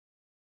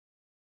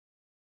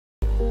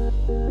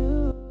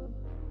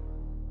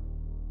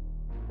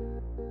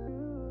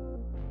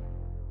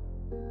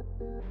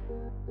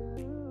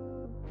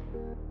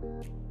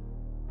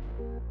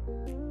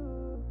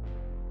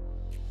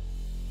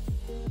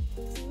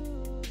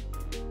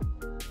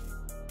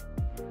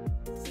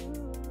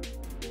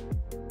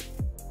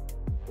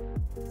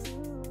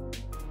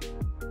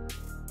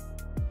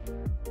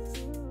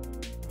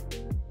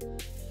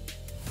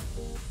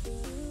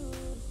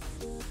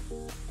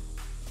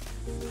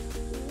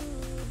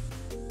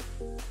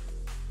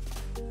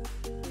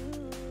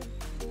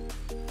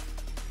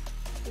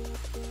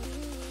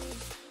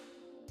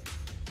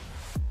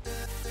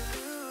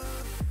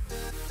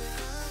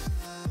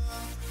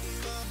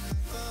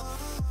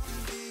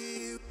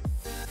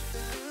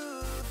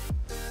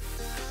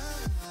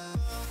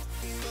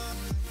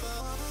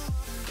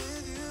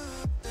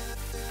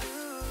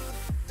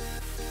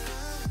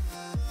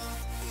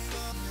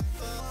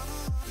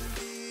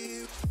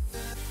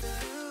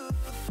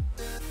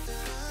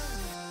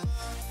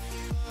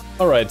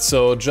Alright,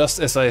 so just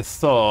as I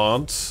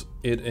thought,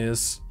 it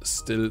is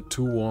still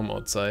too warm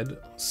outside,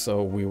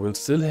 so we will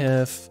still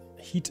have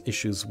heat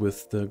issues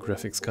with the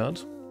graphics card.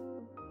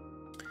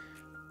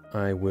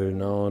 I will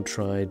now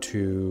try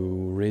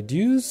to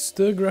reduce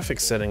the graphics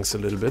settings a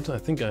little bit. I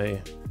think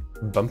I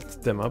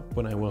bumped them up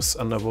when I was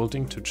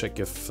undervolting to check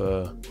if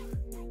I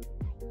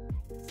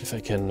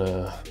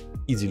can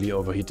easily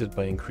overheat it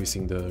by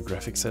increasing the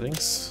graphics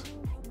settings.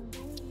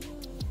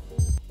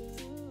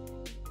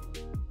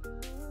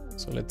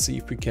 So let's see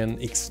if we can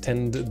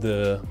extend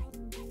the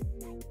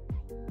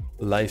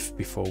life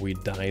before we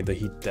die the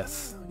heat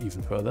death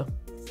even further.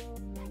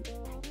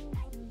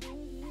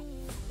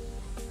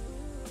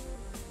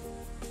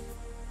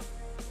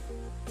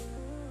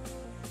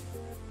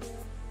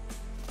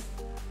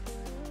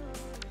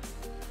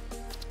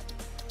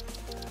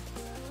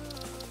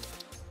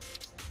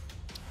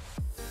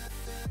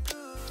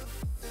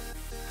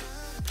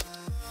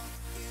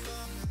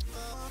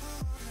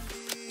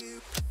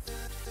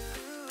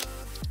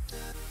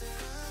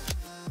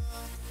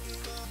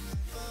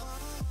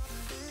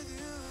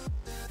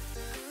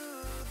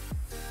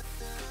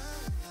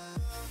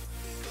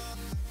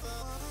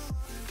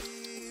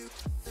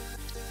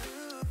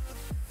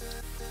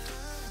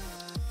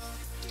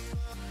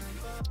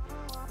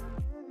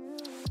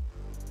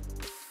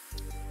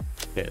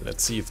 Okay,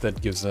 let's see if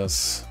that gives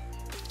us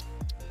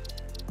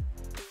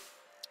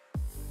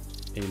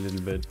a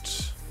little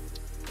bit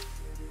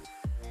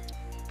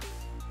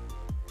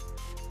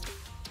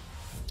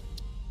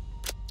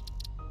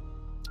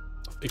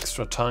of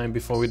extra time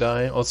before we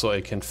die. Also, I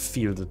can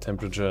feel the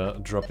temperature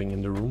dropping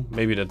in the room.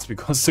 Maybe that's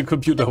because the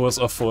computer was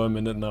off for a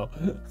minute now.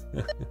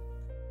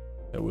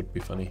 That would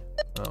be funny.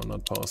 Oh,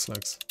 not power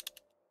slugs.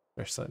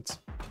 Fresh sides.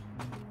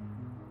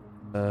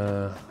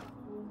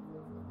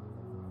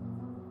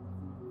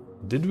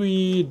 Did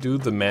we do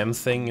the MAM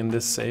thing in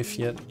this save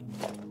yet?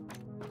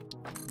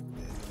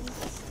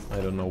 I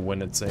don't know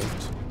when it's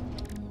saved.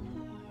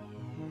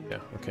 Yeah,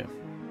 okay.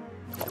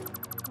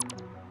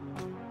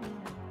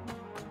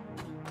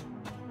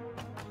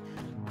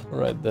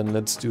 Alright, then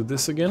let's do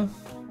this again.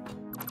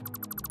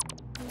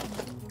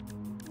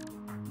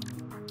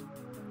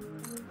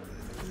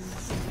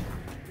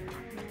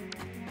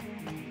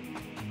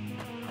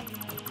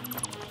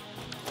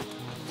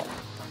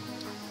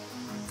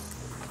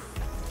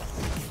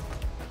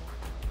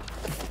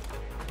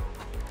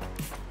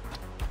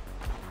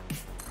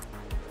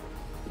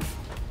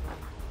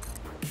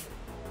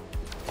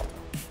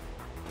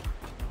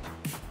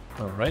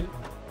 Alright.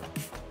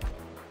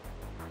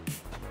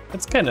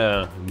 It's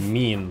kinda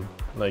mean.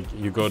 Like,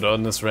 you go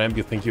down this ramp,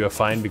 you think you are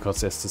fine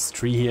because there's this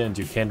tree here and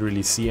you can't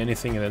really see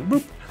anything, and then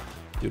boop,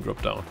 you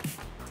drop down.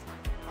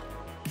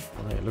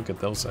 Alright, look at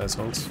those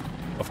assholes.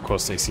 Of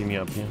course they see me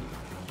up here.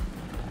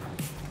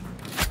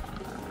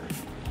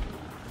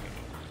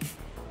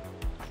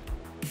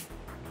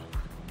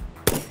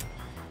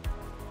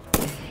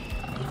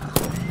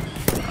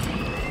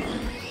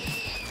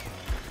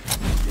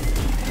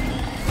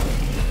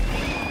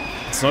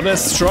 It's not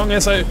as strong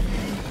as I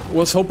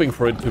was hoping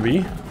for it to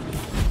be.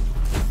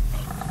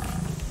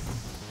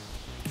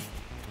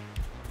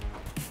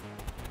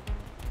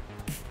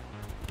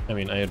 I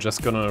mean, are you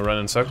just gonna run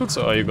in circles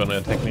or are you gonna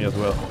attack me as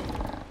well?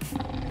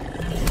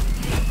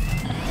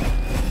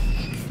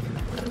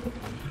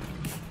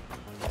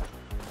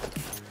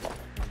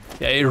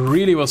 Yeah, I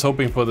really was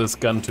hoping for this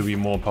gun to be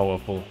more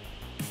powerful.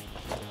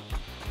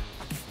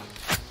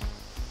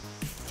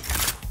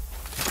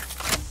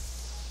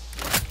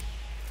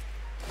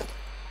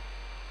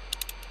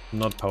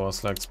 Not power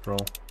slugs, bro.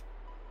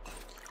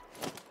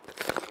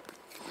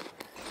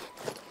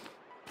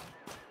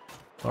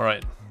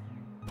 Alright.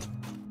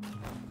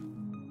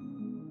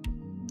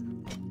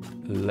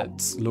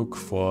 Let's look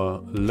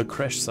for the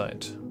crash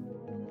site.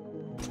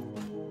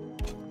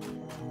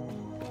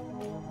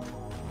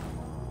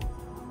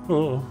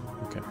 Oh,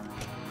 okay.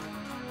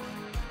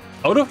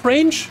 Out of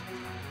range?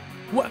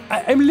 What?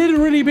 I'm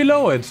literally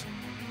below it.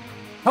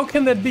 How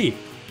can that be?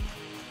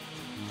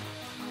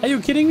 Are you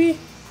kidding me?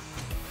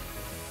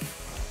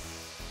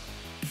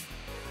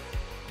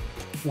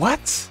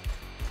 What?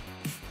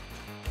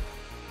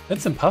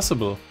 That's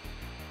impossible.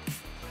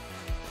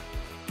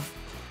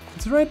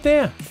 It's right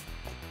there.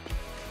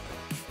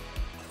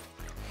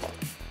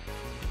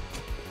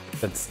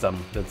 That's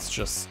dumb. That's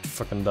just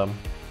fucking dumb.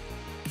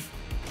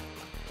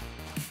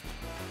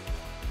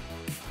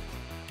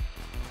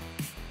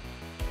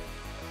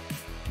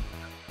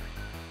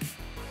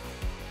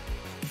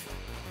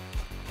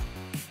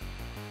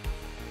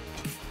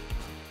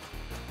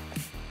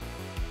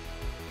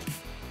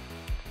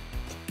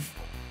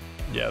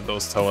 Yeah,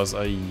 those towers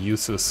are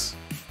useless.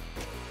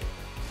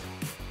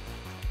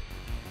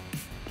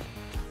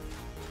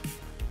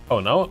 Oh,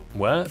 now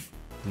what?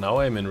 Now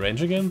I'm in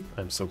range again?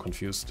 I'm so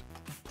confused.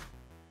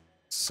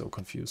 So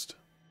confused.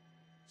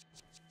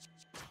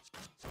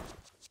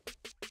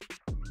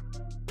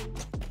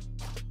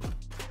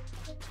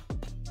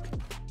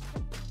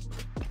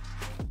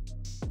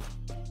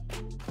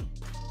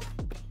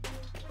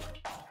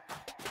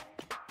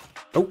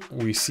 Oh,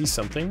 we see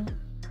something.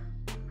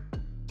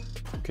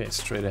 Okay,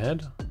 straight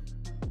ahead.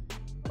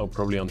 Oh,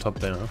 probably on top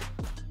there, huh?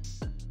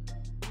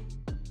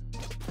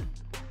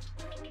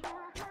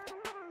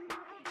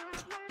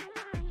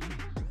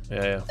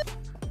 Yeah,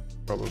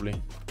 probably.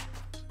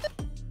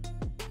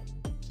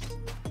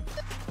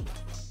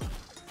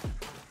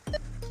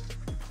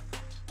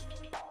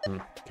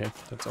 Okay,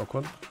 that's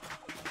awkward.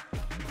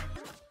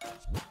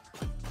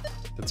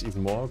 That's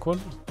even more awkward.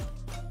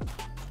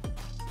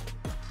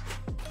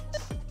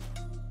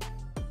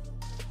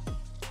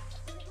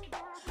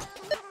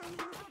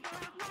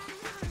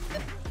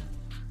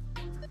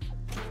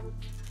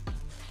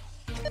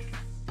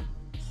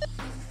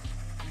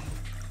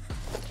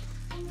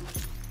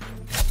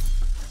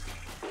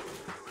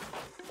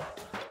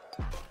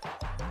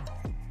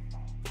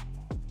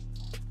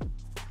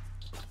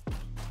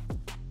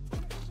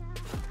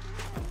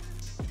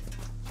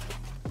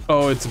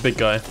 Oh, it's a big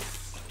guy.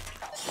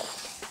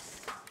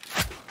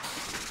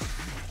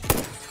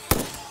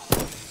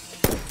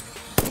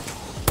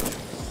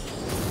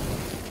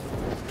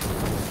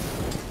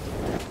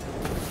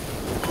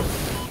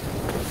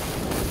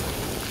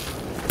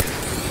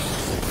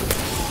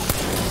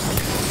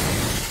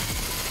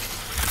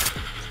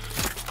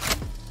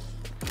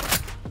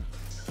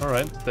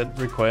 Alright, that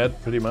required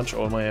pretty much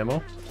all my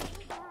ammo.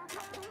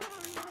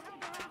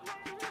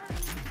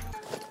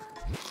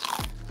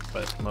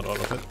 But not all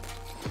of it.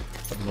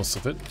 But most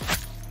of it.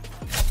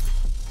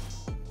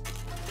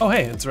 Oh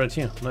hey, it's right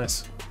here.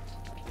 Nice.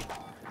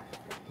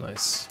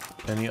 Nice.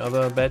 Any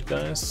other bad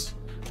guys?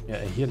 Yeah,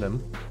 I hear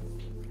them.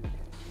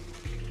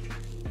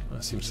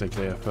 Seems like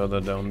they are further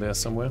down there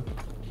somewhere.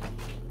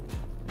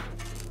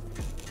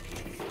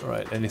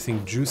 Alright,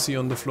 anything juicy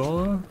on the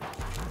floor?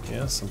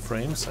 Yeah, some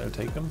frames, I'll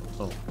take them.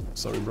 Oh,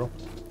 sorry bro.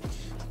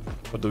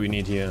 What do we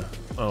need here?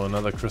 Oh,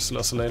 another crystal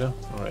oscillator.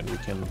 Alright, we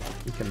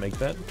can make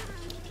that.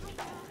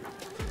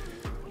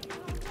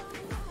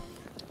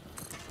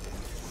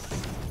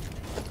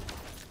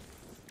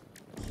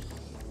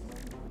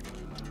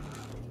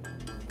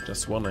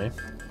 Just one, eh?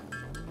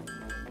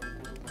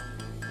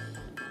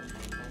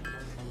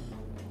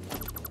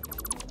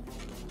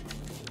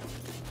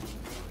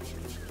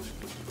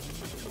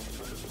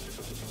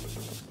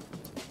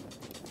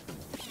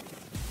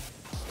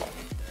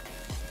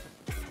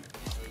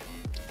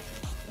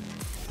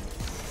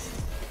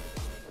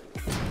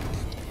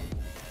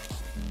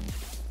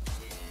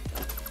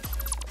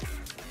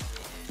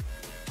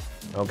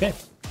 Okay,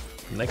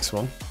 next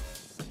one.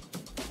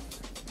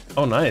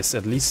 Oh nice,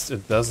 at least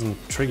it doesn't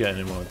trigger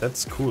anymore,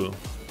 that's cool.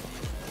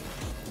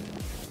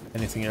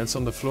 Anything else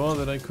on the floor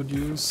that I could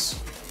use?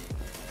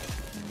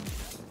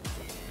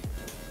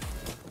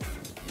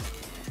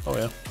 Oh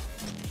yeah.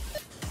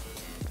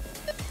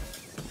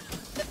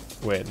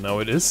 Wait, now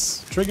it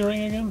is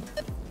triggering again?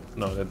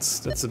 No,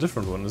 that's a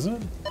different one, isn't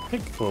it?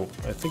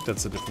 I think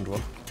that's a different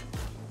one.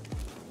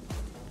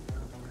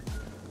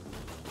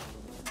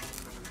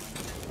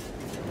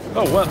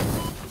 Oh, what?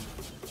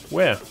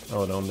 Where?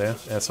 Oh, down there,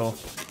 asshole.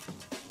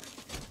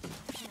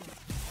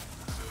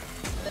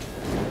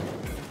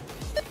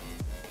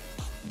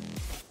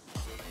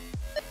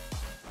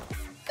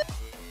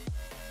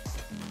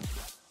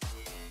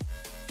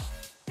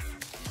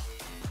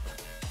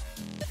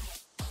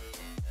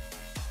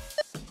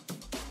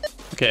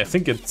 Okay, I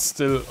think it's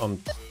still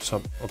on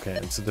top. Okay,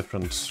 it's a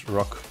different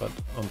rock, but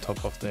on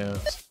top of there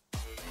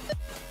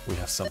we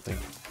have something.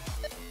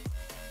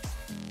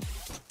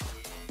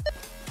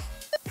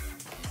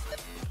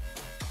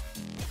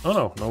 Oh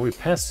no, no, we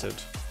passed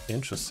it.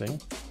 Interesting.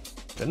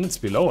 Then it's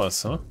below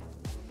us, huh?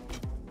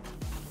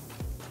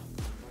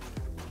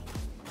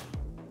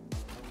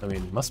 I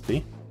mean, must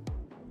be.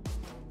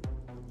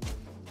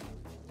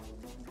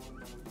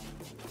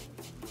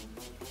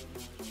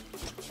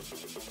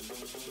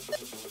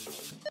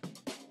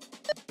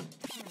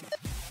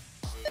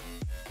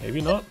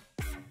 Maybe not.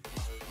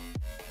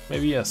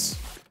 Maybe yes.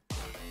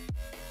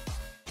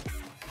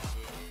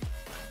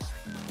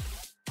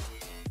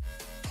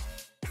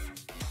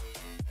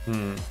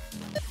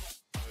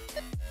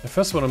 I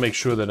first want to make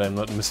sure that I'm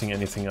not missing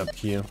anything up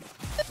here.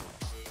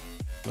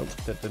 Nope,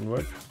 that didn't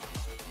work.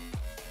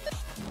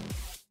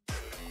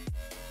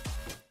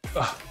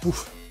 Ah,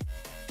 oof.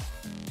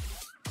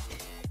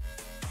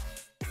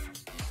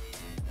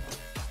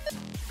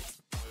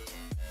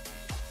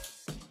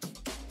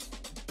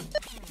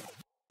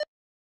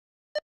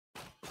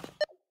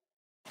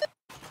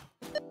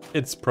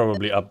 It's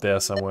probably up there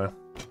somewhere.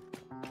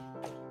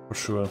 For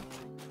sure.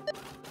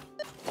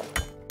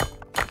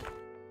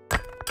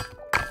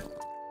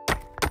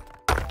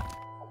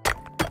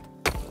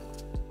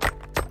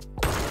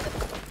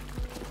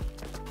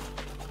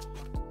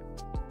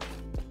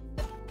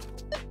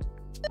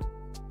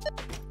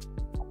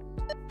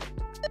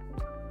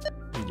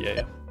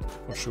 Yeah,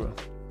 for sure.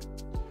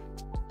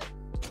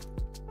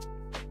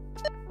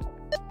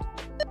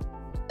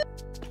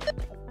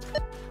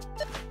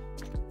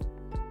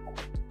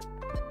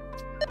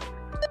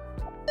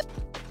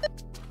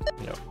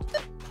 Yep.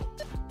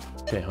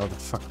 Okay, how the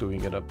fuck do we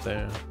get up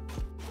there?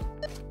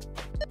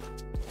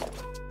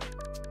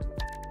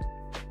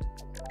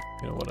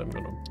 You know what, I'm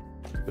gonna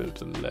build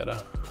a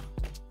ladder.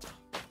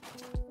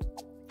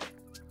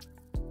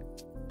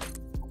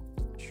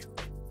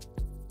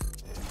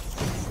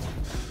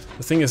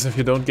 The thing is, if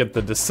you don't get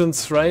the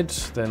distance right,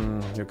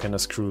 then you're kinda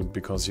screwed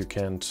because you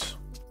can't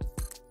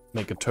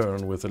make a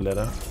turn with the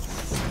ladder.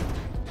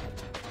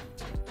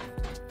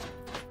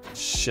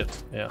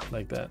 Shit, yeah,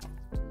 like that.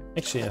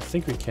 Actually, I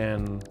think we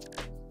can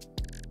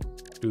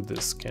do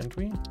this, can't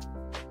we?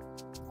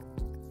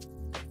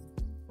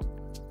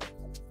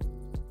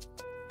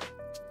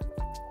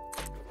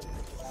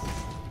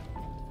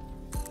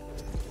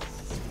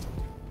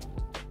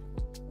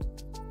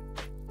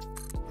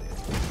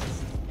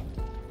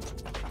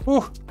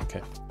 Ooh,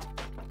 okay.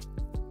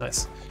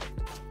 Nice.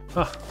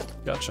 Ah,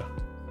 gotcha.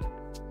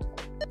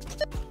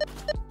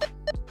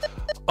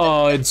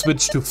 Oh, it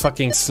switched to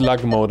fucking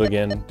slug mode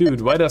again. Dude,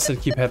 why does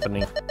it keep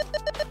happening?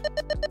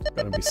 I'm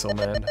gonna be so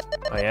mad.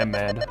 I am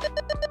mad.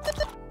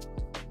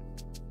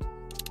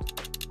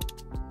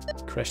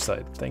 Crash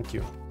site, thank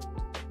you.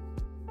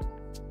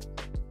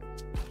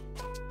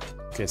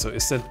 Okay, so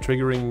is that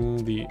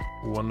triggering the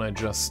one I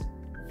just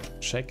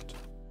checked?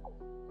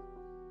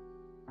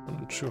 I'm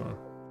not sure.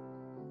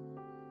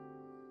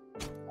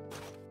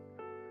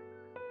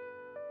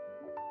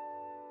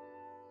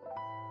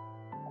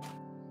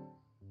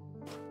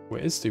 Where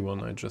is the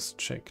one I just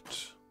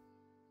checked?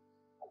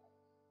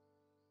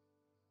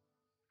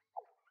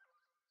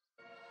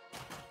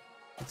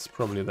 It's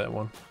probably that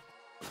one.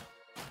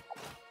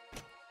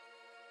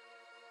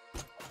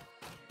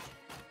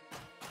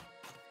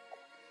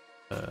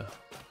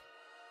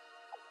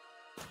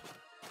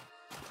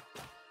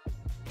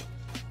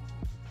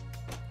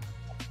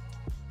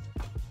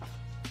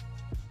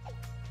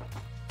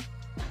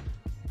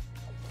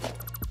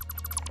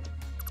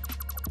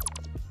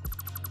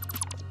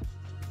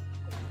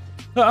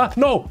 Ah,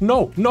 no,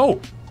 no, no!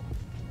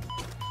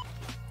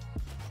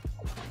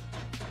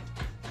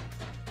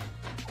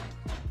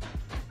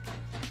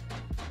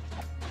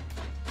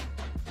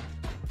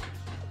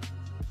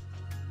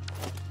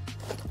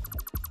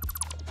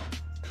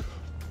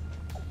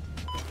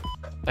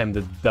 I'm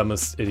the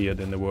dumbest idiot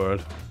in the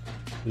world.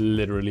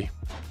 Literally.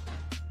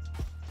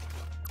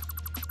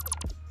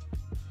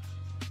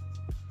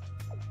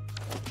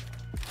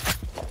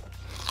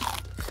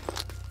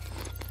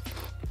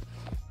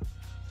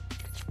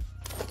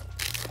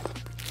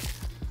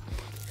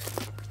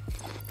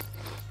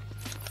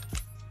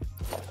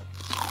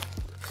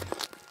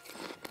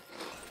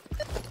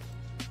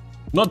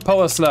 Not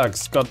power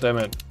slugs, god damn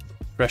it.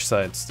 Crash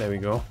sites, there we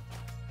go.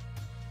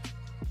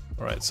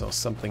 Alright, so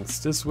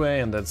something's this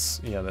way, and that's,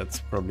 yeah, that's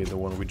probably the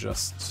one we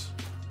just...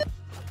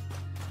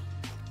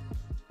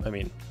 I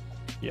mean,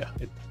 yeah,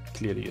 it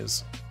clearly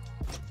is.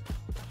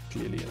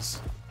 Clearly is.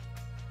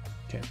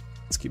 Okay,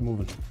 let's keep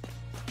moving.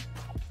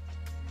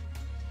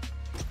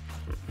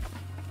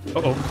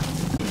 Uh-oh.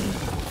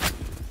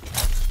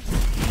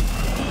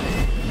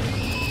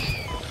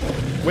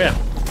 Where?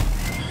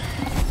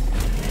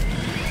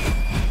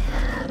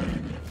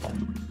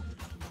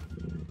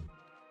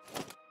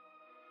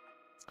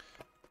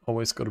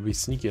 Always gotta be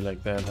sneaky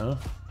like that, huh?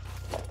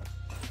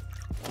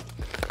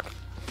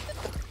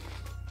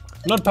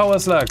 Not power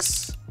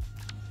slugs!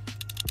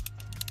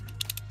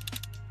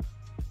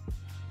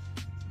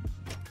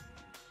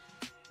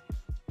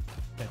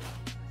 Okay.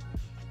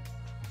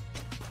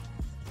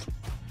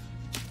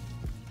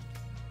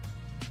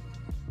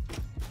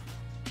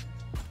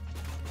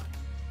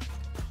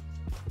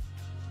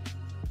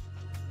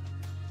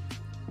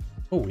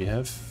 Oh, we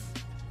have...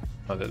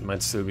 Oh, that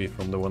might still be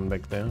from the one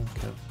back there.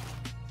 Okay.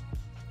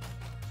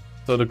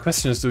 So the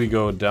question is, do we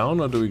go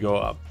down or do we go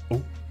up?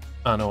 Oh,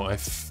 ah no,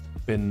 I've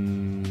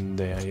been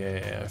there.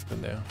 Yeah, I've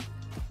been there.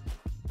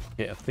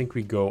 Yeah, I think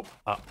we go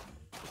up.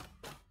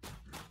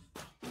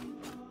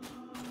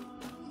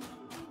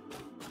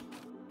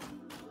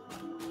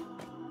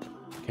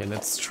 Okay,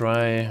 let's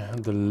try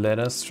the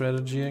ladder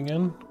strategy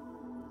again.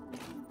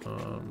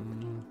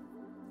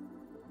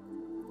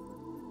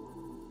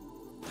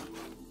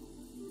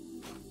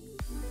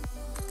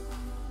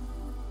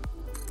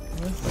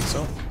 Yeah, like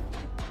so.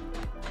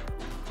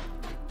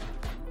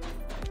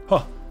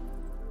 Huh.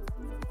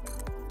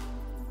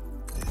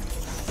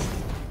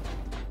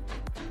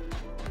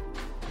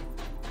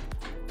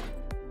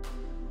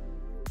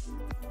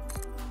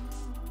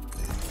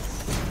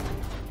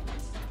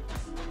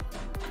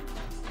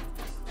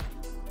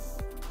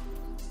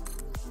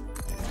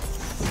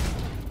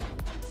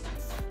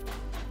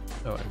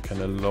 Oh, I'm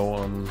kind of low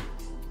on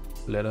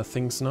ladder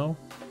things now.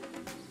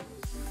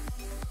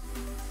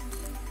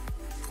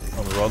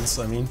 On rods,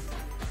 I mean.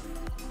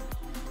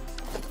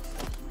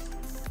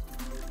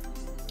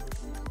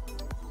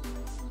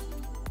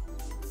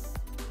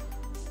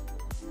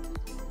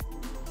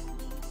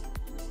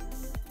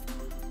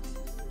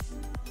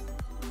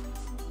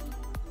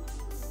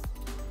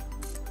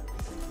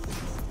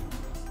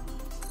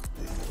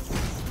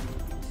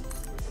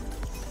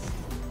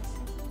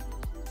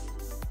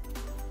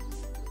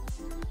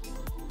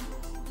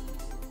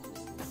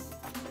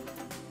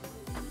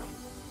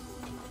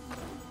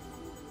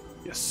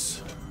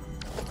 Yes.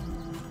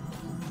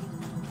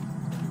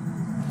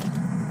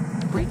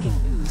 Breaking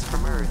news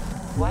from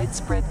Earth.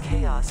 Widespread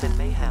chaos and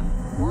mayhem.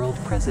 World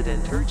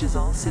President urges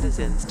all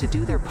citizens to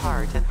do their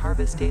part and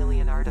harvest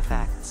alien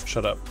artifacts.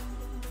 Shut up.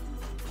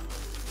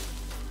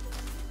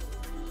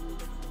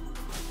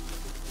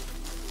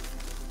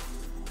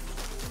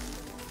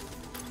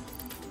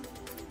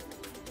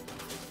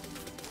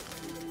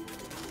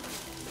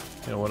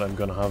 You know what, I'm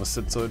gonna harvest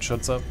it so it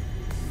shuts up.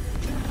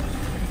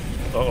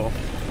 Uh-oh.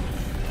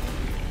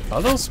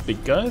 Are those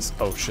big guys?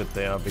 Oh shit,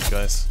 they are big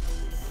guys.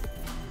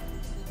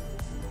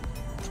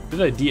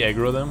 Did I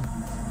de-aggro them?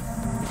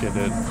 I think I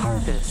did.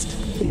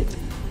 Harvest it.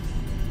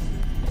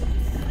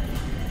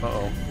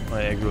 Uh-oh,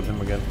 I aggroed him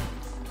again.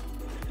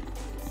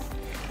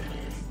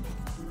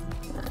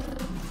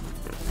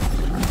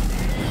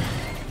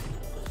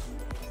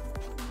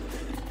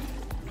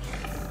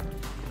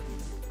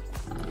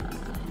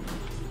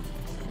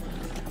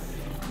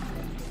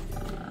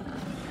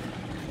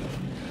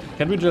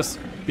 Can we just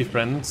be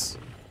friends?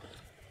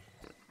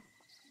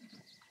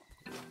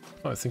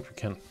 Oh, I think we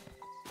can.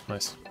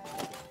 Nice.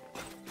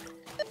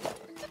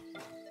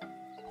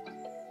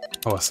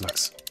 Power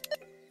slugs.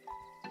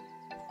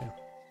 Yeah.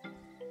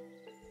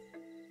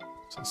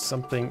 So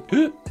something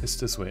is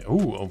this way.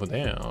 Oh, over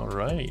there. All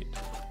right.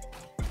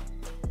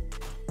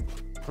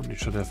 Probably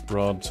should have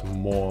brought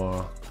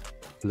more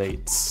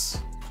plates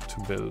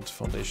to build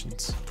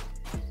foundations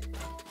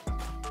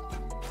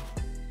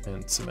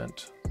and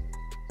cement.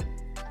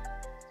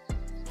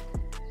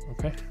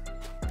 Okay.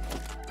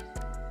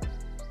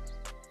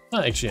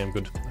 Ah, actually, I'm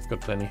good. I've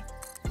got plenty.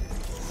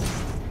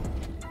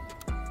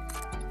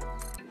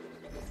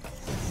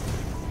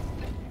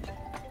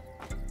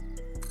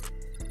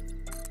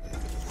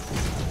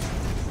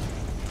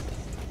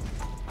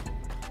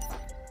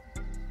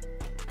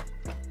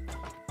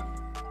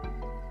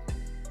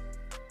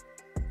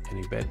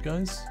 Any bad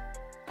guys?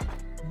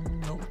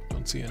 Nope,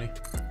 don't see any.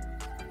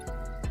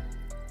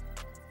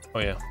 Oh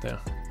yeah, there.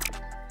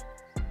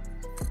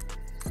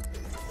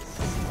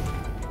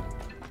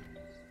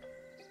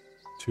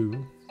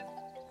 Two.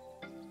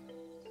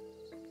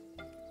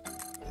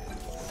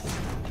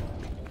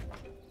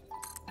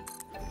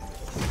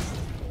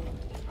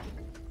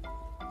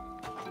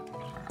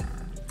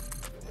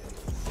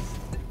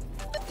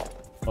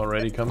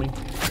 Already coming?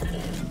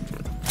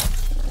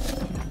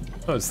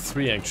 Oh, it's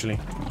three actually.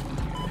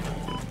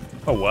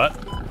 Oh, what?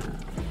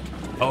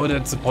 Oh,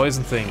 that's a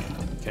poison thing.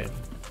 Okay.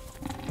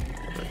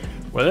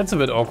 Well, that's a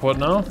bit awkward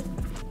now.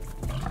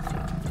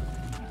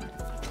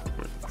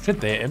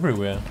 Shit, they're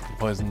everywhere.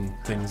 Poison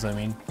things, I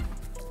mean.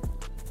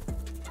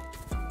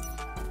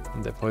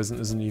 And their poison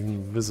isn't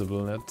even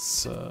visible.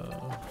 That's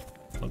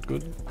not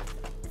good.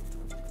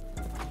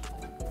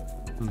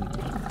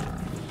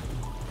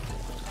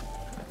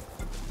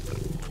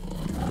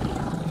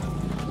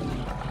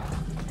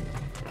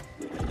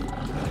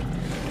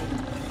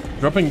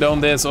 Dropping down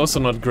there is also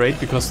not great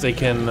because they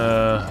can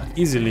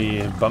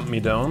easily bump me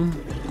down.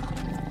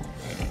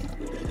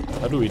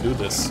 How do we do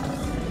this?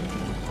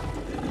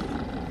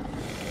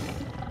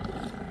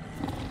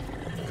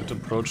 Could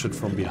approach it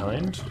from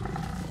behind.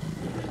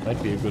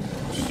 Might be a good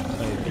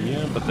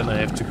idea, but then I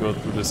have to go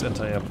through this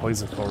entire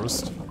poison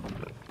forest.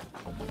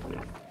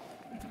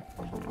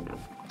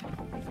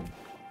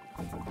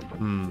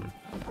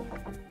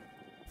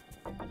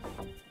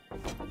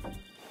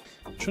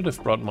 Should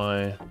have brought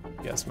my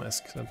gas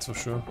mask, that's for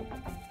sure.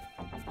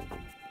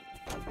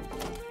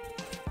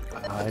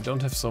 I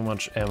don't have so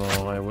much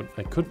ammo.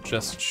 I could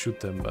just shoot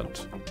them,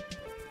 but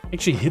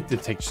actually hit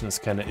detection is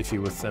kind of iffy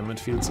with them, it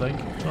feels like.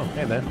 Oh,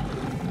 hey there.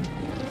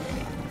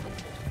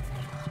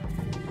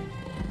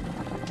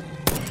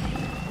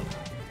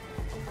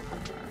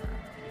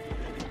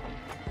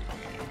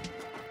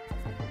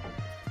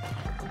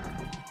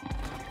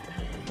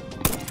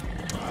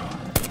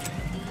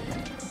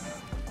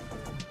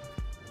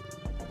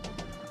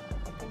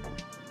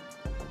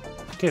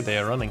 Okay, they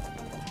are running.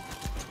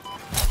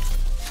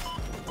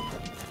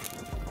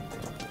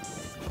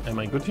 Am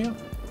I good here?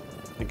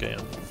 I think I am.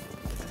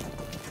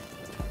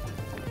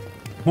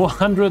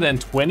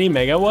 120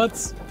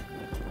 megawatts?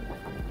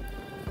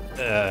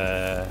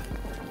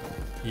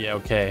 Yeah,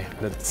 okay.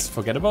 Let's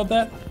forget about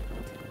that.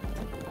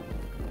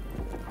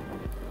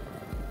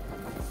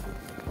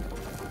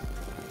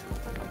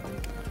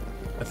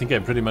 I think I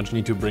pretty much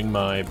need to bring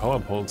my power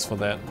poles for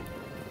that.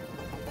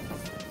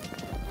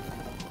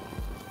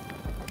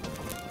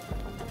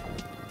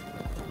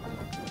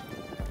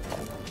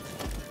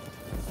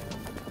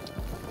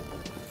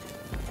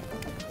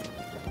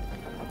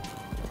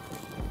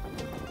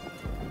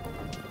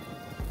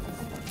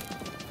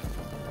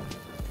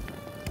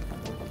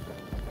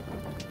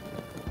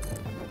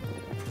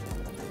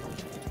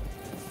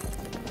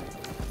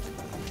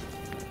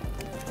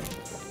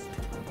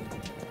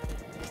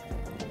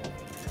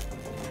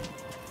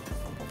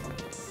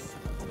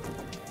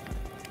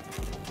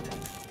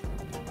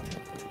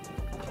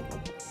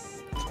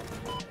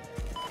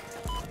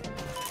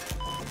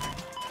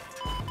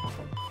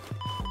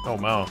 Oh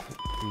wow,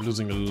 I'm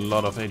losing a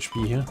lot of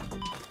HP here.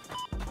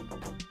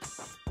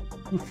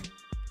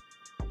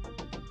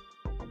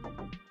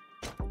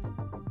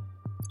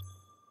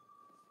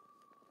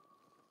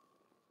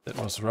 That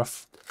was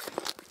rough.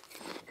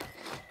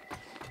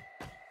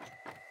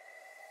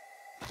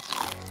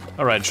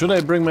 Alright, should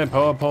I bring my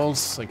power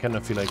poles? I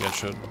kinda feel like I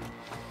should.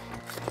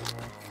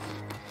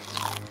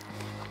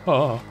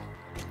 Oh.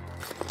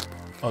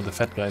 Oh, the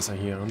fat guys are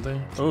here, aren't they?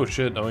 Oh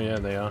shit, oh yeah,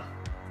 they are.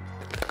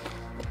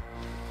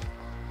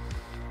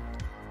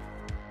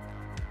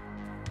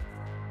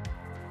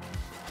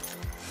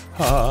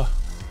 Ah.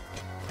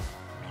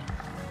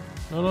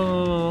 No, no,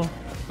 no, no, no.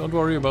 Don't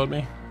worry about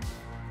me.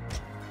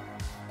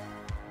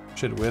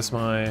 Shit, where's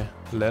my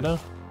ladder?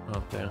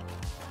 Oh, there.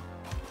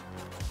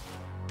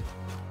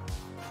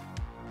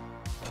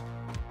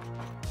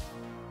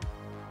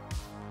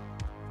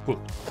 Cool.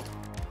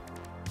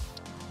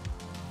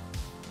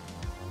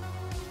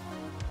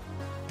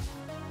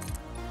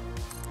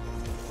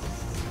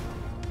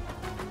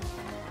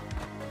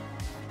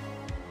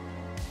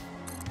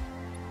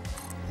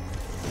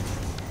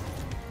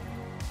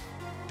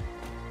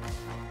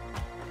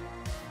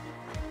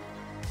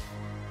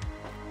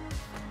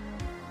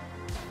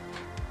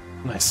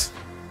 Nice.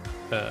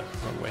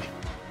 Wrong way.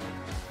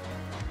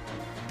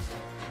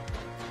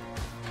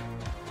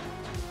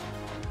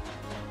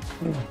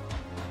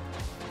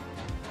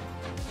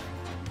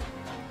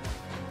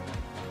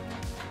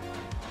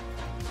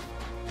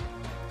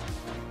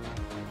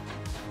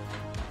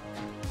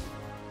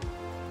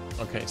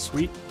 Okay,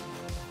 sweet.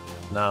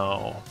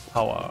 Now,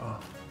 power.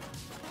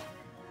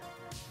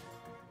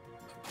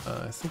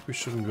 I think we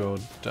shouldn't go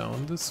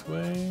down this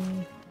way.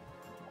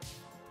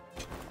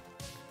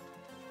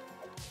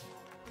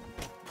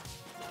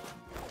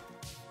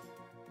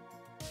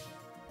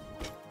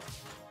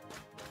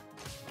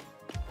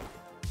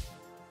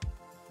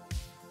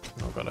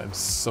 Oh god, I'm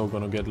so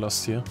gonna get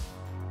lost here.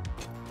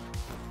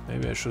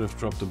 Maybe I should have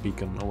dropped the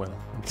beacon. Oh well,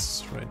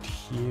 it's right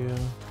here.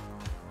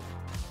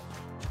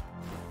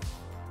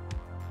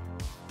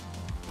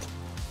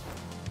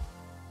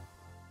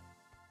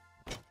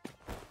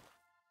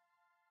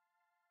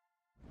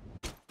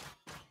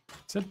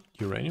 Is that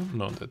uranium?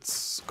 No,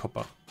 that's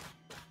copper.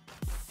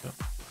 Yeah.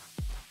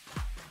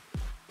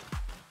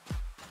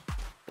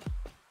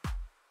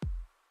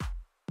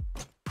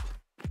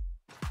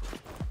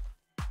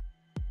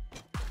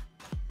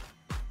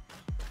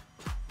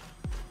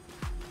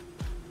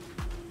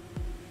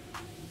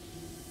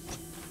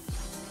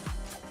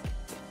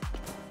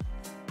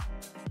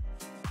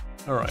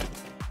 All right.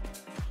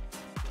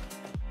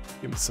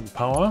 Give me some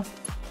power.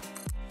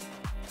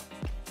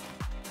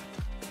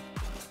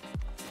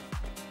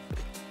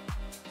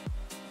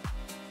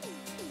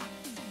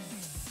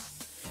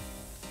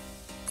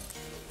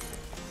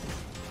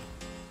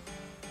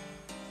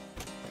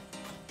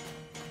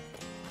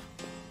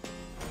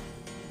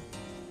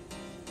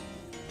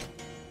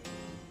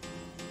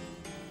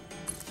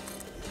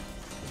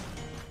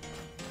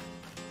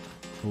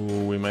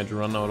 Ooh, we might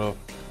run out of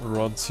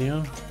rods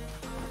here.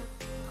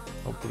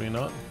 Hopefully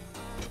not.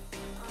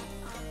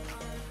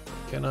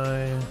 Can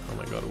I? Oh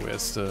my god,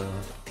 where's the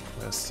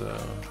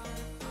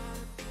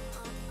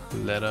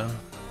ladder?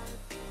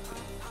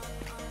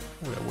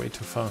 We're way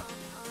too far.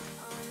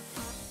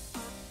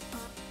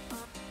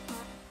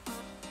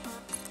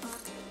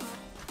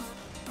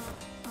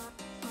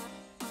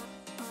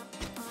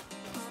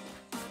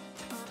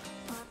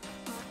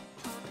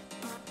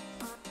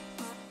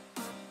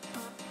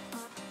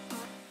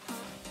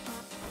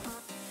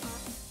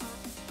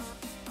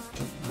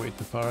 Way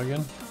too far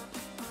again.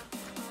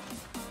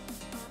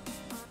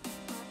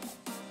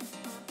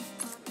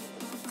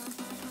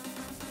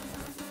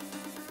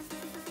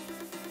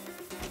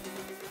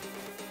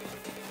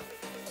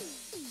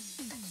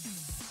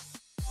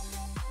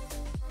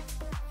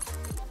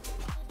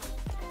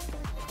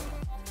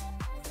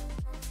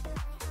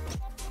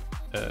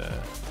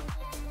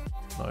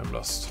 Now I'm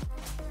lost.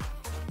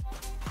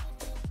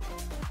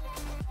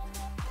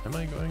 Am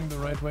I going the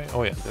right way?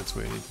 Oh yeah, that's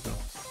where I need to go.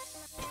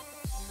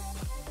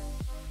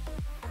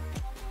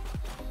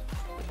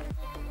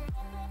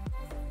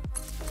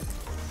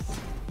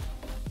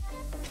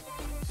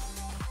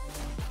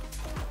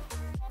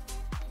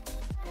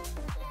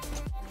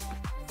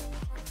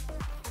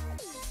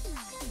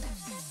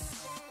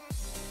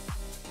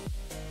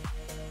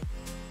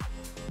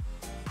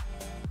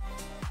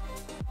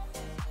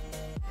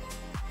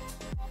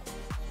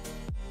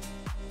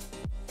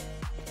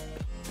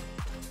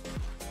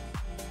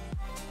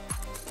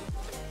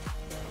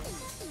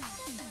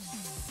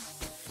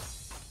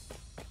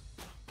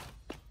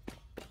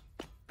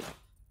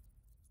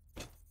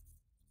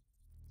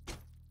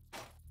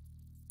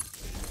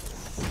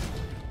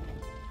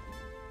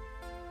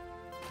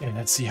 Okay,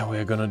 let's see how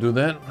we're gonna do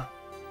that.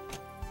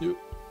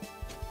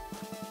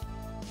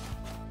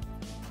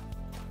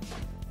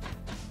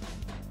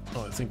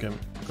 Oh, I think I'm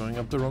going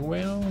up the wrong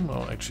way now.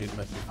 No, actually it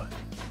might be fine.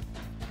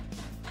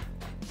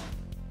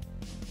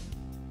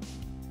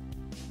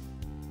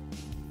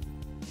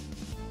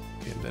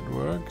 Okay, that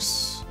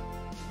works.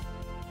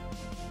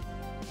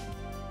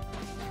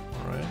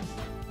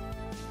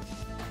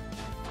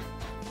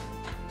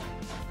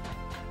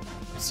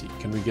 Let's see,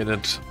 can we get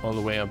it all the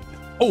way up?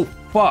 Oh,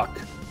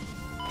 fuck!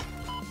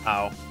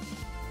 Ow.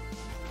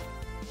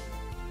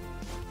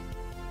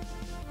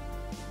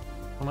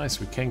 Oh, nice,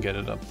 we can get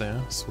it up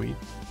there. Sweet.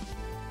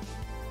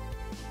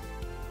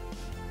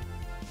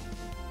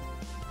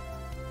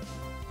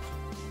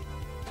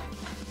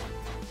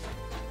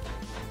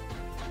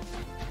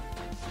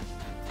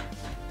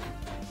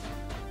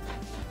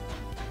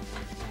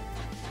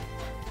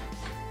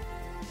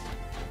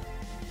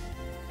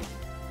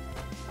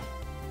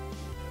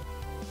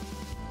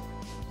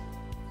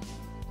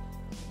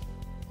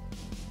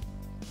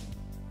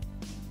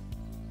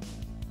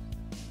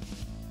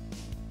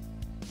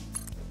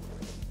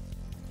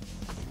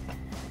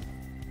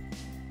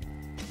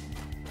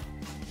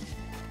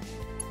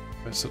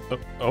 So,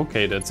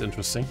 okay, that's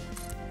interesting,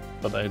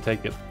 but I'll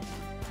take it.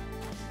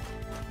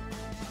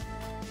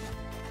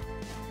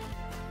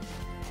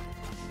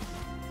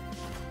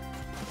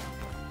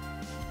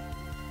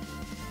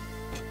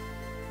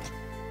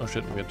 Oh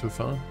shit, we're too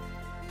far.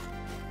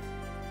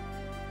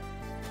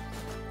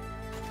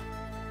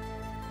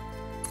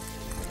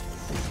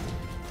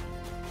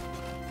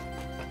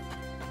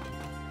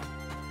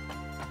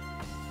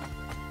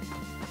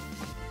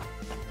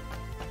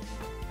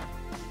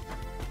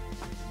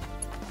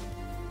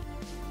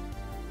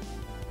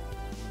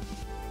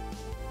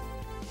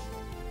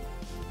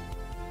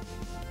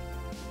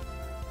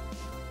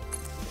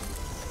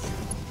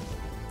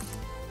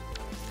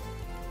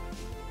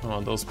 Oh,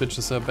 those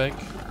bitches are back.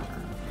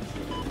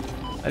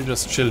 I'll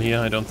just chill here,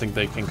 I don't think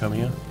they can come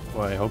here.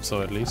 Or I hope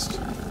so, at least.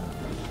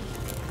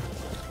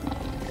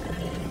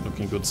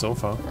 Looking good so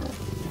far.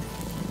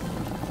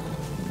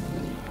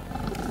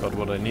 Got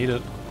what I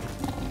needed.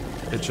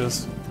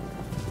 Bitches.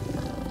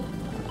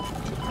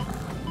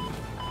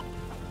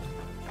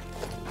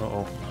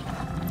 Uh-oh.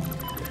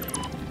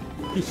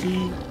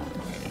 Hehe.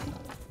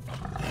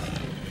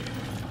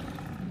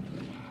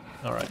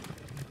 Alright.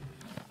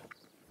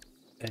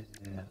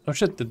 Oh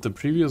shit, did the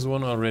previous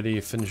one already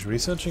finish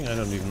researching? I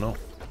don't even know.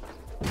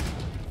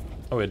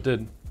 Oh, it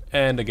did.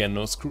 And again,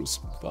 no screws.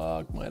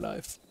 Fuck my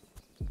life.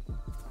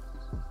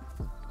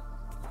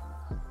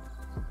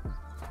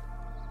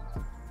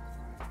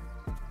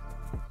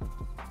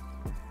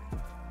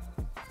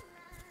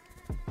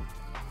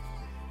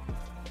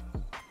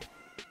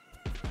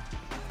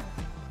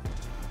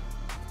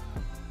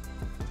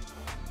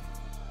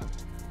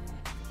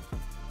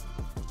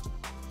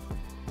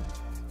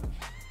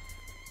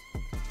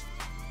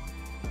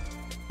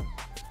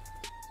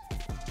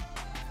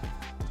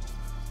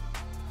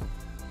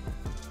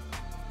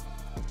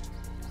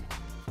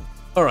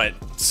 Alright,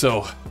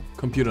 so,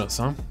 computers,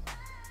 huh?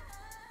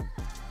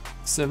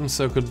 7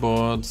 circuit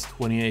boards,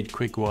 28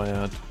 quick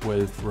wire,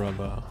 12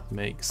 rubber,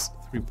 makes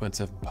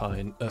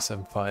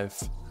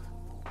 3.75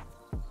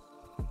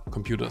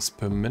 computers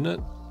per minute.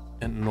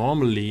 And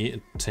normally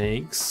it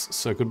takes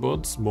circuit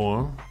boards,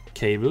 more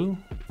cable,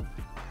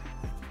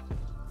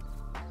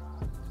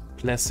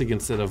 plastic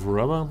instead of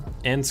rubber,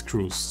 and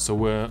screws. So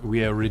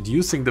we are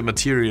reducing the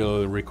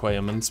material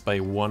requirements by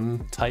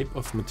one type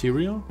of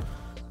material.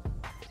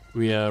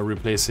 We are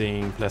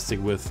replacing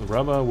plastic with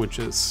rubber, which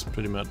is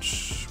pretty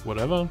much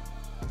whatever.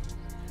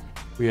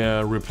 We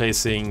are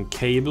replacing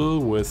cable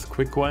with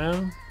quick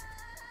wire.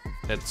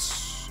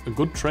 That's a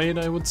good trade,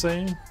 I would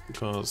say,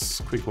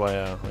 because quick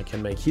wire I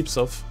can make heaps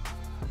of.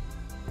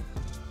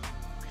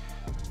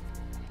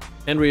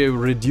 And we are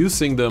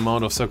reducing the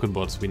amount of circuit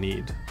boards we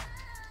need.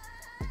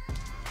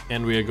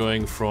 And we are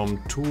going from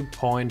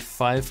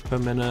 2.5 per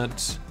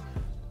minute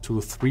to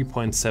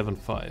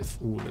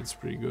 3.75. Ooh, that's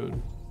pretty good.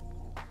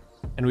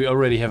 And we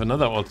already have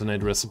another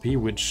alternate recipe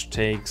which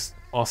takes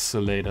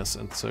oscillators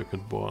and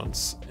circuit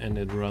boards, and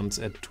it runs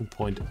at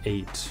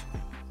 2.8.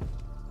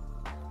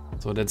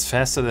 So that's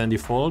faster than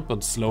default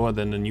but slower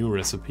than the new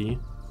recipe.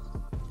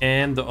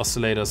 And the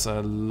oscillators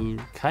are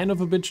kind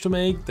of a bitch to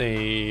make.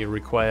 They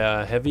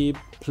require heavy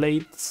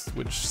plates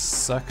which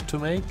suck to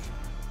make.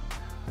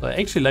 So I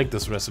actually like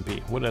this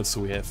recipe. What else do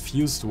we have?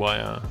 Fused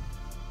wire,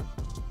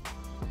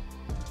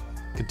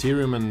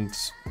 Deuterium and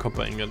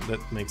copper ingot. That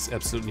makes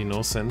absolutely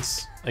no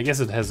sense. I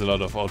guess it has a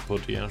lot of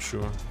output, yeah,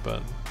 sure,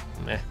 but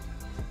meh.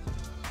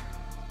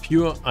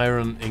 Pure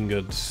iron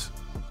ingot.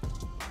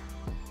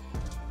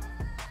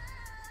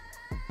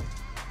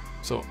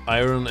 So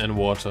iron and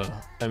water.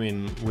 I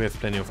mean, we have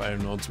plenty of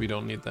iron nodes, we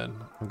don't need that.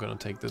 I'm gonna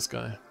take this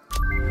guy.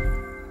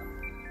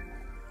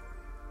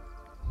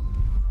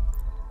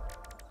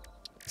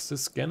 Is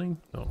this scanning?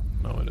 No,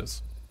 no it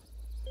is.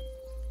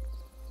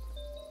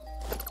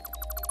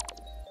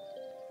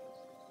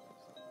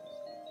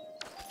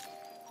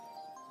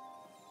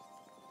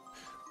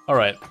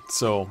 Alright,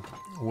 so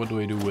what do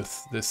we do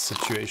with this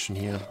situation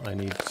here? I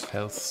need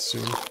health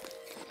soon.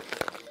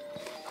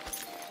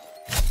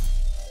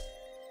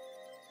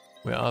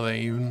 Where are they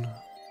even?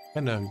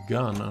 Kinda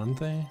gone, aren't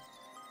they?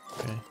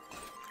 Okay.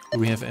 Do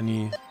we have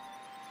any...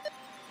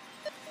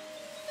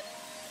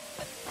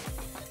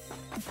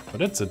 Oh,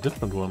 that's a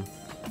different one.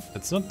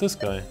 It's not this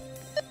guy.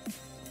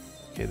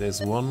 Okay,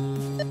 there's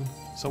one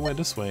somewhere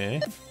this way,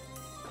 eh?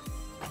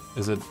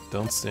 Is it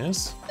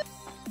downstairs?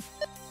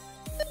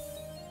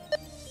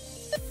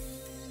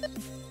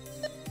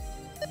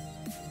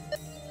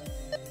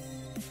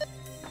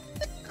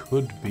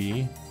 Could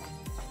be.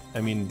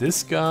 I mean,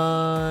 this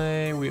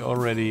guy we've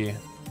already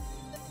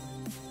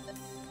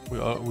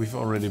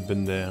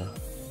been there.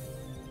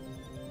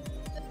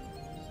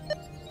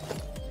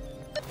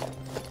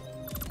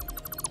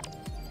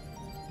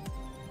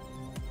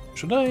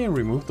 Should I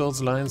remove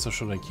those lines or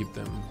should I keep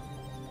them?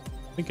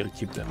 I think I'll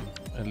keep them,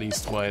 at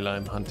least while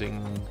I'm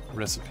hunting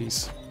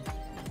recipes.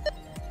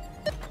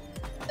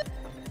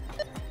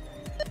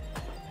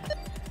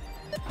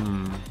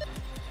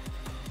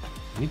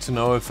 I need to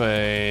know if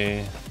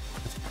that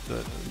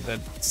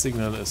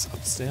signal is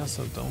upstairs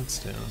or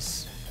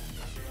downstairs.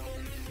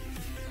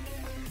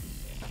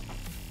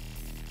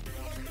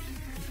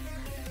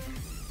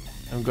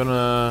 I'm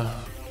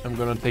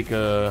gonna take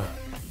a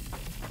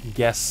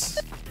guess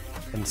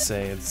and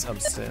say it's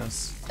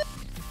upstairs.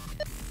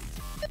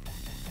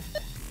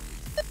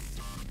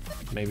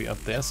 Maybe up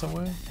there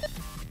somewhere?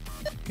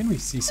 Can we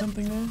see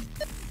something there?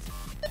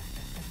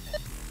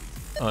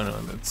 Oh no,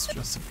 that's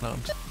just a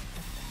plant.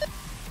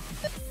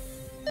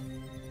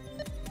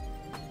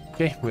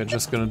 Okay, we're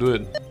just gonna do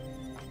it.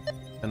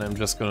 And I'm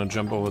just gonna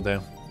jump over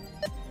there.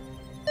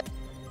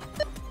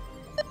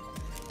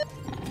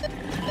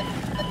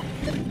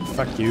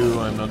 Fuck you,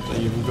 I'm not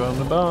even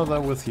gonna bother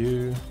with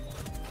you.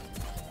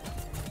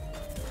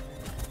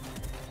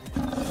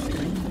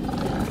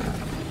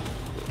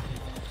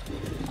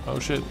 Oh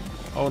shit.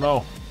 Oh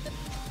no.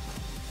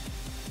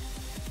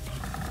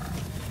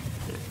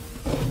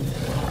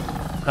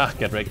 Ah,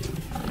 get wrecked.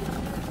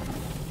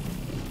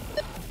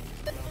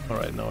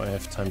 Alright, now I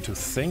have time to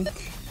think.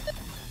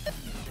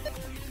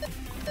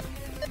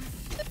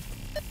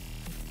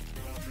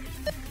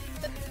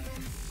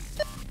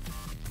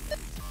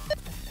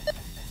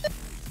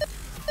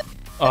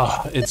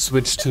 Ah, it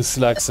switched to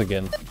slugs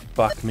again.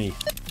 Fuck me.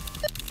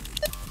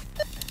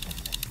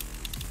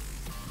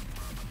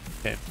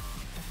 Okay.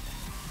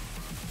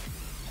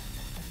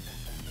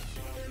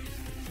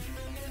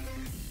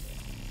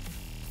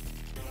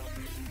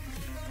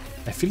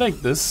 I feel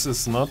like this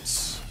is not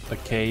a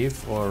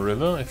cave or a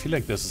river. I feel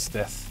like this is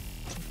death.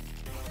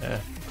 Yeah,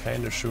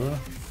 kinda sure.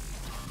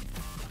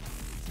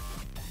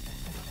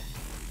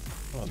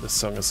 Oh, this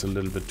song is a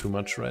little bit too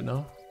much right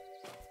now.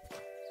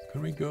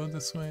 Can we go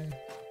this way?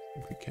 I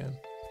think we can.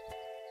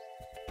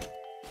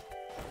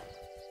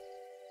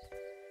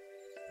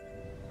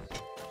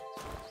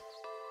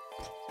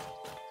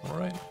 All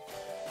right.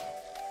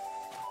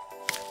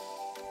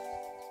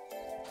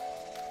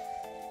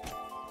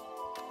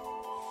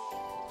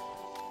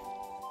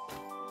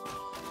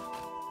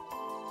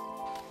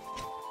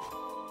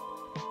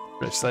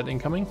 Fresh side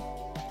incoming.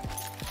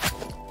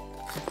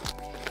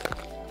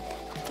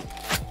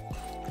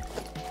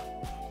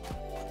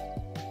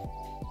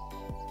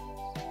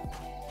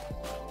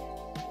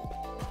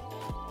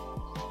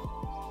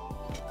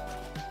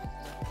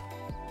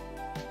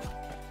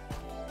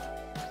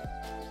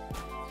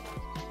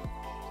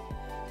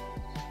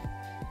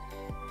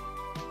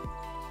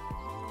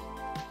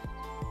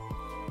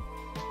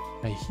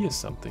 I hear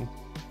something.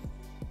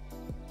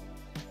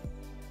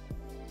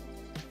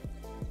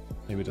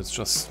 Maybe that's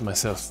just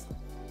myself.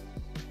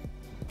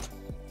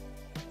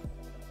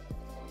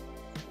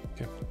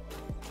 Okay.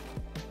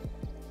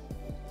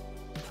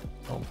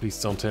 Oh,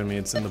 please don't tell me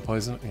it's in the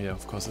poison. Yeah,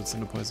 of course it's in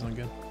the poison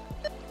again.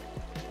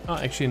 Oh,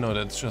 actually no,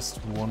 that's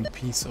just one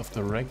piece of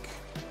the wreck.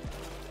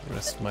 The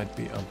rest might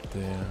be up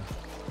there.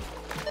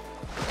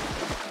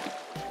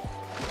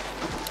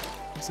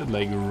 Is it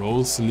like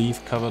rose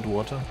leaf covered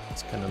water?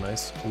 It's kind of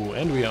nice. Ooh,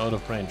 and we are out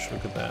of range.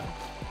 Look at that.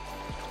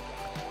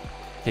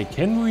 Okay,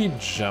 can we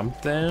jump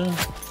there?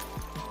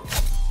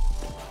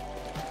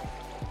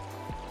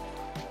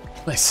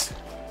 Nice.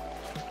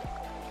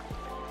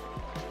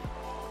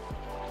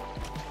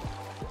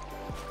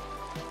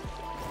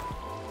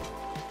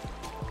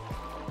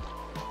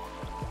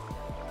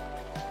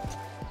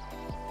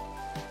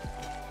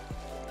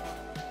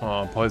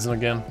 Oh, poison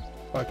again.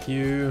 Fuck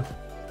you.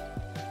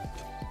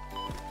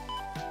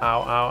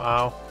 Ow, ow,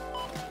 ow.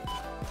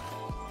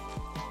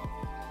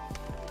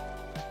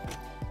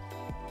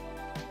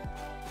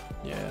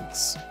 Yeah,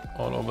 it's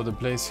all over the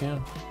place here.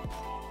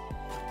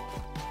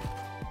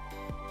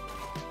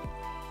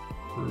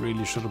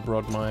 Really should have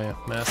brought my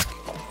mask.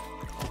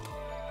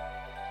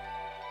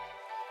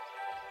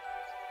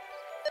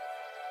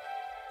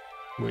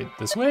 Wait,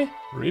 this way?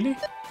 Really?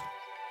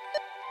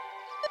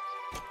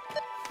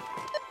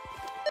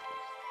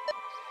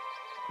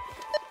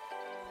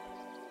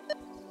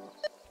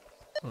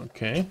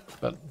 Okay,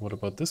 but what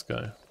about this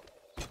guy?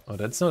 Oh,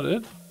 that's not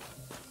it?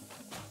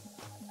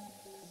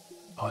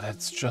 Oh,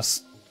 that's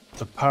just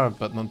the part,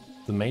 but not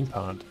the main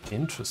part.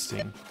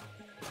 Interesting.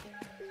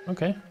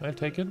 Okay, I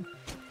take it.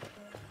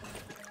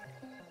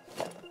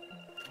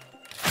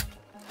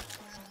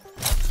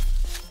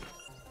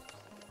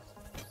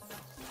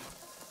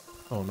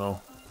 Oh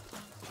no.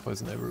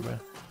 Poison everywhere.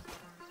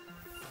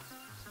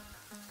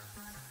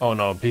 Oh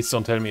no, please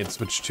don't tell me it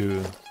switched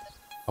to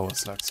Power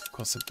slugs, of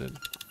course it did.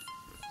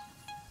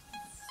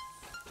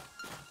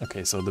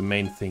 Okay, so the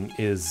main thing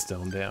is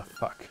down there.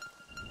 Fuck.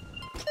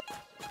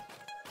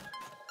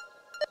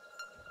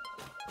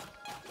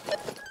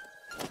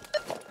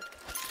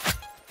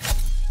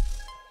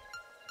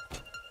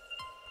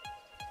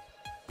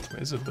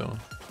 Where is it though?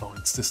 Oh,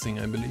 it's this thing,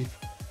 I believe.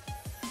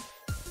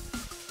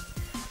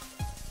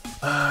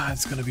 Ah,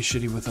 it's gonna be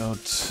shitty without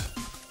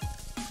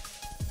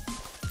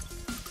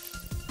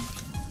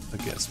the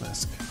gas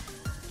mask.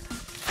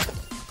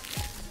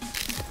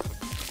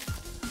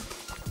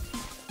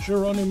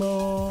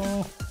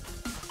 Geronimo!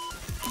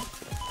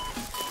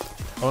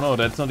 Oh no,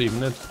 that's not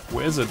even it.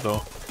 Where is it though?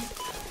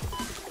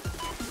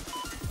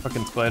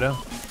 Fucking spider.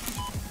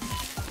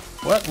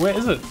 What? Where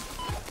is it?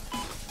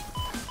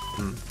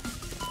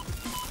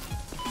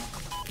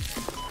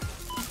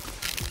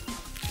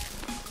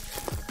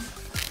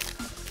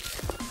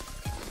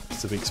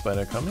 Is the big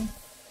spider coming?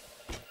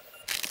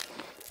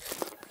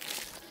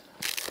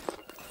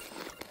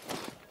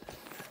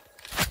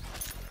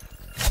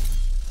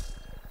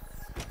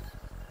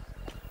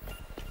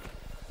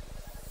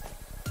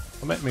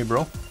 Come at me,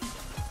 bro.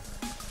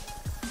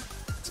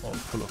 It's all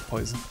full of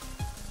poison.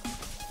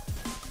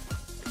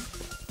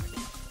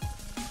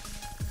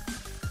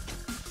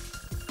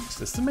 Is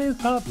this the main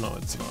part? No,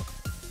 it's not.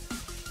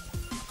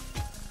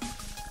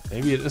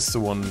 Maybe it is the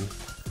one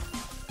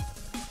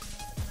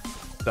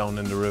down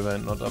in the river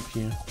and not up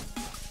here.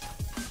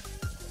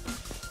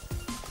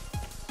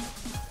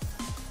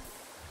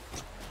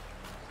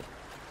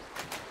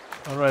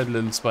 Alright,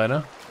 little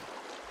spider.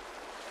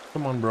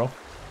 Come on, bro.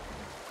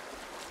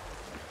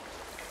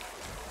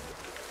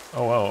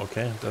 Oh wow,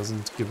 okay.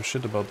 Doesn't give a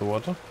shit about the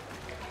water.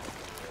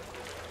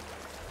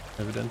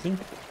 Evidently.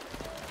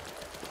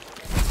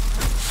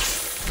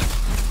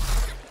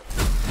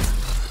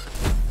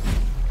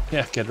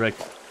 Yeah, get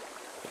wrecked.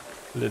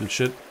 Little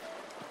shit.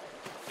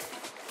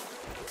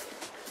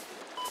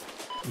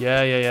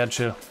 Yeah,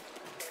 chill.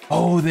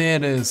 Oh, there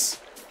it is.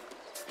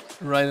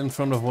 Right in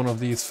front of one of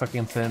these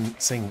fucking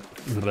things.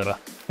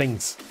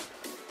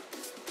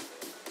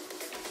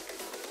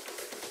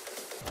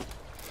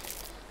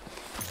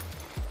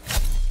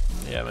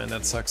 Yeah, man,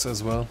 that sucks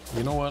as well.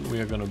 You know what? We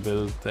are gonna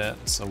build that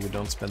so we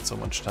don't spend so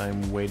much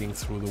time wading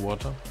through the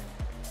water.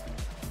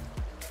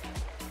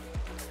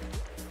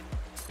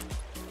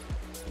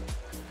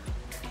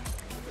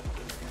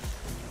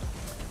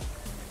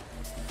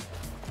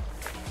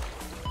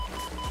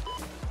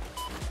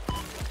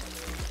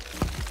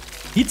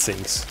 Heat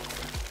sinks.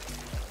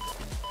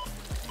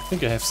 I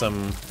think I have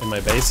some in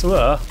my base.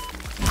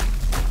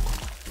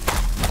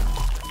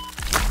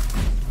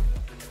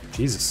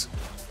 Jesus.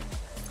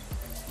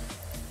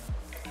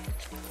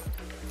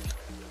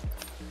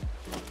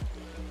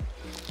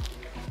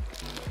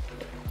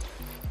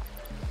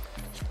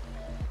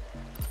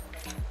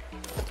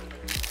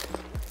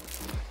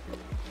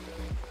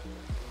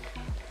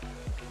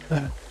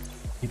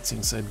 Heat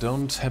sinks. I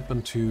don't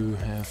happen to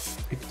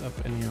have picked up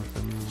any of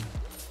them.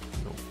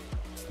 No.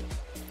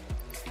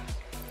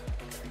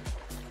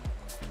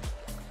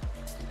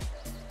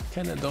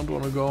 Kinda don't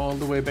want to go all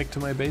the way back to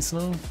my base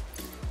now. I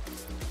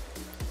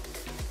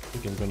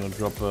think I'm gonna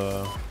drop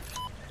a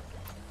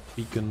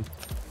beacon.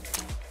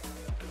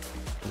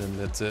 And then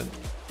that's it.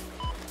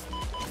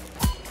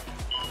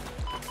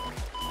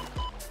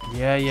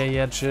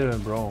 Yeah, chill,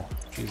 bro.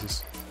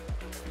 Jesus.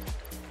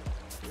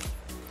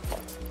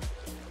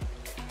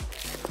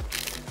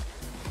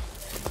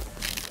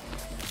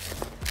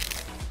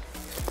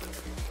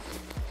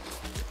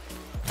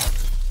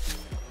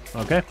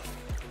 Okay.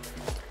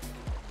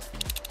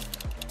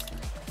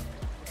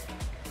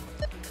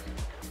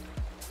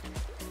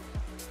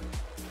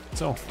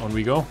 So, on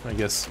we go, I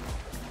guess.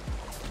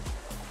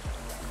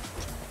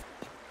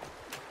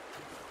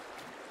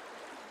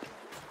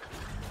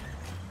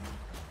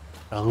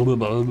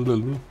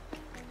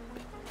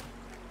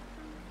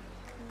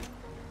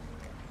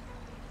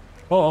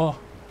 Oh,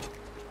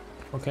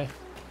 okay.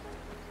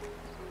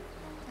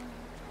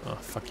 Oh,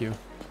 fuck you.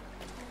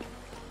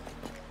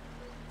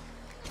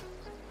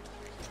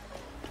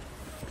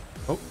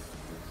 Oh.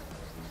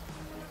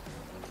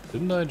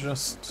 Didn't I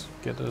just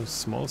get a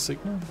small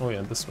signal? Oh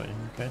yeah, this way,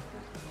 okay.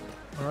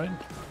 Alright.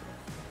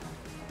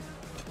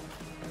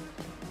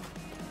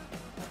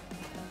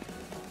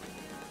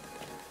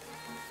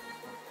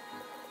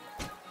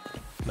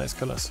 Nice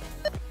colors.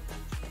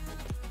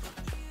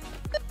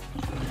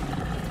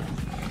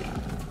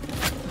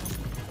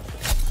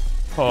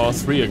 Oh,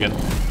 3 again.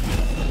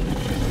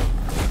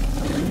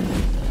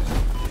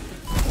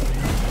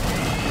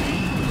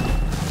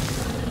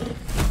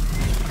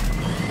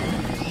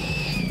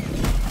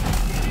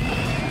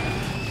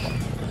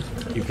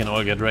 You can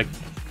all get wrecked.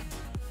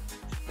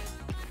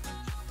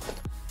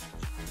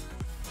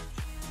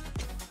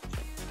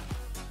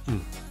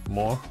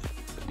 More.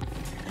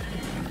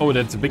 Oh,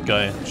 that's a big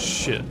guy.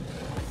 Shit.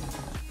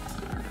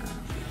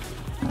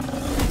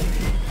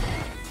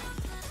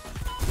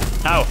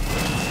 Ow!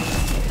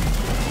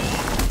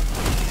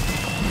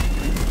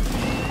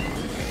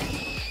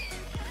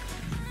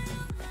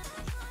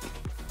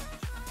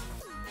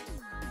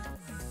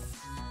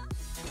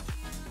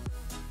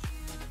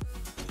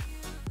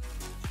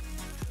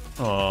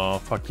 Oh,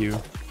 fuck you.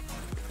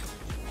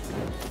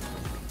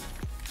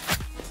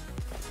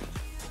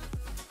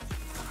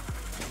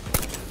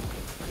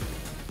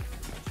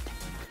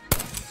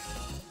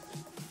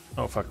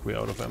 Oh fuck, we're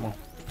out of ammo.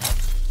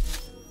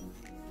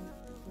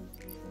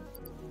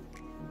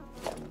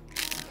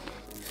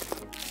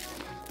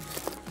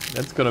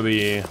 That's gonna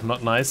be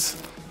not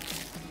nice,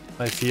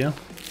 I fear.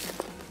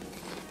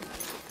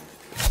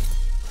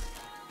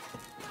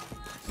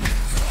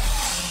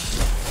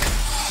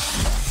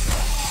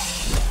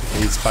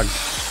 He's bugged.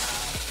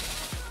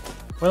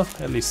 Well,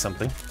 at least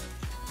something.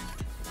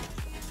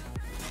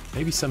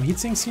 Maybe some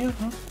heatsinks here?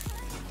 Huh?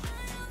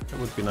 That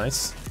would be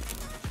nice.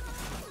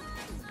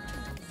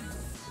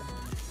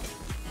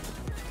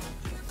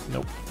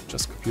 Nope,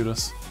 just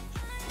computers.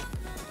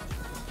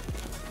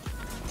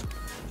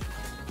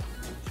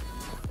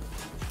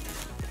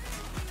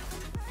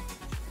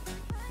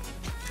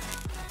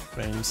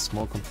 Frames,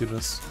 more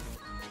computers.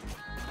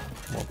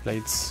 More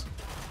plates.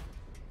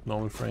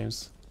 Normal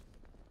frames.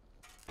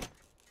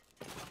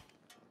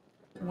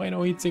 Why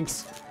no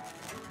heatsinks?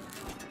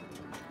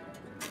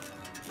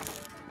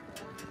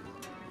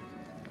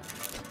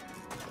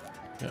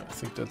 Yeah, I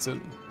think that's it.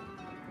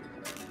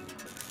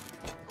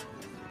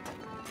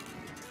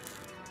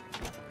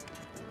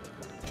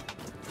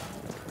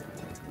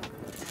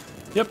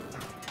 Yep.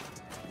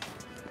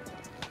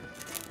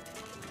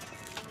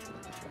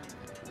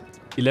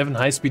 11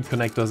 high-speed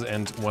connectors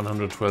and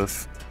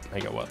 112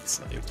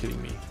 megawatts. Are you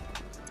kidding me?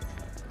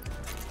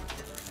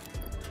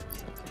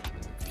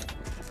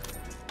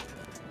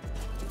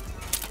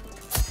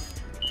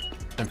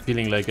 I'm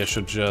feeling like I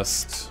should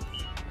just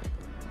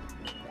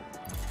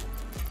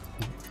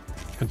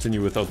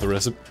continue without the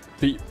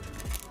recipe.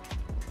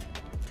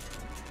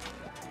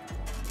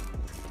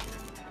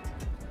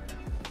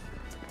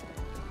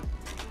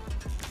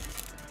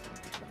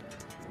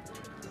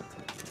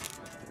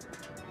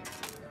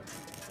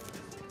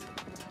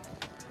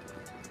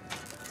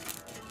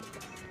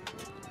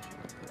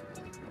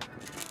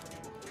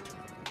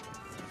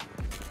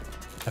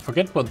 I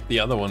forget what the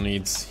other one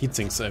needs.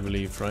 Heatsinks, I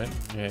believe, right?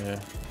 Yeah,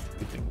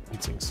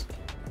 heatsinks.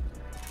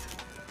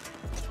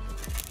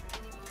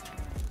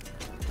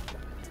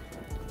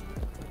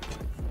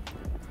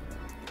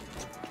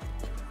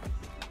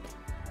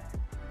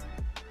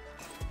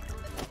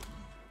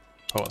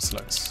 Power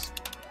slugs.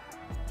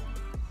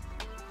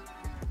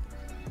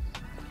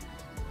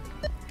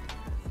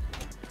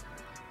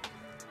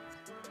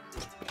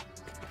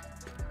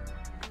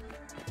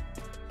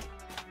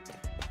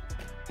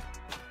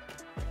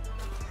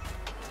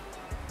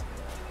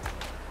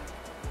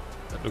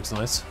 That looks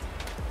nice.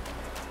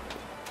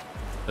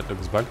 That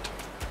looks bugged.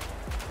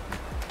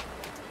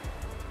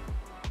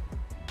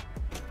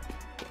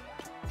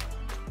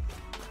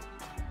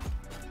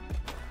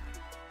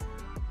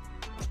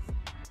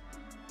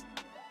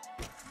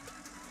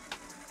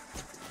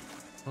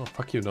 Oh,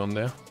 fuck you down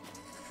there.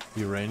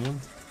 Uranium.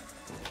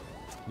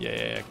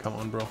 Yeah, come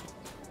on, bro.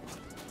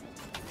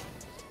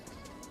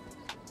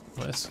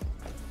 Nice.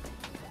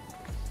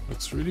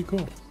 Looks really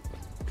cool.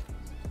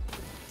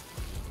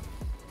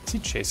 Is he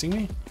chasing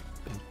me?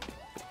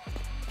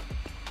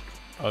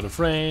 Out of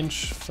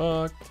range.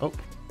 Fuck. Oh.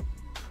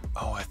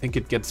 Oh, I think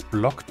it gets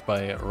blocked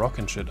by rock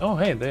and shit. Oh,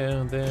 hey,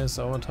 there's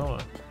our tower.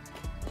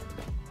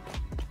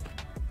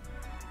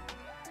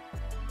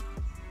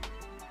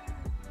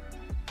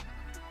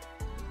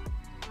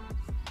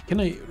 Can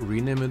I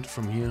rename it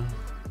from here?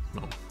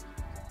 No.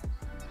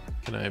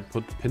 Can I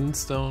put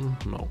pins down?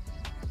 No.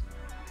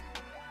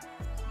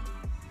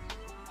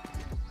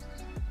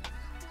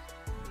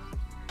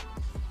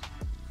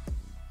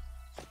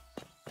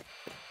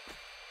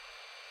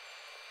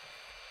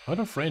 Out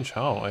of range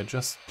how? I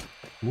just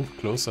moved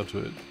closer to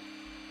it.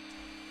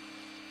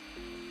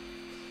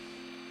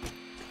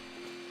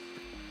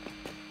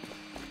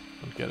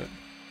 Don't get it.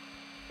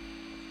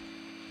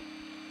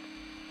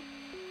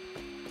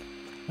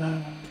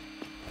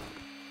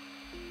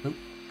 Nope.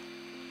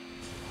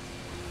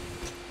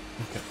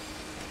 Okay.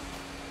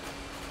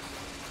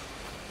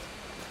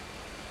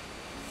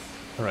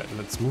 Alright,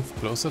 let's move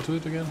closer to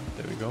it again.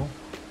 There we go.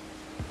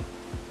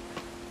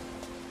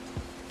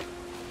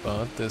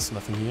 But there's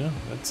nothing here.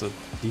 That's a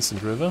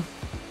decent river.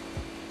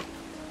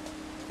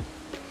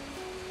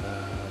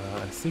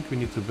 I think we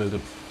need to build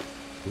a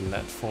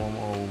platform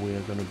or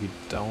we're gonna be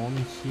down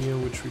here,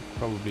 which we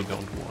probably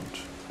don't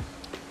want.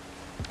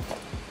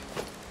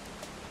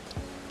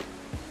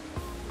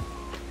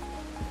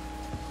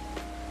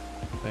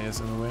 Players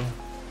in the way.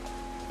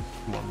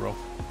 Come on, bro.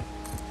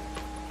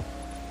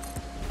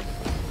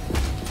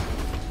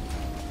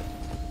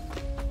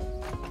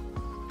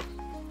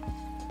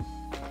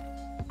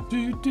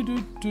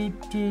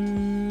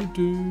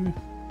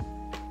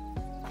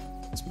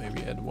 Let's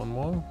maybe add one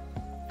more.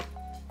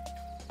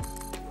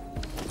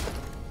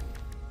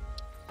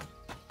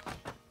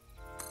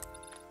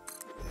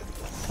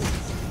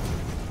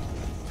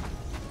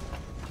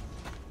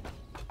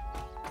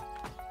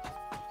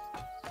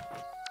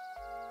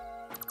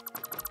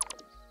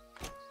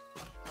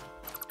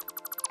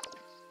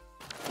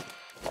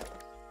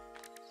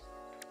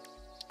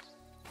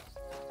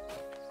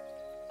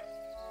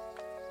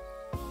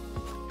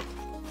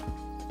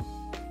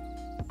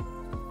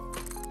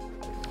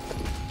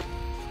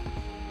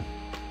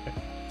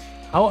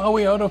 How are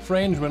we out of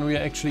range when we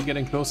are actually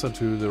getting closer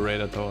to the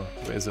radar tower?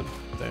 Where is it?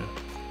 There.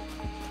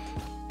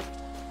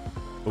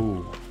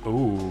 Oh,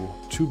 oh,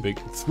 too big.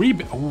 3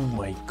 big. Oh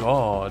my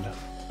god.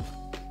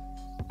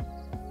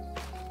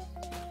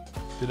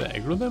 Did I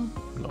aggro them?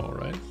 No,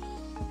 right?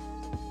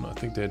 No, I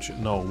think they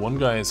no, one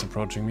guy is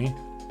approaching me.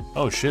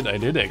 Oh shit, I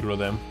did aggro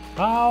them.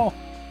 Ow!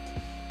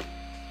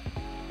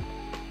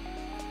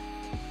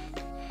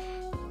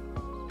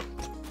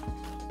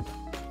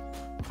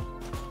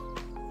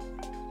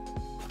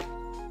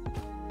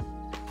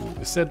 Ooh,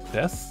 is that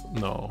death?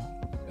 No.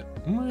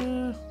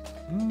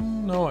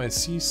 No, I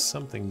see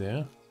something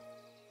there.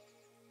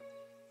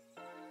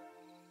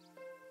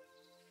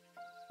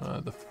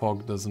 The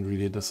fog doesn't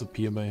really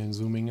disappear by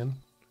zooming in.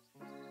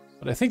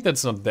 But I think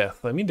that's not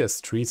death. I mean, there's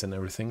trees and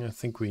everything. I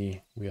think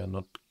we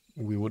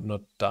would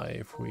not die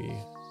if we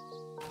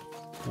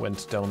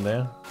went down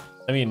there.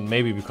 I mean,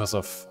 maybe because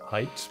of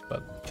height,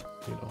 but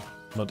you know,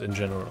 not in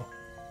general.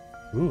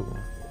 Ooh,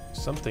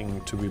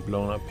 something to be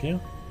blown up here.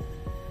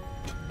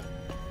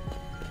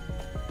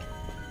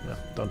 No,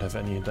 don't have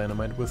any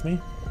dynamite with me.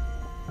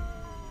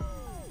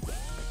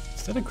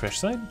 Is that a crash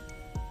site?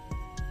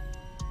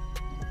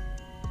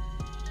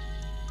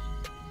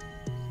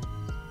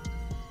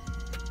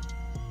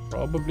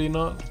 Probably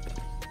not.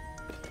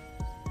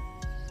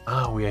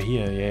 Ah, we are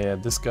here. Yeah,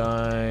 this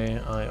guy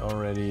I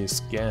already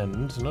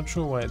scanned. Not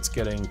sure why it's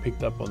getting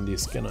picked up on the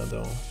scanner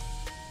though.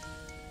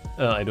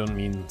 I don't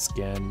mean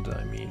scanned,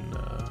 I mean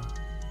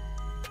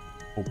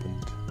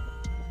opened.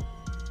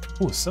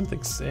 Oh,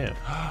 something's there.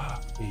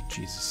 Hey,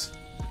 Jesus.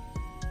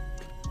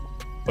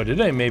 Or did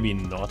I maybe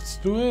not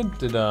do it?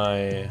 Did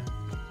I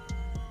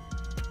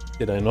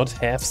not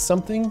have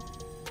something?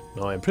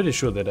 No, I'm pretty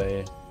sure that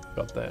I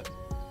got that.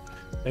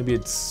 Maybe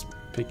it's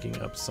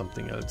picking up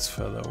something else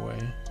further away.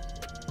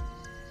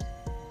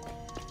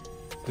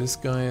 This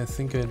guy, I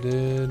think I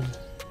did.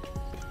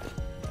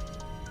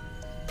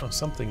 Oh,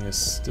 something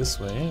is this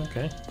way,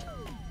 okay.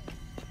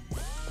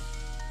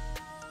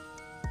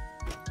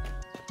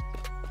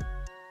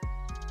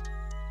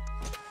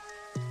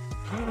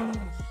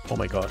 Oh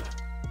my god.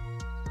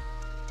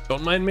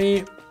 Don't mind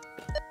me.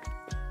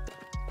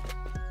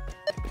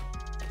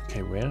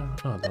 Okay, where?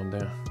 Oh, down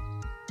there.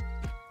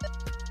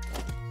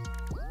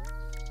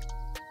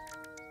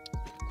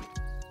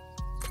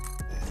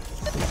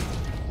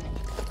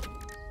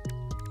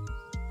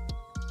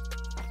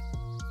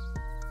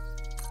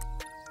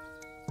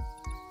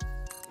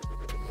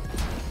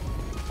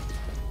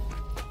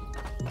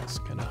 It's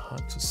kind of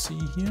hard to see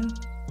here.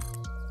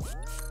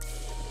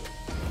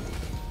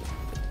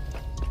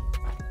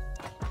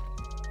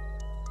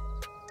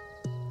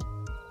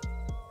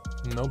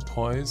 No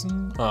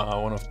poison. Ah,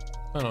 one of.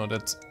 Oh no,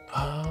 that's.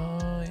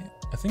 I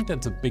think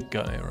that's a big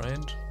guy,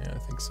 right? Yeah, I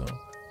think so.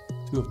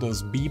 2 of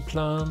those bee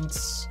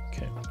plants.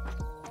 Okay.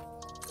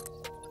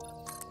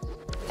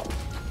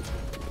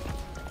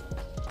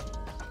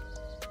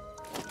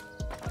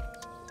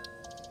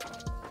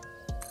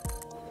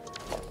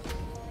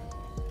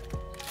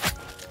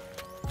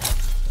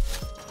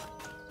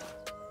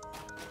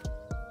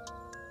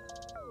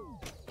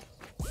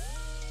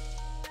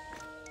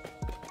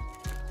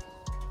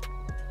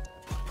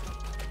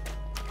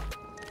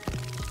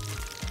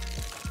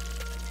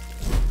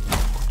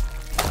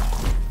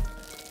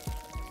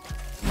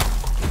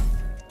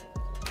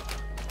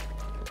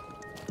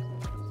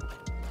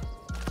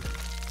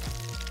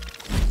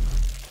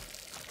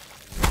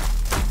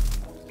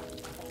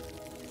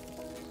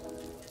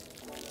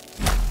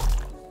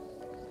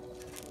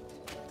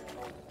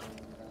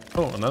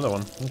 Oh, another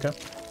one. Okay.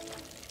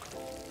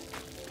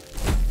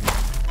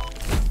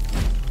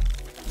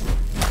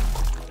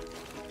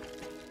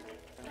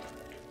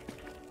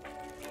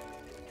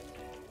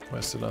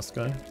 Where's the last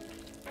guy?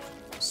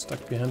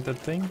 Stuck behind that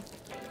thing?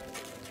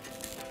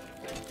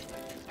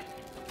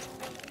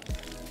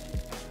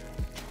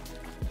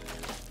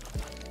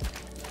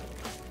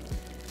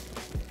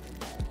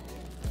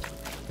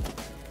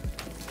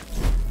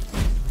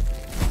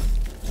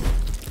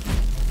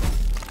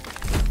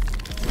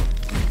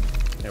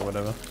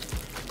 Whatever.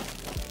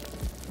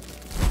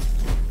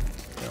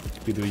 Yeah,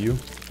 we do you.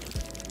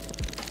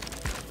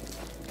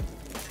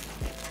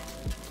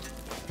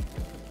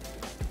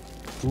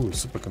 Ooh,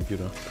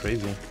 supercomputer.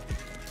 Crazy.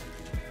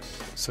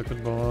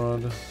 Circuit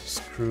board,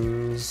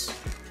 screws.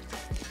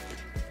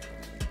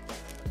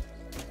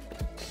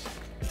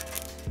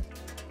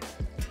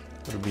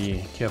 Gotta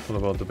be careful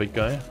about the big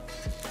guy.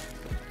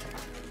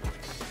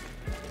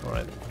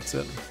 Alright, that's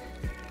it.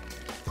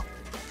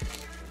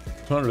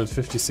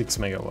 256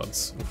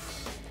 megawatts. Oof.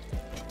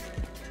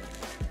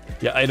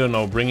 Yeah, I don't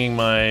know. Bringing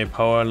my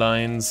power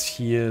lines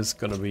here is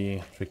gonna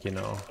be tricky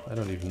now. I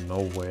don't even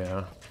know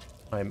where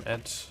I'm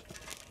at.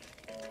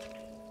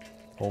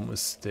 Home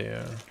is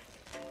there.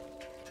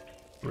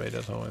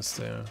 Radar tower is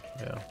there.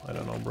 Yeah, I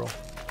don't know, bro.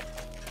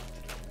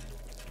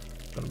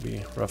 It's gonna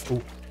be rough.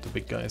 Oh, the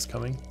big guy is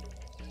coming.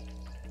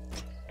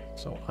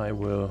 So I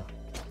will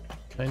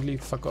kindly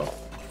fuck off.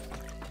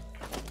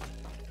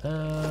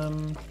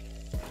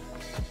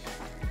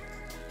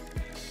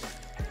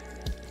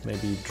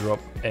 Maybe drop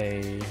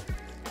a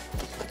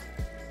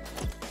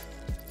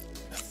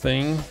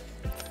thing.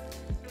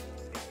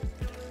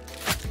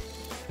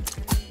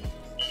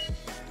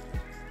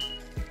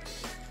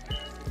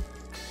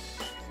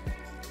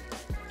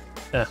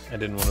 Ah, I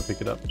didn't want to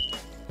pick it up.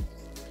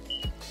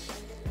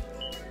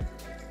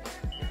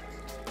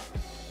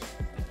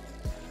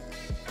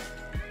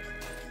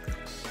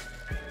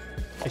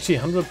 Actually,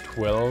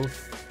 112,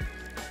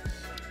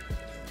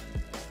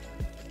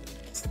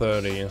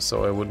 30,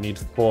 so I would need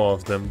 4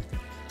 of them.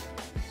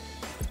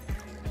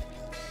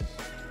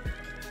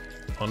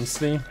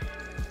 Honestly.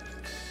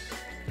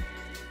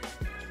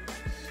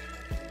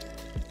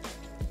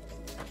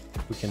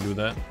 We can do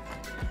that.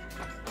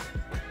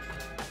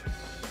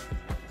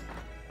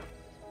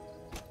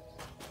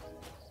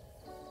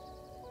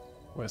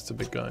 Where's the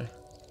big guy?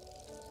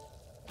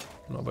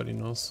 Nobody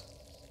knows.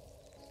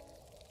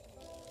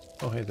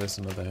 Oh hey, there's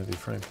another heavy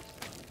frame.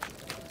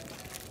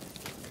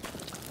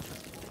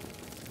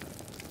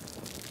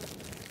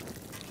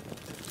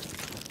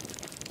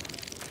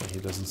 Okay, he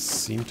doesn't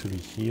seem to be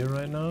here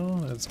right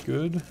now. That's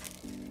good.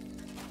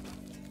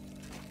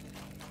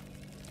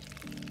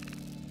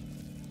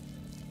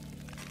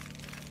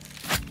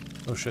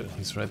 Oh shit,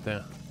 he's right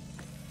there.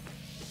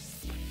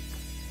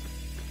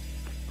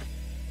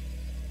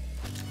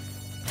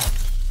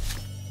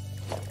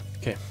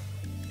 Okay.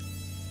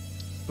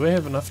 Do I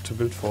have enough to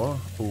build 4?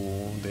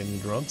 Oh, they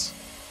need rods.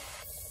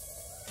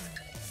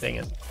 Dang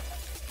it.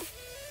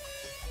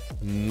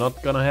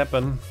 Not gonna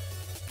happen.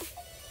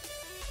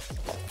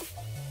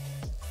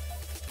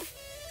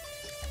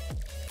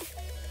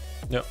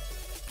 Yep.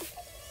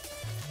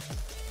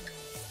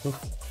 Oof.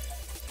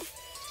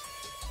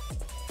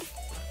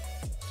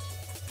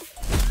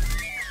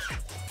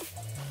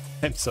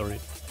 I'm sorry.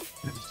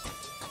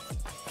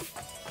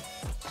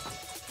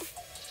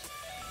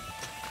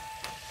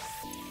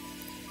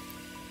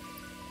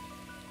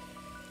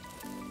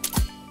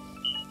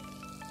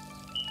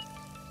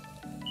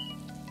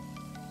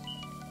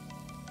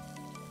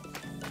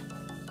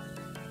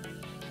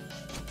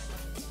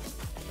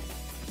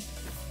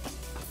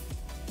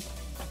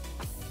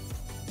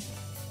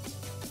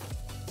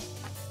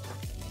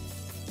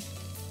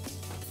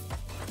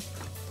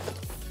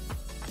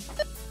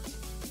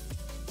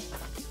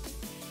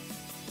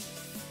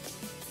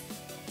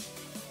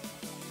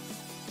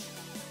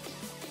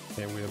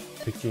 Okay, we are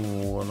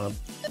picking one up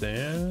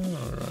there,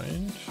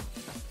 alright.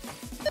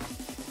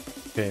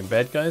 Okay,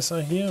 bad guys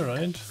are here,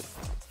 right?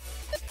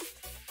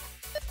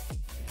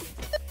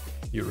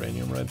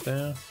 Uranium right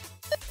there.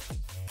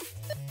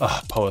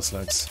 Ah, power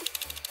slugs.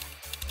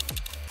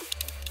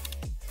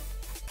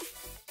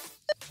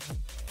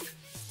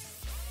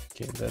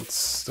 Okay,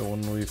 that's the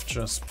one we've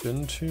just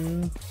been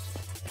to.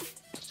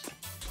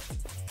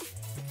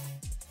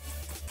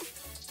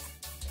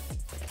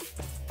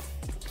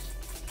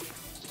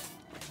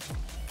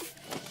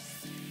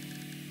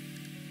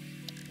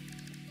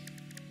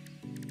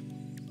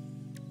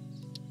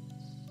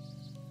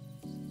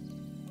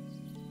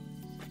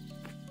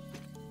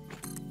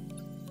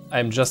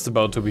 I'm just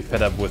about to be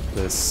fed up with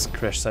this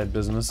crash site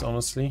business,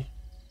 honestly.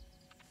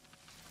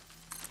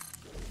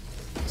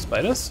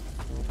 Spiders?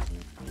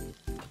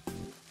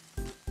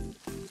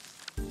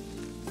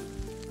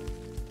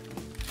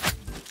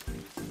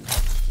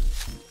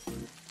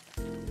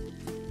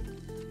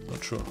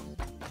 Not sure.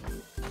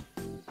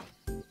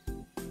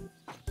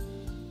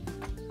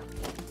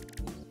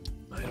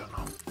 I don't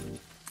know.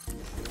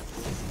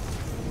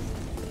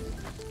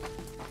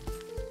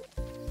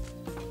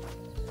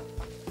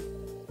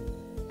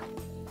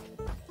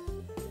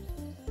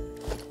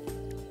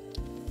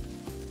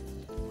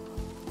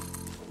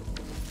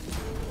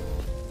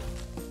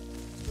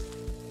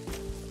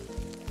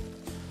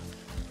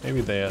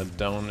 Maybe they are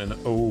down in a,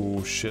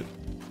 oh shit,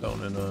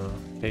 down in a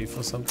cave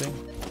or something.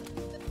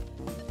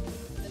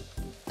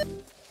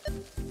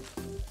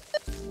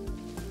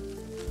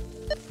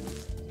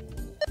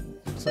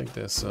 Looks like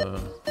there's a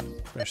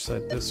crash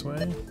site this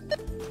way.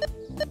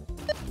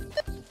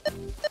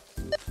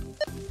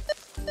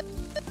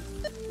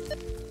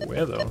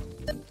 Where though?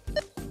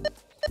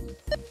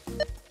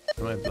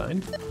 Am I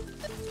blind?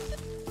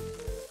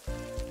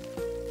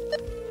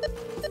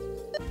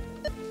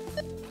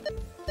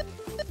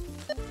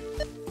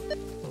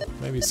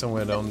 Maybe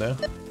somewhere down there.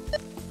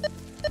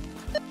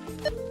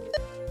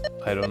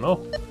 I don't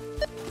know.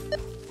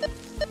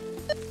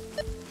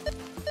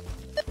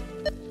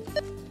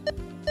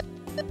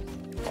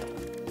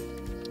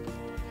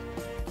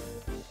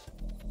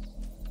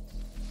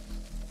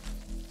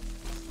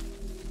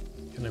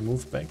 Can I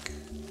move back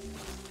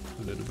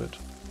a little bit?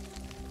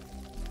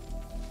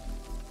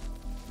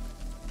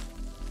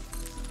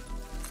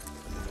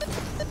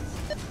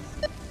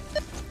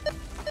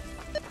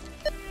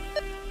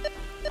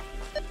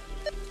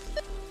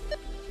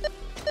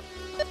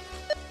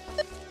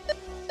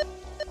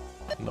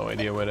 No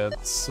idea where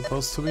that's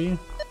supposed to be.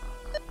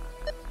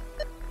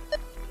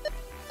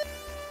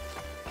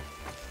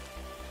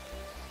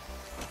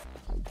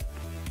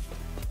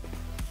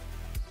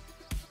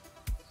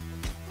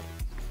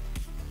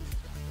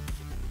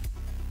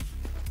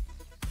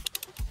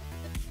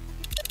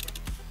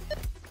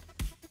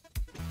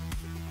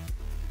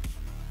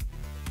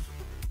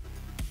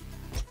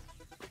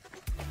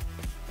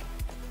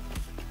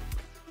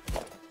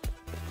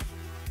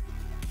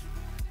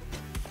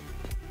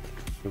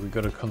 We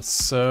gotta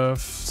conserve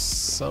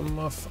some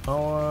of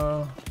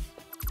our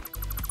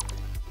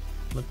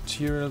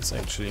materials.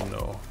 Actually,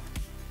 no.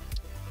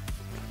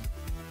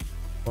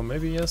 Or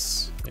maybe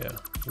yes? Yeah,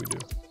 we do.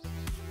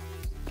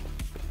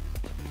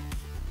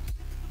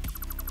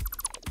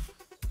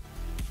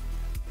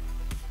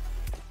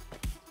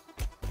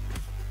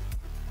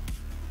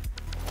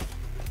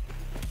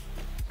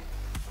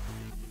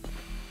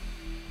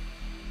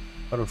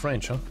 Out of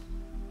range, huh?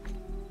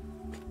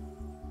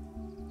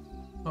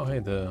 Oh hey,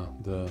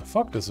 the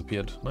fog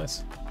disappeared.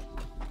 Nice.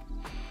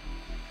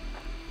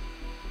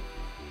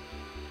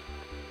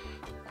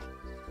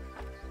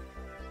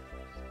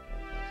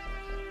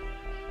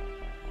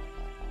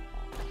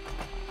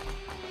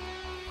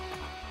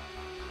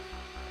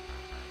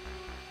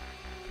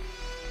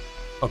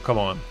 Oh, come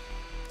on.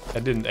 I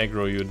didn't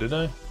aggro you, did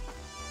I?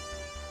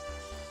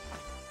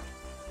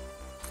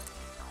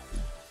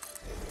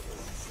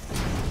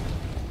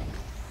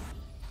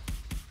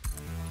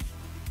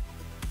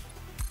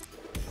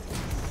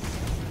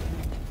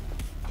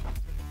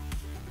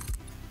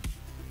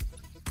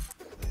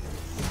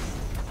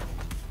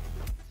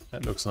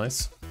 That looks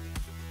nice.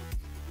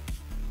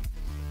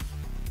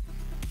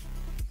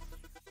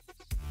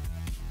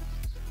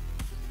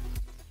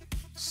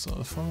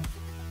 Sulfur.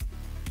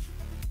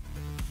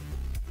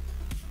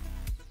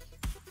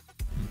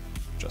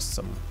 Just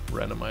some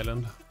random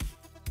island.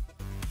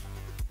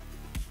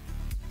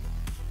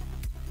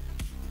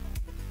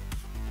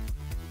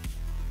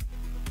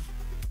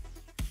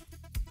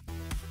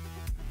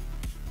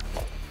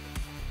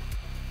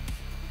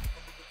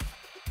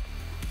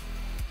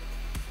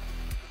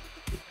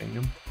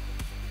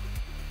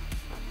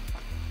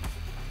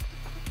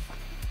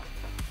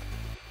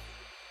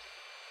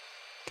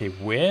 Okay,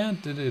 where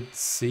did it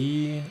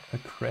see a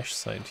crash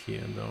site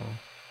here though?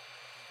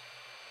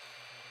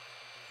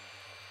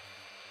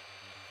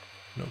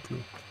 No clue.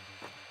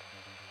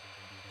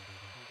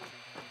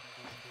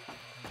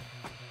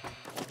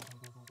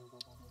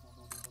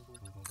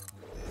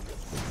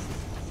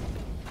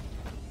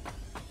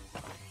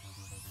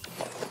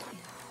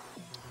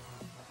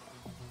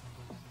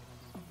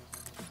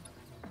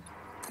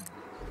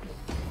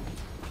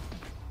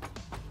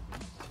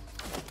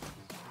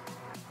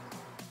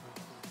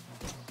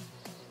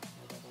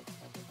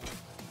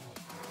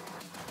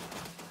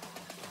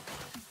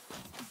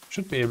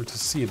 Should be able to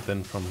see it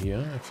then from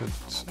here if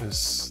it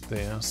is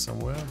there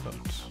somewhere, but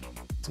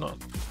it's not.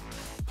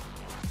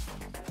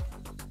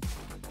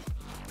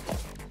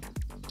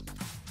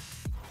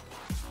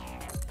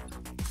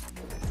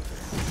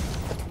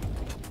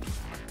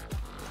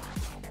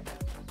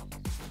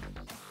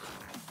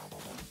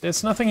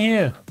 There's nothing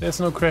here.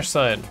 There's no crash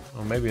site.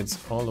 Or maybe it's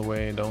all the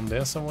way down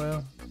there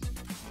somewhere.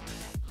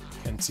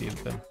 Can't see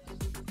it then.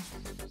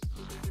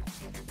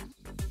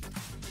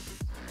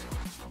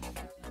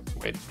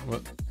 Wait,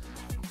 what?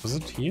 Was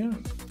it here?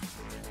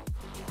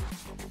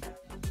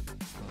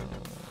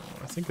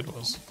 I think it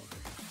was.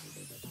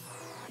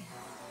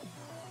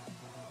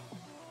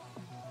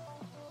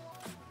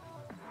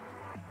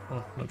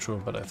 Oh, not sure,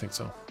 but I think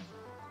so.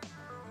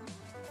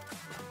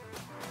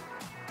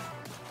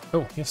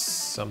 Oh, here's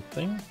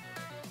something.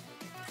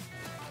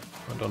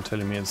 Oh, don't tell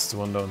me it's the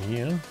one down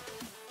here.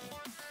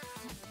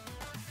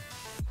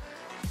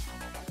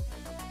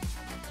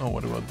 Oh,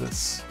 what about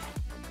this?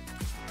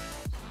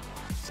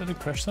 Is that a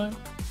crash site?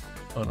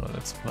 Oh no,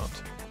 that's a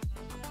plant.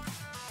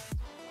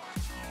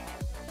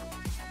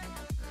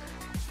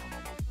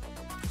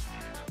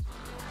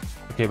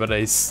 Okay, but I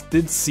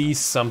did see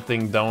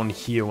something down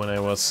here when I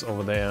was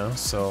over there,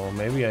 so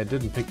maybe I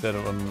didn't pick that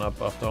one up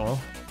after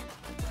all.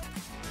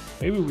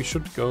 Maybe we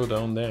should go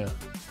down there.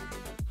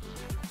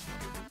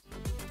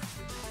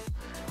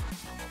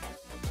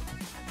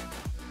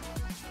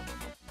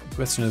 The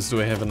question is,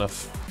 do I have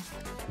enough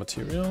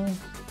material?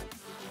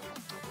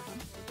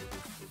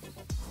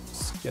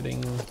 It's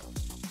getting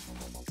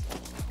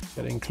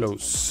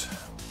close.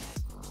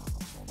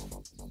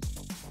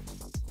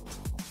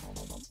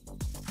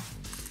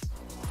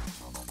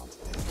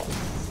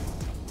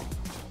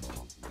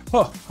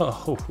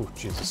 Oh,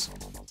 Jesus.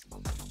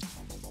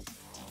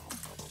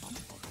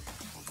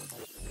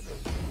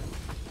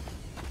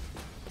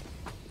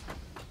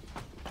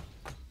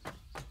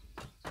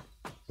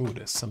 Ooh,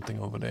 there's something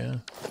over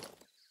there.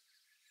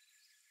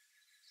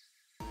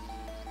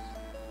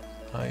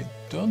 I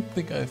don't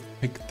think I've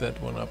picked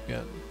that one up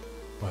yet.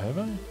 Or have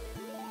I?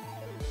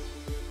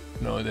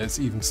 No, there's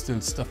even still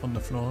stuff on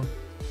the floor.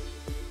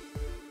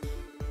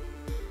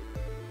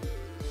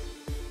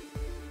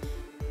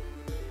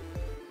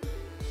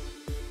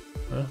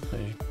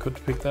 I could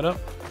pick that up.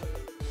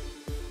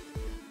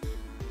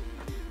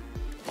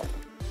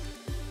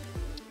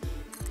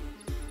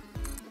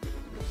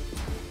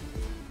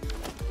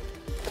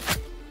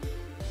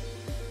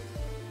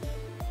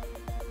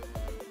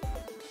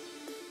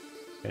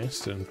 Okay,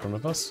 still in front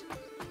of us.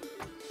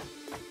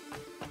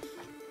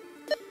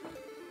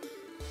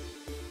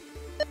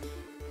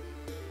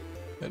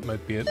 That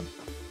might be it.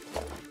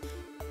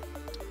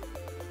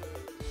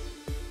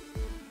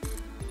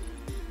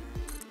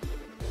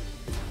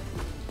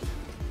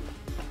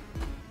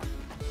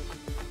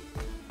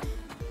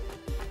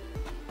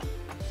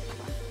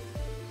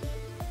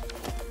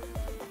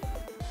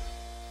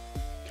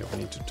 I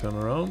need to turn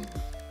around.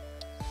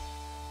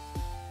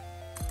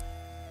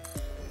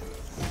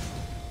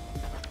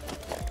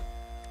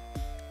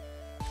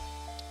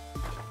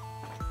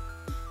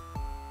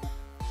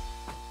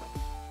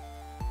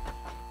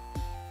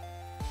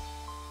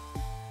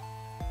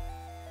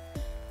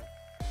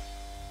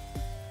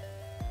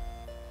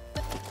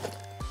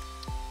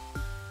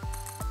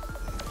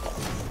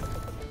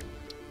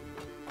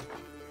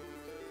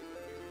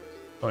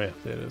 Oh yeah,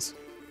 there it is.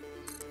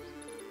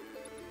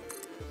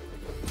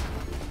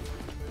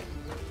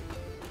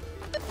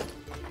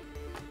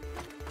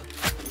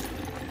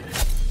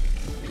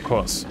 Of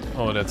course.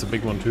 Oh, that's a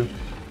big one too.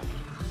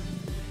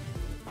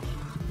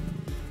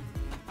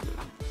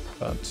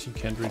 But you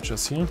can't reach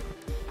us here.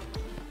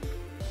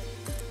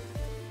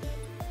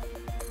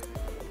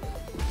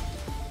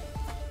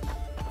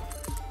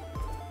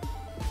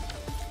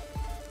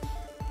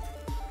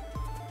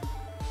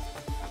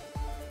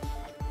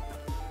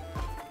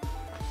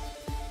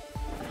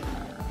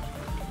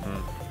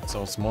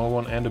 So a small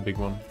one and a big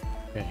one.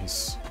 Okay,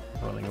 he's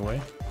running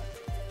away.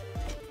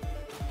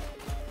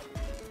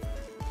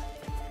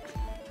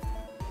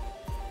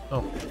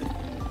 Oh.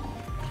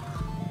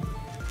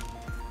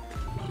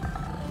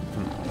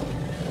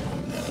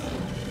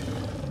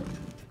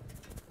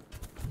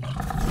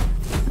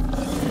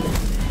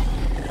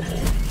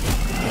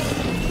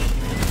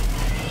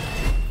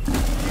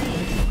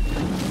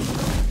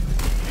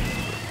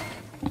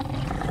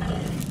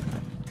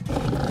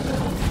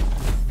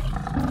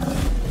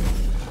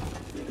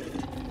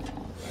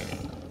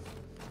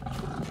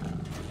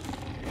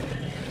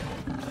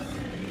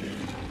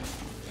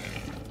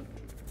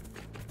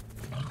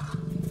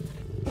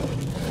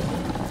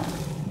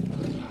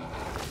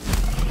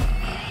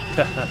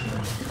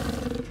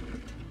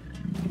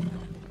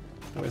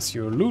 Where's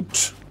your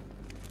loot?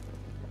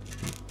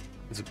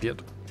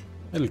 Disappeared.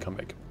 It'll come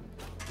back.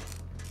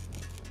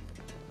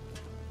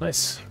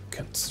 Nice.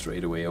 Can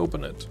straight away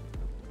open it.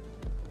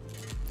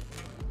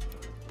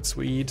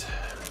 Sweet.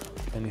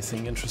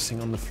 Anything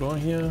interesting on the floor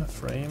here?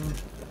 Frame.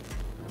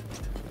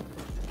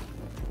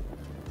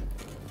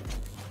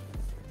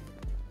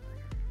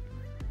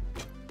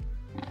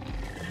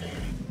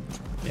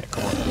 Yeah,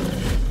 come on.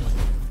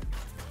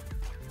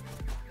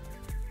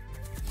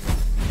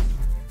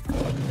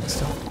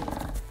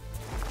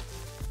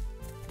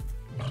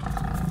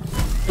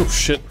 Oh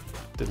shit,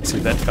 didn't see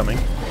that coming.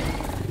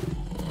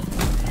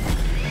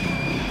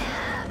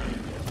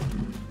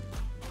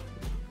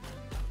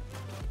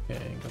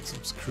 Okay, got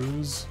some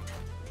screws.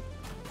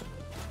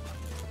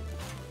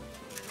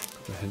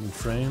 The hidden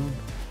frame.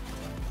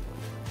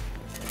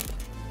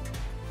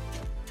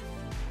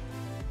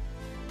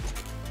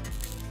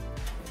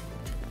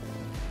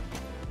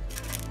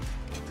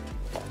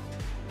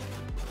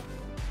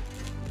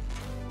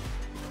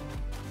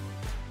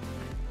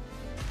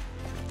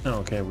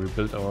 Okay, we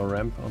built our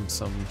ramp on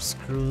some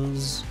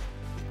screws.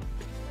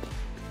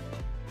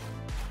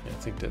 Yeah, I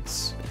think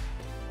that's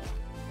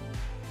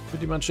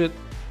pretty much it.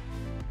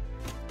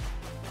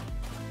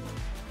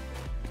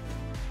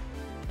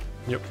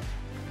 Yep.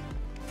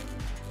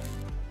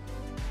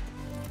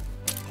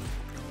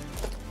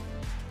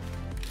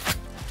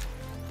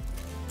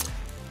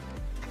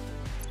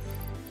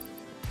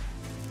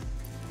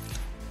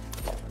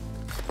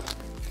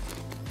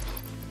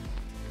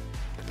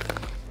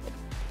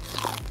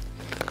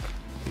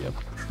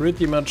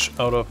 Pretty much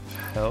out of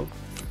help.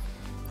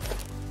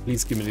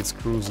 Please give me these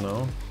screws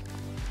now.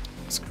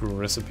 Screw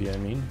recipe, I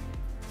mean.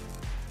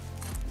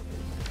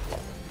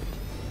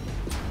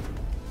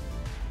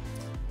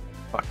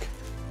 Fuck.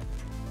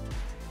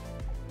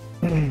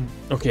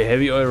 Okay,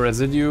 heavy oil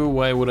residue.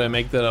 Why would I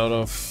make that out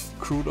of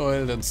crude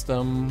oil? That's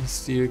dumb.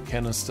 Steel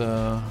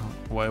canister.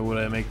 Why would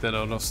I make that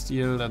out of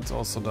steel? That's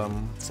also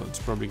dumb. So it's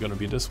probably gonna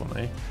be this one,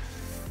 eh?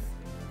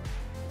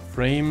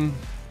 Frame.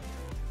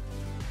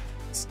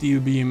 Steel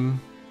beam.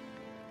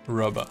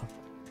 Rubber.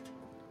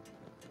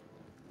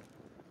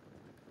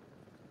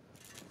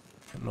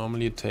 And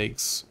normally it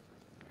takes...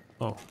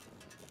 Oh.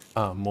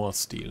 More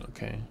steel,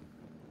 okay.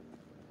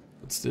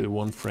 But still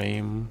one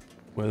frame,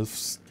 12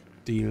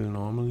 steel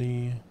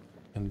normally,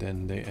 and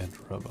then they add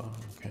rubber,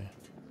 okay.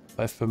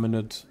 5 per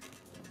minute.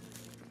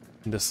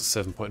 And this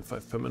is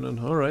 7.5 per minute,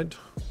 alright.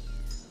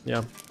 Yeah.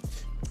 I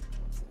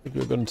think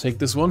we're gonna take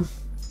this one.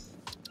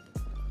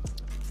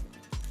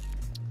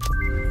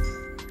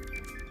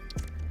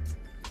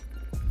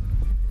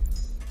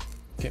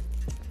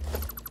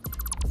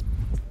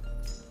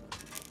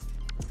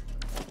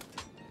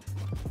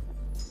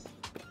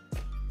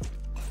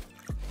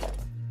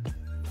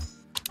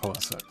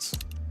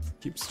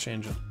 Keeps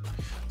changing.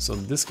 So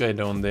this guy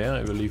down there,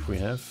 I believe we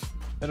have.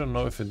 I don't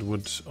know if it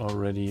would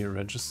already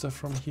register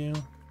from here.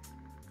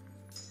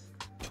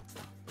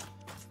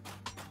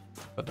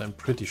 But I'm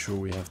pretty sure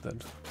we have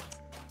that.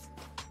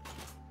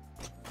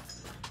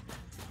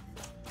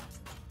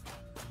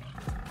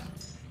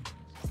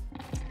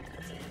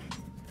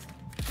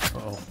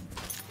 Uh-oh.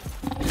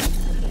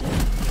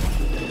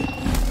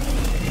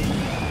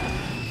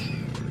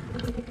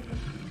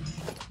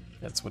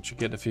 That's what you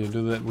get if you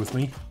do that with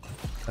me.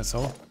 That's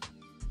all.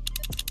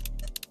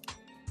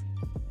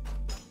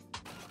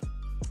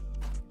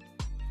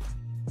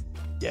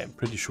 Yeah, I'm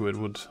pretty sure it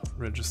would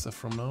register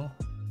from now,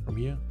 from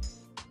here.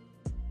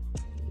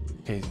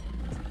 Okay.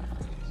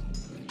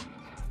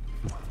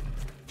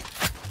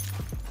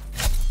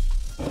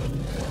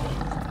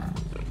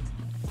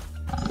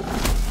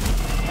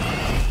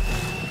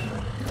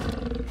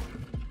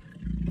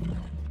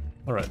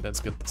 Alright, let's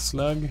get the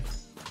slug.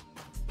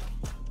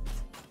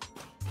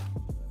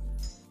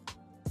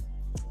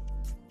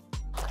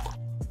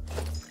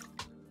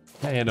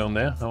 Hey down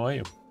there, how are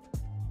you?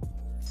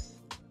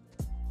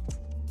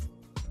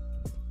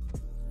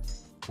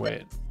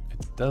 Wait,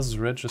 it does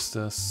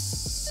register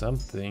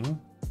something.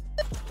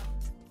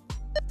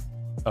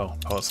 Oh,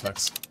 power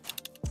slugs.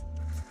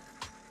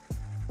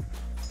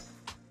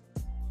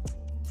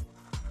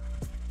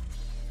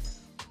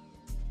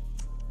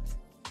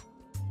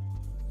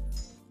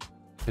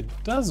 It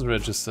does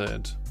register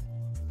it,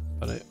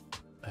 but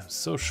I'm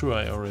so sure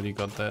I already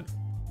got that.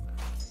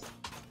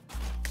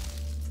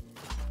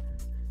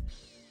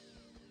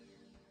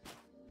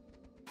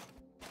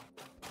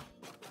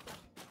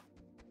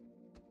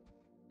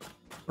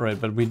 Right,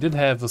 but we did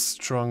have a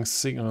strong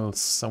signal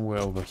somewhere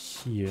over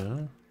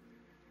here.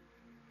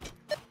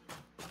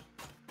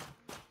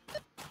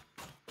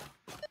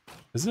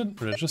 Is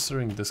it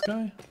registering this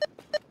guy?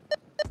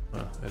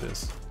 Oh, it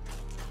is.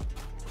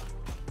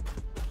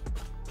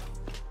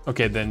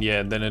 Okay, then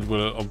yeah, then it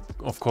will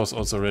of course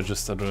also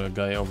register the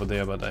guy over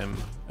there, but I'm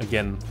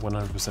again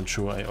 100%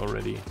 sure I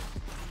already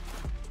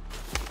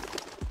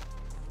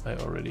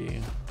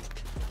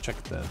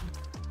checked that.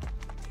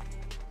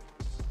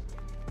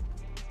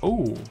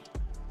 Oh,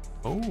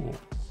 oh,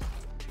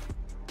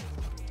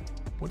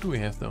 what do we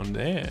have down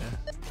there?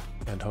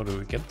 And how do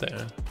we get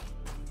there?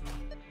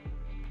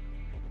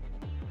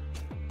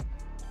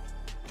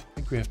 I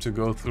think we have to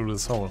go through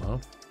this hole, huh?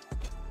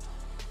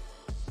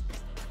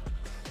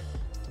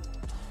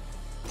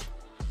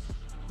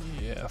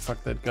 Yeah,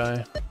 fuck that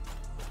guy.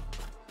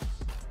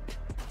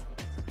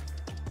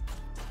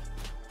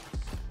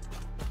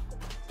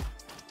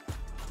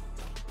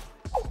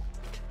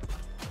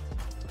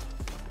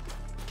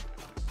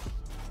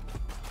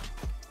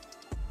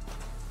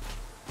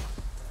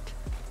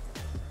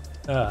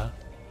 Ah.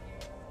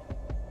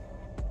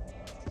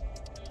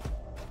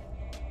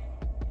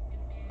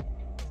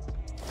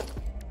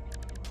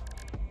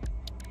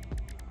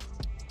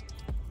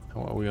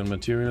 How are we on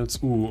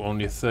materials? Ooh,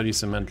 only 30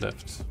 cement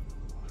left.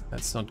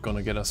 That's not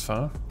gonna get us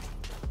far.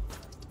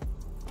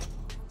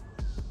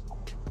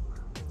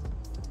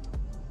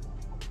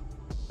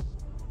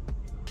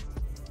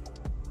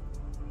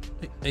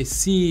 I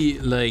see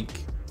like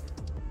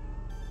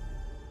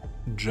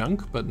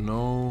junk, but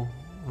no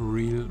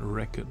real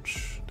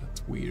wreckage.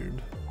 That's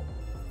weird.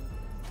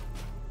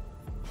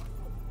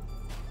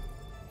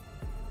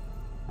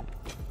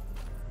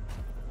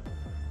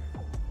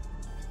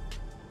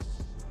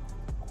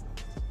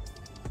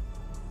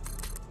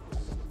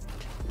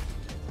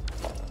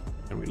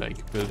 Can we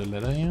like build a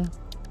ladder here?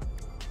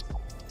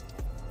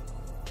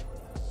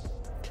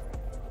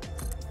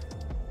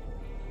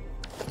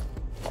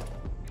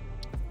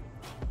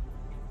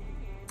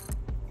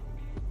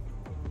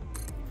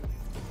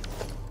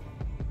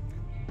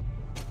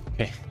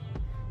 Okay.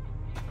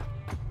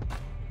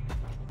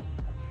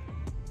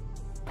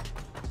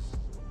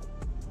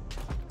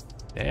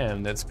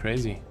 Damn, that's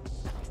crazy.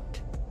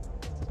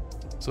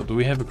 So do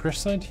we have a crash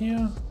site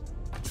here?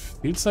 It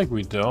feels like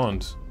we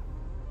don't.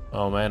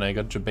 Oh man, I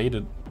got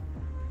jebaited.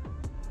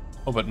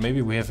 Oh, but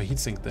maybe we have a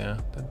heatsink there.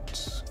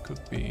 That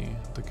could be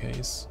the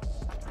case.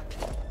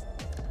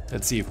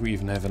 Let's see if we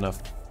even have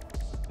enough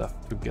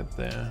stuff to get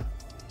there.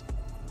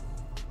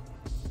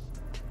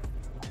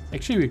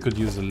 Actually, we could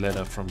use a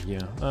ladder from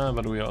here.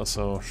 But we are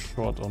also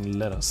short on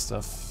ladder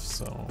stuff,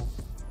 so...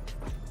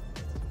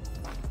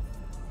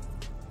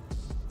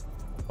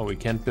 Oh, we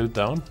can't build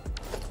down?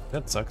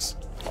 That sucks.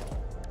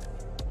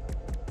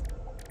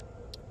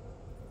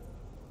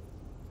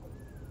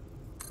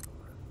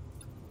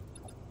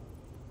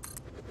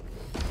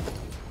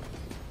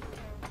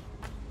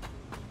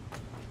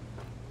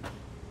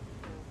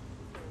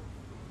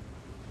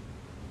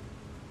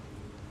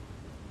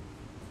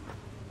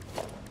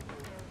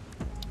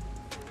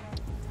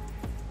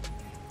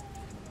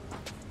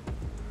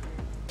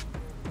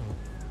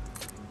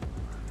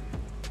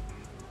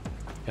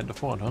 Can't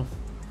afford, huh?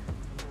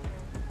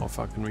 How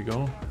far can we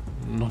go?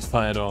 Not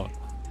far at all.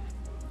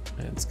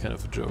 It's kind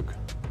of a joke.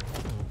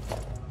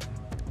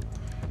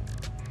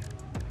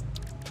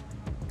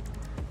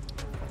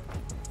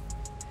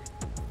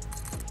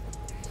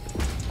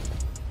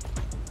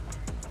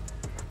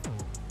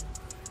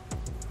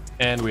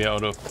 And we are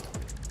out of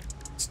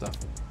stuff.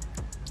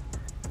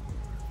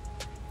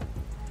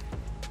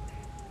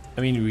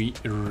 I mean, we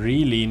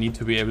really need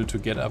to be able to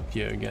get up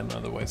here again,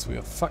 otherwise we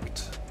are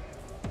fucked.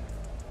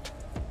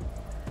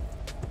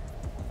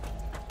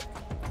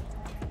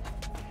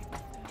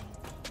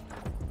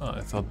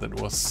 I thought that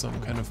was some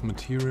kind of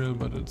material,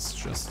 but it's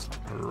just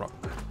a rock.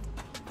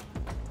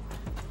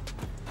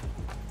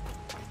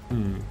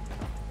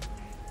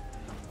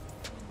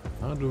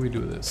 How do we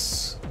do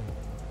this?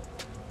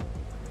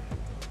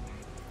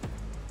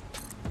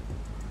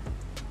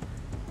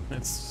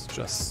 it's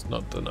just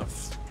not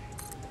enough.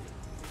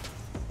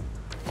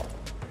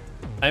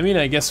 I mean,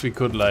 I guess we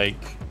could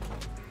like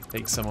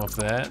take some of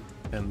that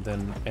and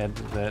then add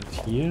that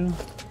here.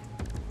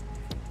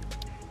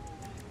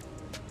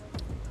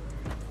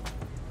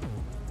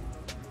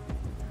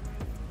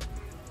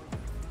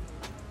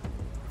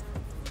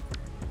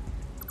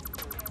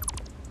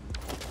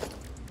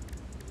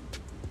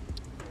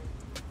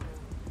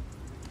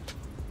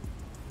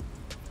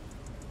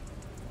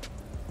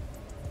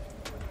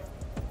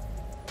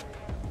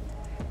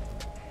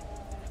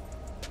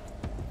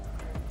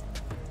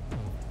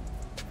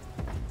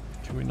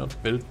 Can we not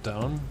build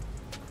down?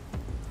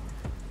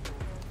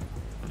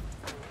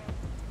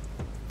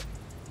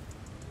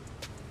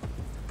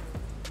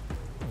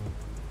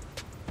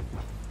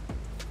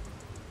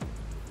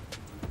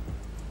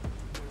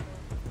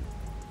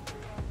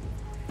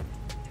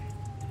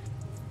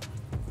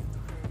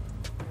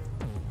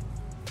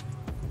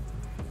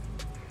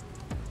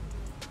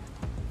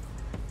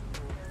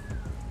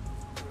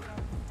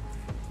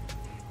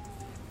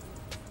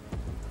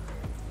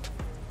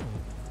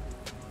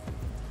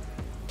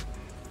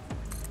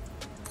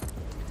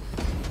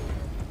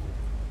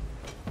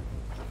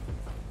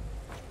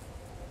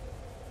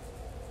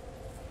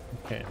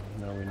 Okay,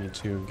 now we need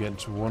to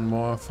get one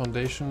more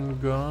foundation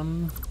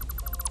gone.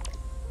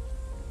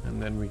 And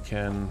then we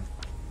can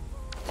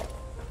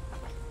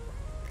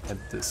add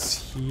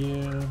this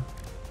here.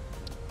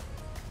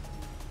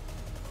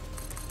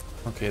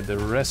 Okay, the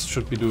rest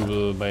should be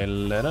doable by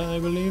ladder, I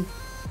believe.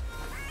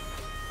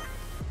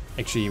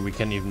 Actually, we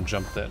can even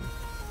jump that.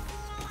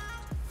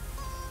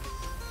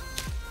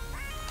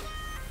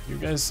 You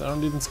guys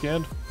aren't even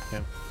scared?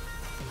 Okay.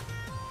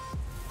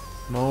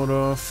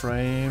 Motor,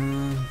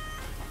 frame...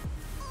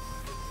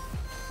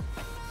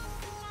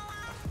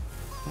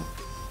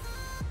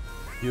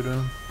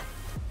 Computer.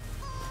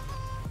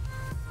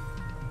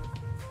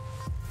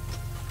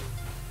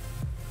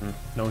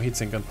 No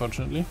heatsink,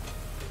 unfortunately.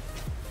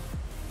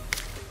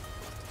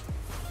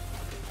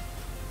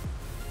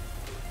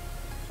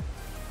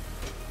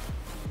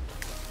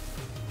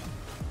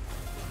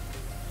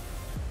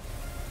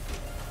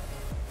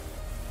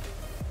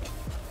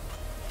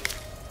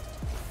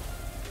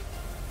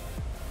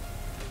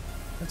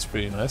 That's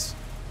pretty nice.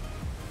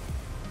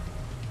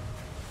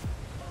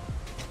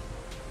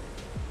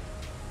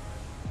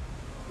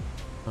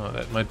 Oh,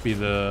 that might be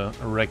the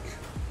rack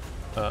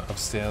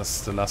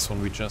upstairs, the last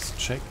one we just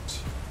checked.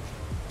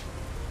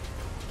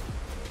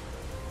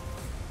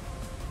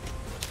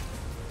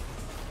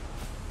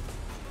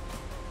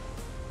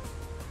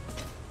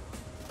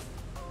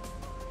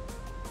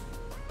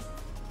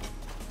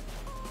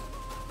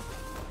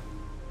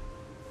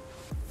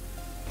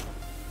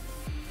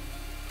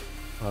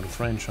 Out of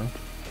range, huh?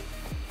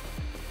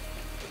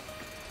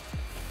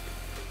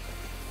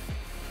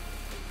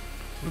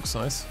 Looks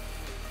nice.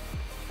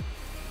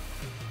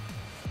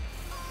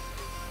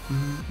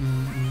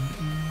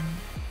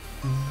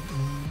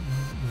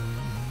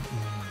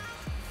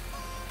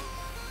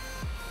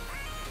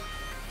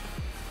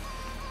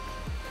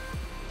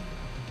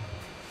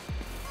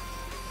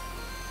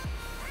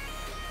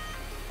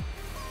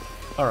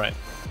 All right,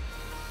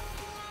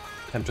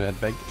 time to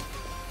head back.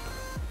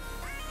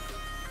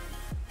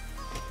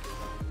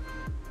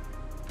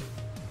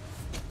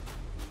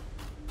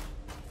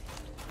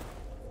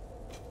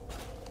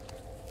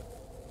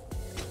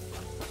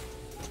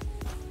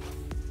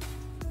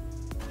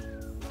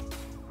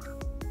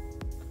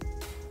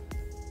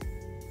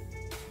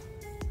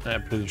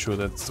 I'm pretty sure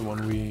that's the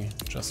one we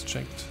just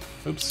checked.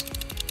 Oops.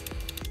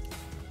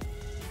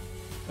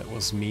 That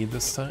was me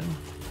this time.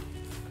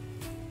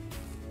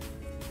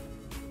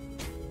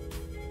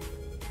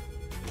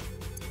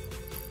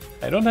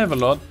 I don't have a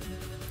lot,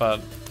 but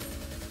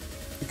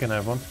you can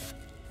have one.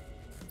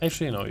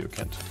 Actually, no, you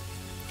can't.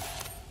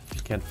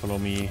 You can't follow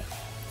me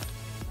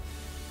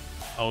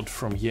out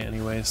from here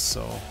anyways,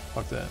 so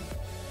fuck that.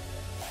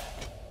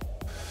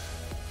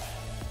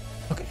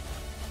 Okay.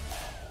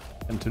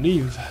 And to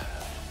leave.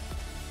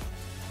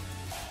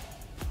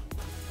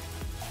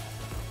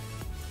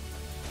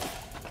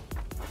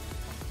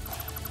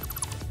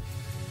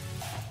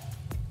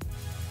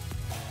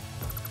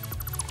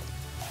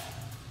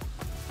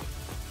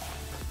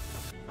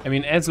 I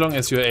mean, as long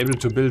as you're able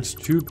to build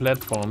 2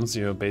 platforms,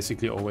 you're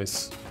basically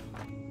always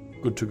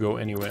good to go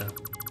anywhere.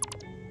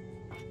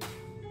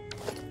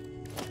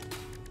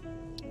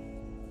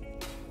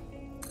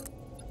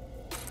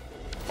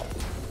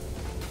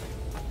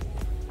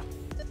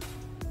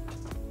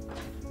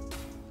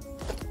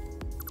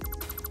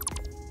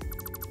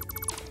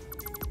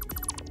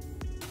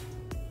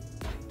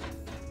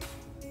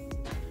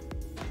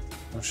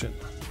 Oh shit.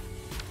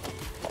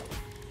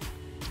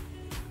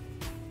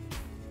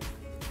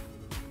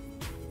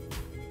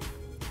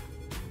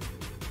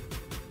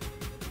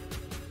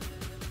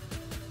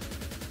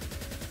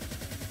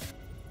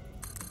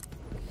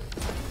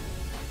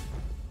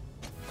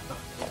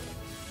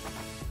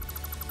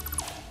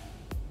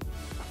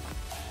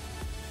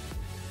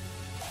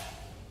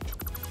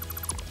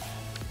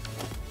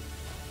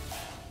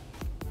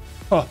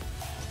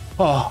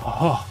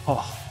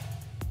 Oh.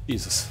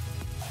 Jesus.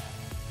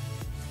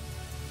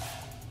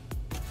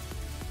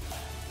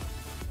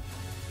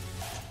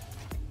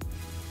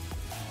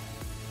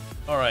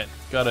 Alright,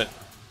 got it.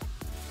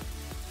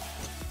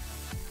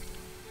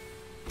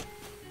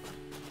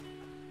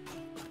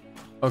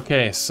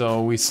 Okay,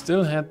 so we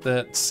still had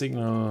that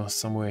signal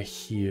somewhere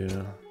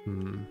here.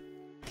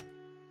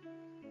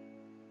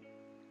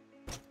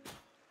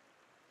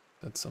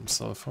 That's some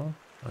sulfur.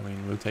 I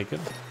mean, we'll take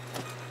it.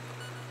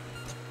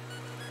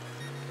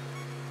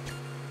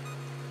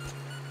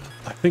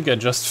 I think I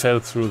just fell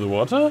through the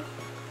water.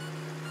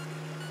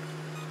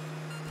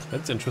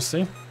 That's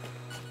interesting.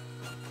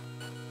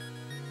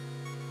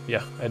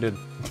 Yeah, I did.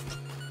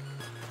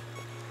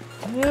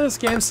 Yeah, this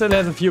game still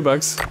has a few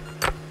bugs.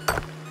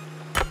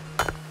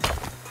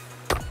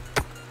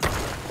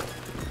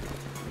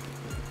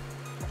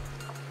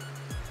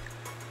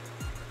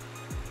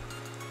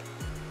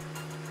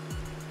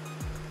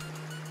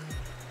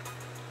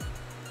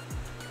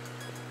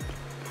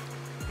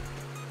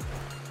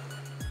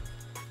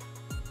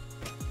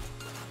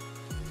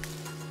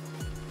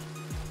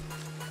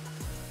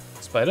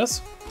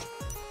 Spiders?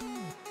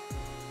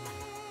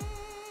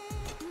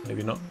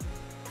 Maybe not.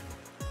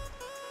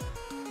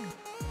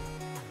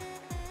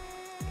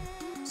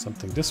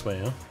 Something this way,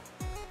 huh?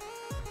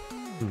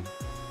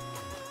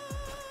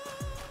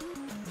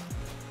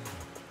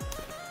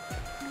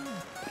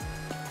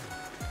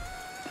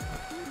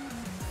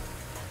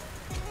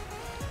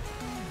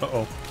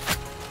 Uh-oh.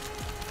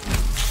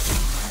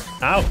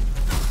 Ow!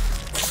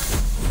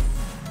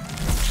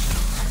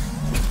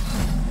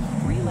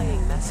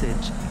 Relaying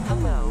message.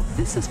 Hello,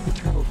 this is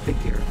Paternal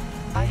Figure.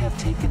 I have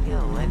taken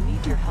ill and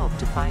need your help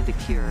to find a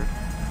cure.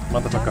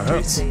 Motherfucker Doctors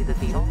hurts. say that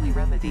the only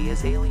remedy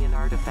is alien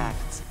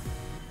artifacts.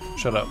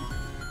 Shut up.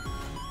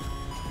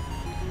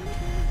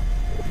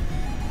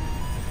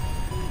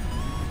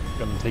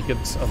 Gonna take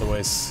it,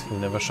 otherwise he'll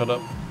never shut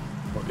up.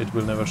 Or it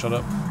will never shut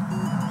up.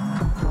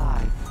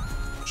 Comply.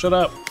 Shut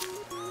up!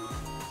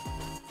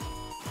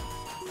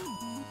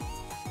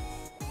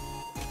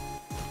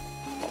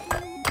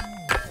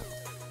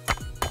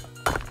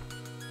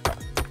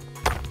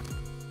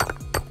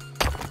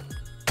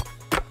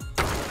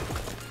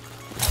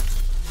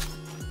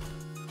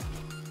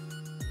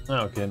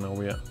 Okay, now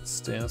we are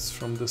upstairs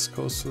from this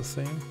coastal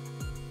thing.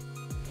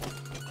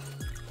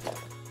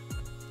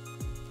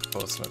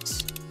 Power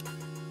slugs.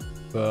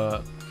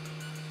 But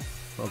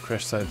no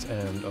crash sites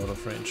and out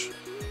of range.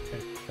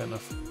 Okay, fair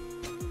enough.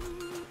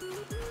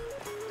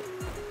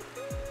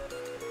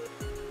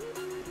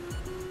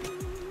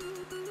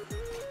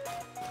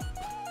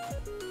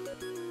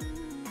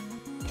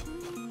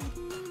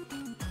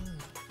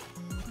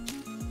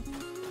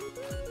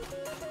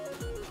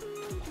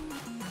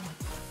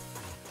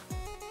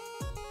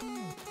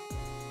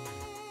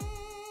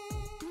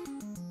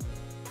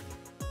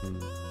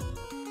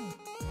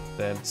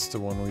 That's the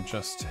one we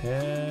just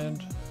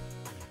had.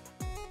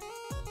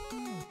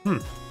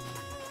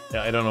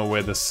 Yeah, I don't know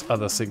where this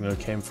other signal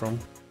came from.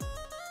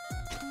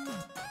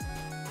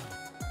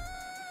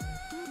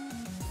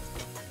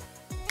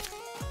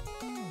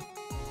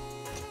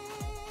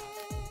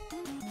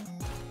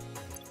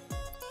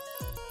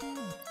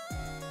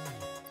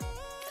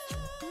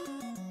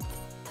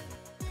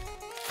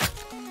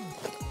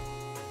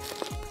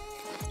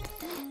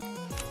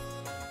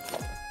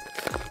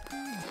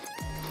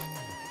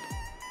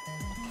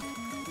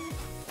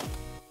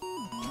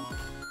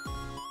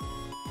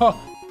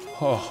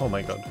 Oh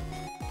my god.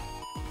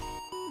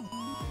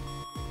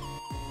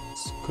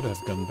 This could have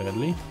gone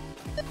badly.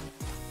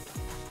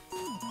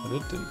 But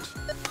it didn't.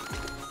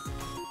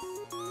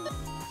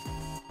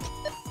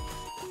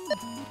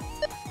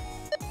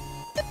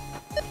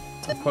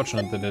 It's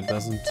unfortunate that it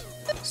doesn't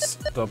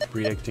stop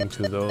reacting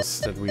to those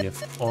that we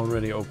have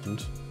already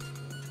opened.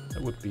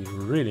 That would be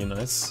really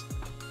nice.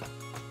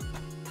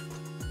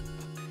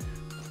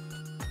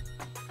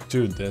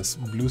 Dude, there's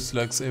blue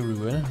slugs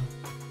everywhere.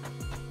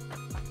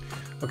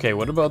 Okay,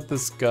 what about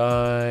this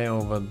guy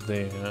over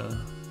there?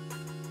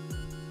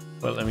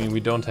 Well, I mean, we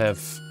don't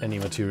have any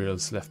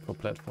materials left for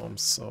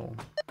platforms, so...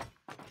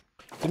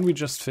 Didn't we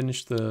just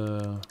finish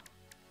the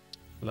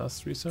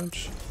last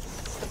research?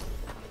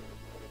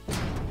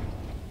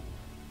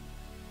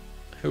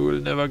 I will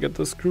never get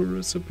the screw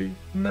recipe.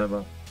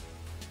 Never.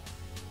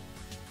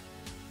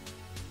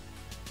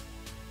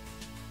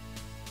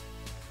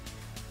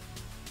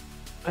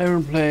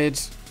 Iron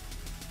plate,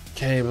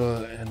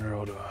 cable and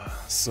rotor.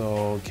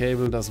 So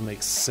cable doesn't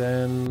make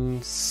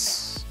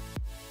sense.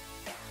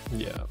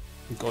 Yeah,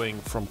 going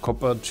from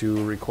copper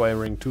to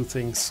requiring two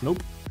things.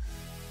 Nope.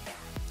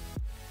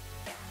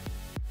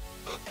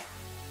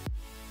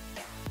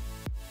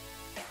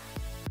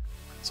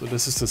 So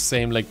this is the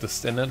same like the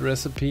standard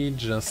recipe,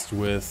 just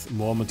with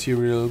more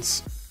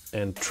materials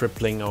and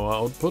tripling our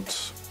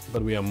output.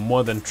 But we are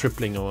more than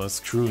tripling our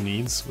screw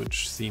needs,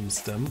 which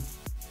seems dumb.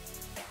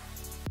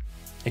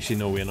 Actually,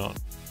 no, we're not.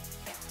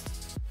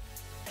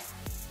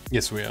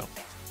 Yes, we are.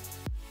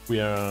 We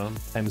are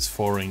times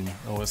 4ing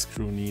our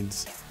screw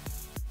needs,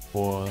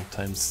 or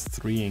times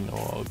 3ing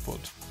our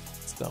output.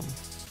 dumb.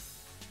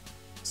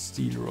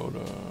 Steel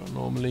rotor.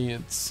 Normally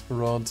it's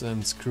rods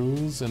and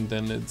screws, and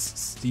then it's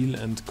steel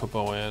and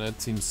copper wire.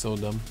 That seems so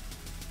dumb.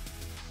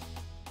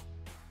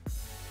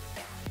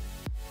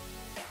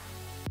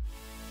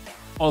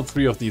 All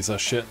three of these are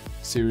shit.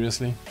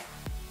 Seriously.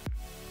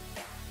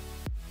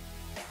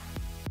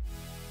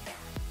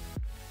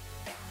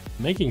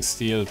 Making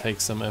steel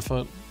takes some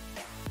effort.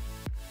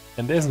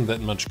 And there isn't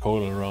that much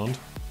coal around.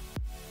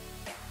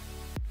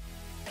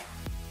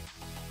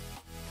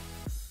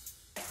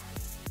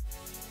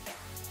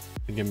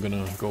 I think I'm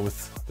gonna go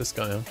with this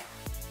guy, huh?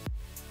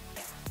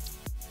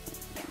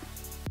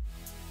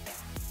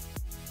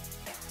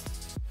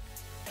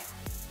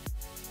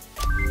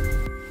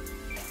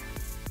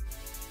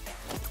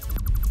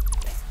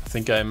 I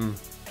think I'm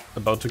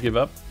about to give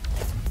up.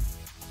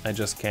 I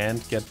just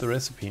can't get the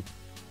recipe.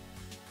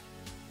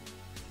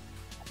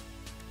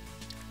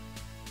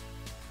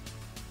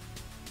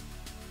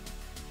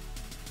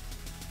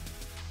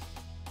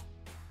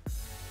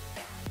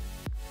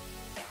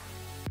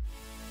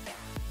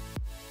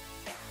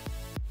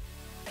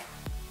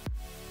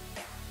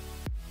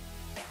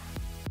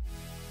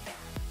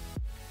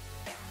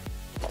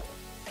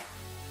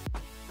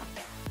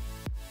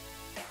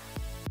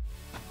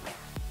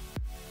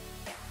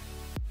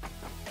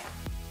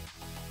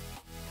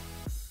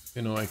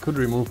 You know, I could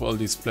remove all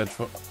these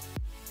platforms.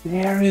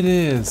 There it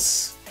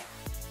is!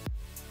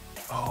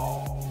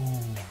 Oh.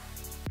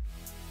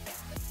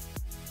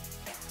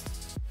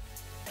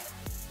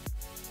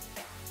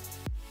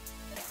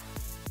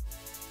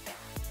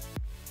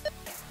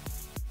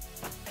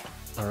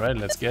 Alright,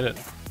 let's get it.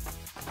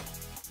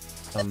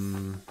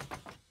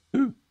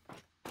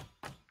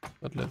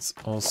 But let's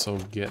also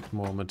get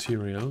more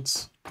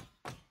materials.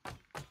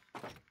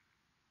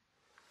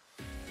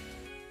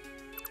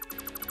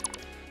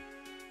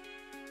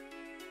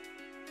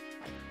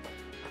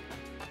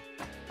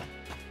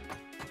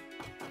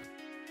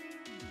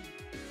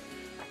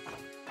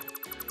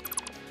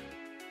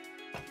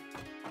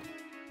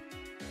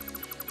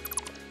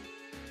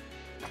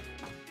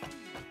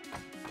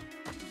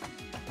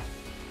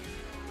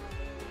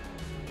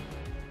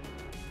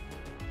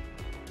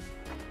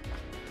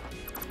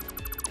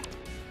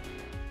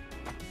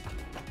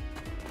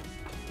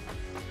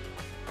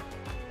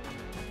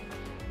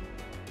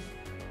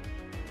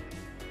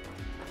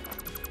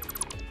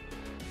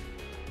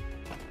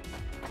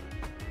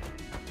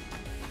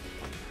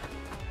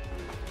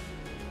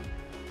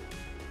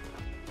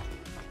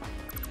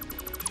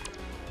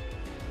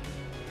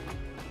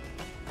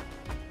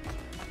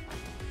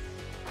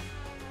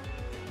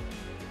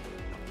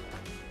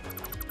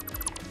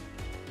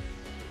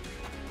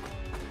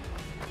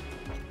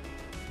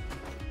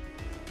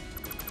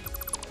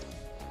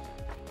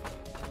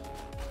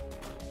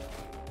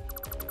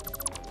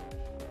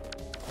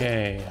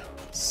 Okay,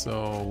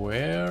 so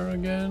where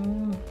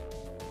again?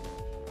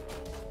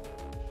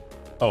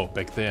 Oh,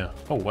 back there.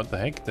 Oh, what the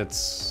heck?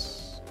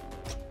 That's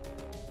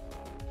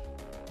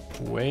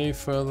way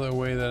further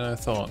away than I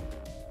thought.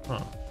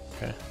 Huh,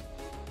 okay.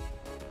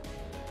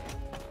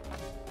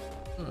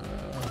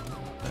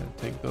 I'll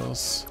take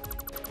those.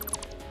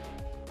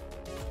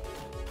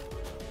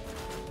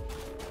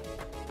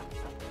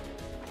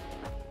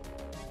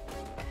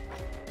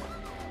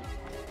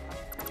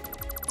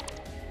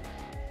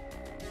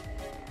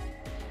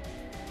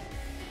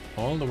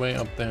 All the way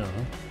up there,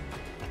 huh?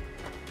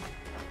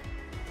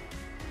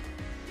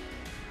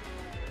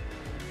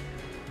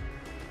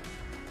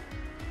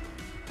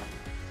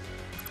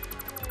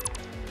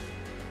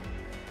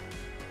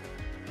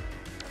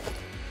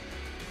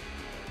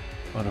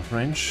 Out of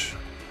range.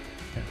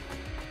 Okay.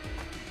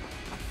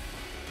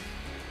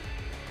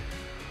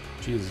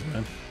 Jesus,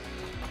 man.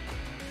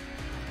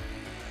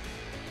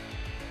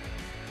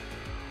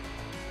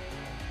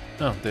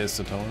 Oh, there's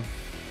the tower.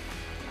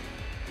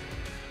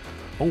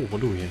 Oh,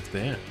 what do we have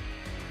there?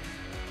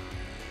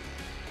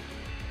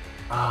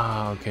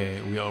 Ah,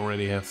 okay, we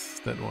already have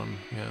that one.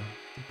 Yeah,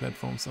 the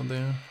platforms are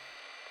there.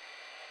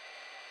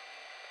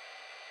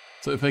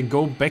 So if I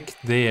go back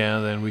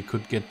there, then we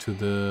could get to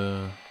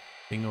the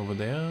thing over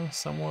there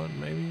somewhat,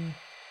 maybe?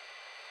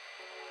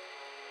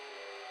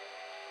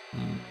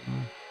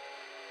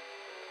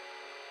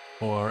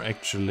 Or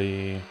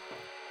actually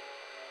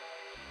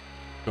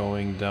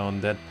going down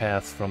that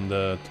path from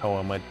the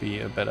tower might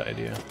be a better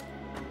idea.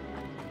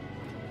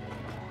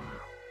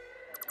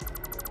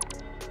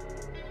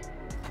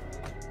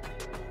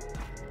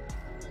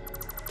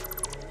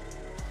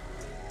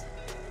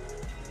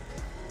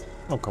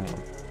 Oh, come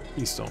on.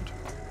 Please don't.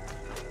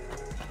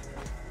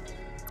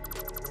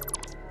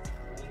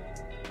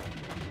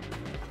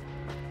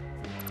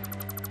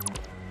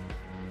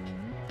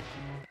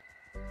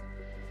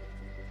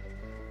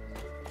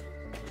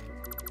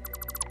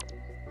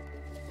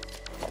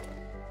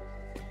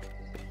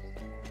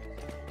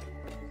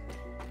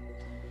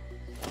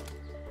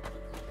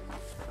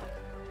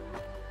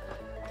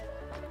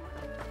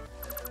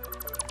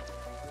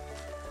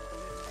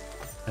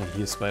 I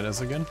hear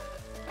spiders again,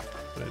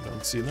 but I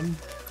don't see them.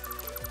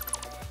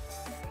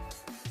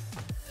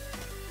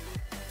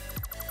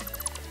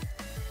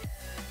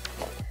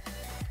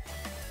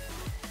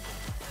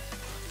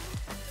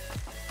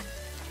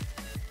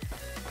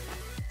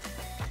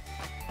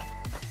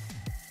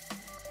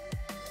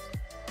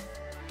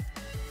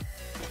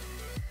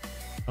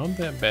 Aren't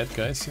there bad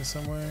guys here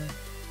somewhere?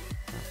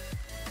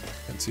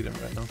 Can't see them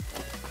right now.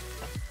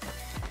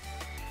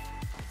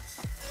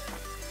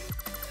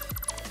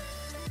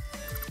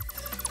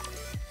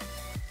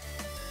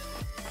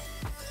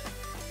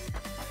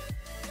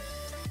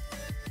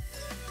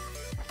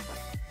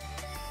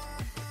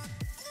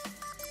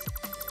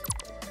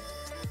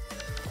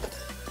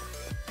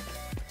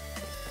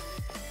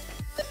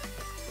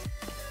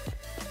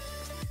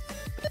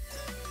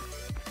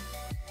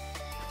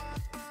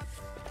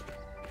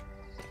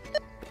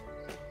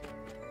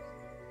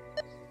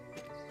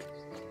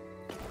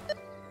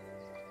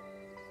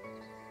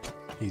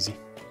 Easy.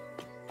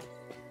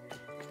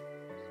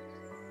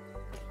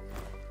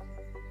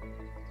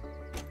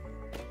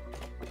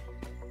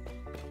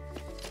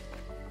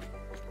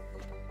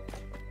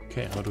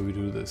 Okay, how do we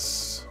do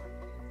this?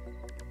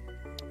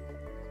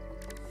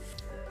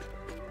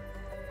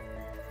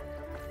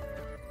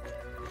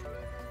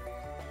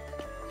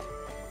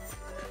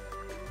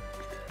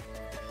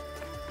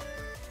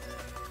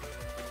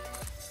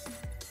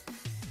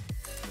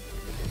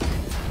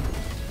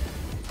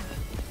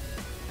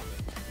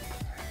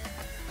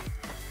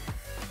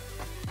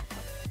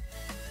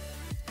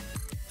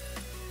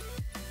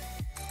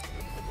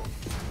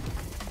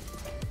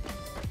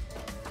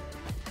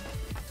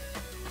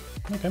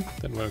 Okay,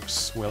 that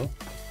works well.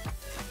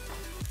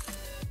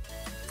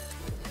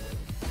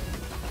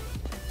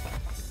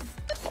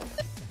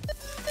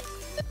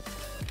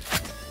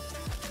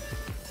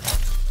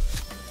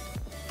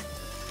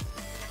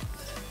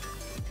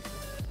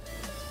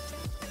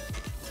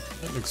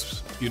 That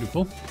looks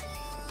beautiful.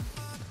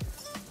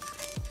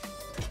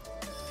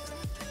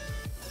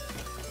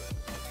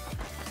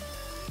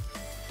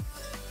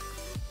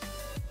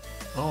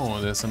 Oh,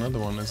 there's another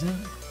one, isn't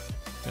it?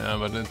 Yeah,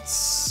 but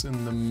it's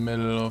in the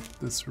middle of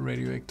this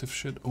radioactive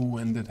shit. Oh,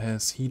 and it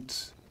has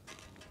heat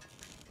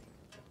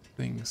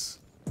things.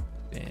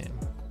 Damn.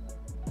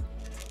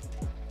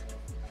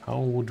 How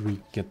would we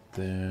get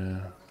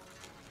there?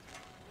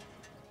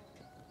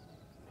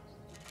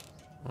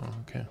 Oh,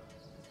 okay.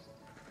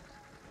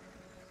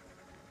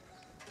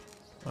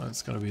 Well,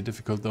 it's gonna be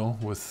difficult though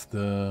with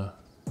the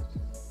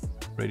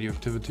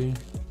radioactivity.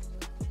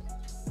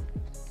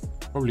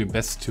 Probably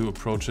best to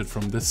approach it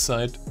from this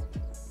side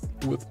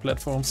with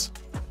platforms.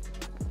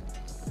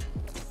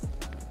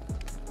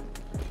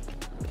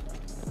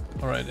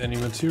 Alright, any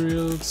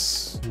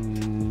materials?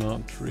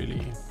 Not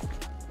really.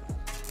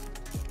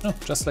 Oh,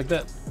 just like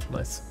that.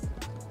 Nice.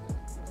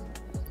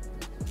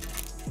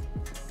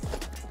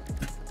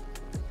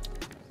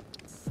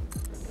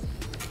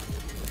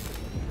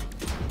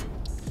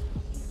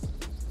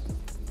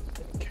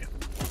 Okay.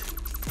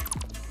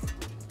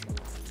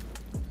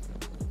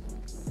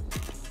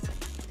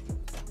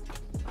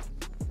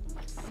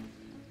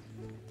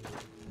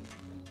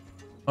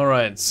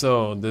 Alright,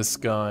 so this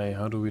guy,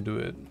 how do we do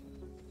it?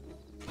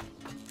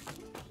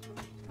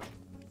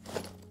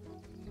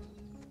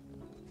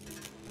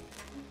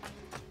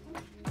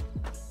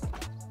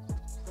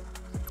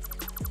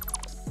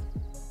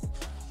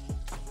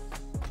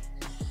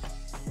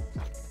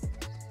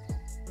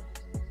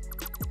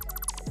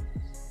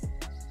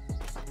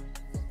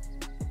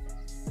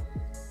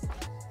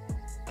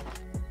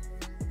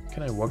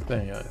 Can I walk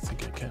there? Yeah, I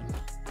think I can.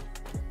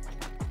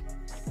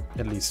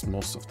 At least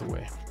most of the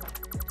way.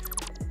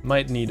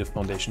 Might need a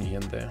foundation here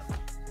and there.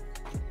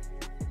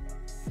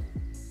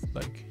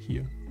 Like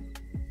here.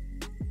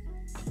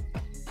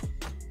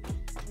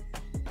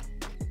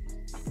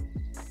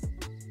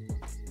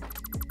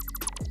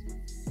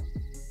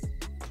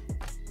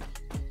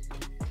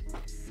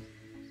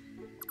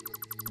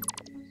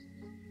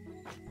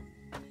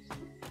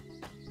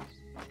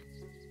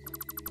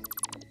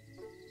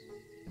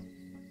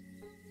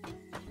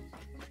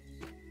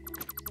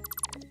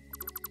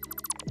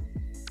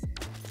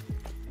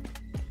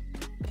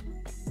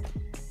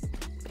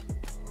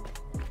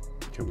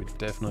 Okay, we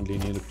definitely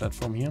need a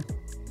platform here.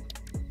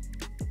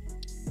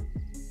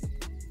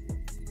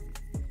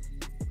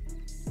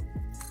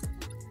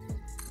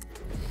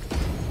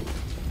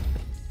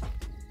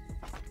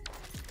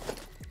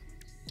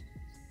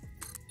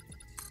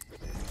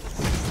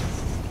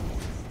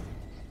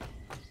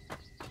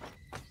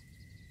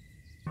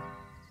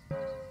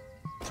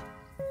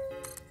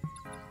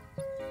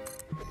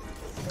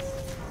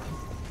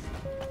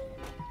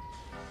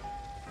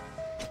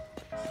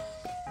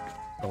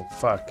 Oh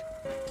fuck.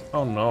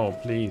 Oh no,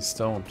 please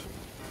don't.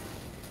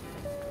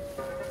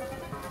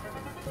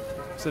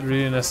 Is that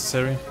really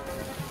necessary?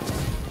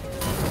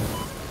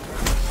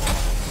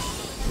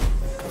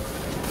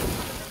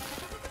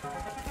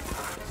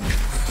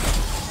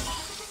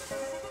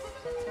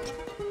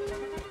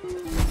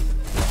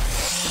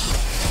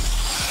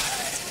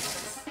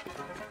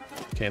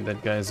 Okay,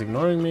 that guy is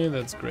ignoring me,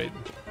 that's great.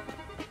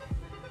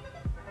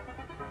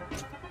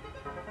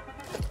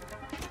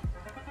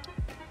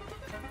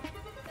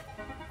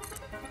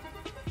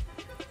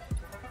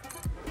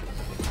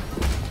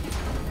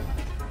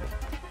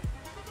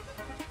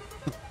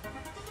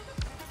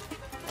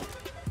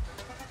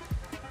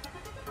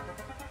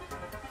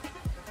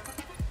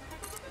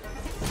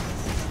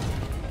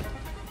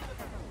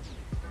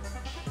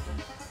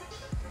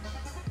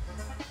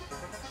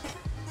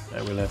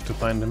 I will have to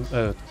find him,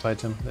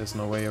 fight him. There's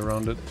no way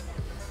around it.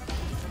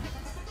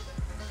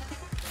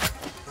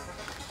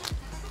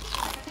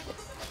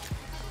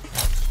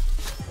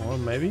 Or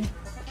maybe?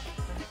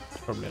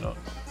 Probably not.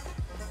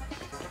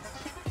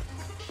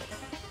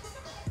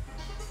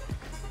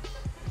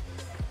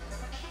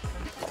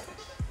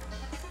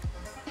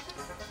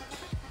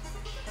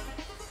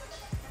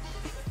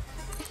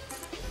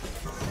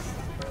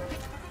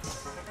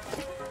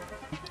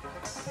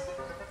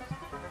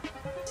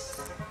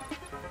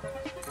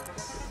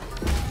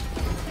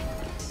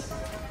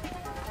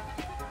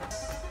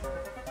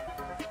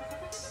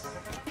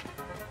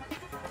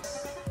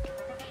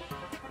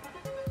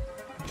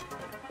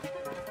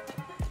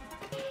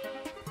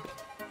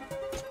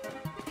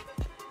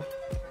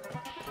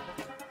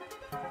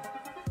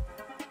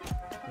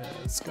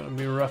 It's gonna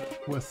be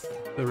rough with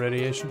the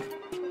radiation.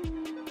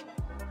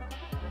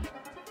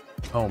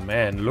 Oh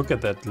man, look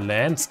at that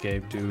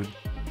landscape, dude.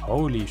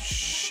 Holy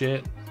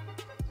shit.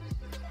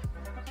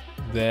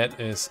 That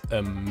is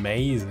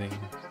amazing.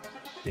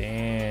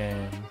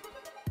 Damn.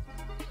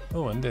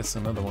 Oh, and there's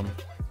another one.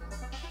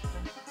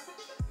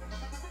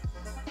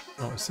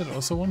 Oh, is that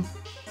also one?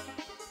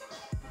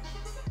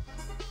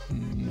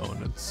 No,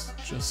 that's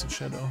just a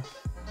shadow.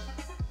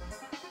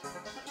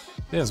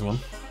 There's one.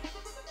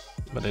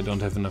 But I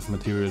don't have enough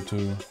material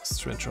to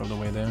stretch all the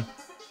way there.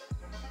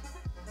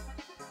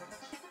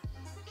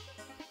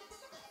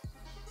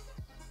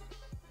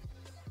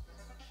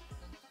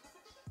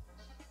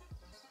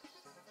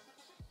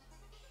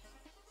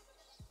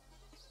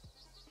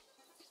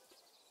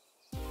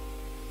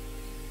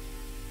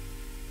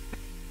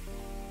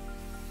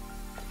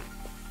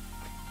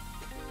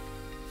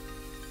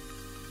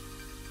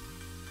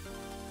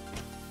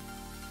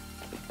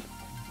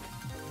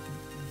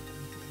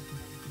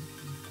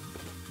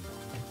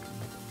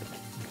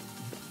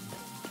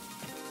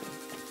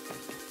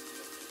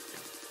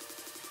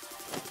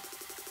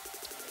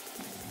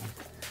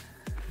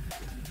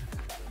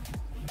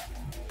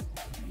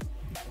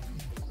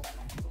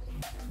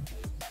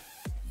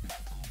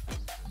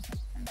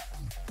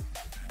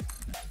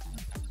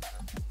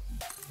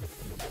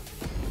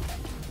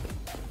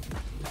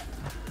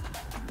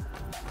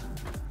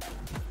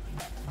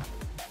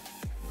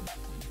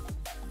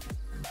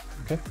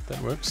 Okay,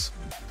 that works.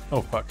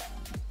 Oh fuck.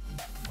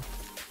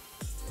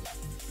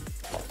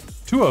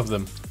 2 of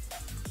them.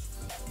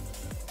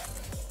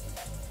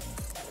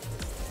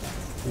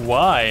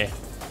 Why?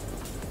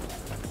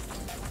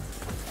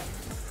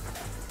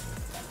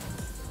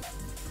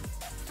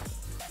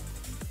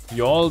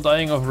 You're all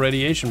dying of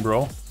radiation,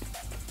 bro.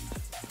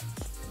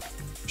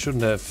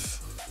 Shouldn't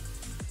have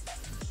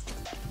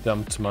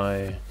dumped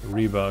my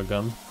rebar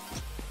gun.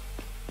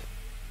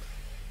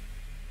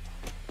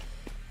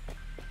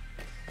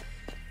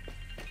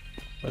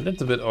 Well,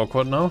 that's a bit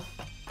awkward now.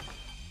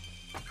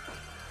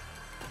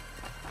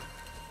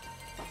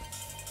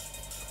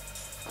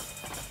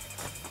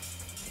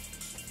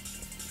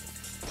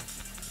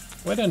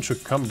 Why don't you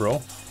come,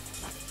 bro?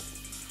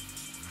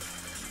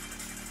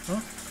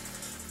 Huh?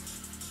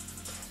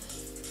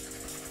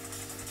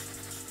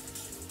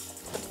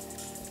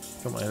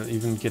 Come on, I'll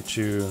even get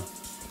you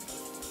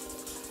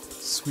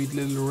sweet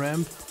little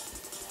ramp.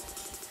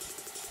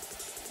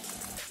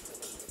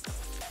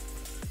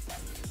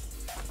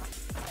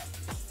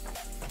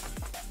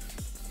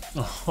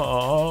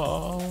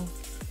 Oh,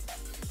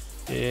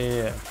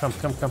 yeah, come.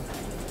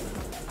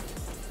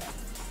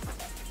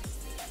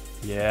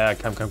 Yeah,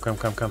 come.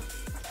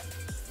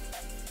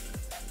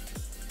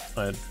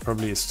 It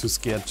probably is too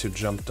scared to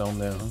jump down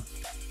there, huh?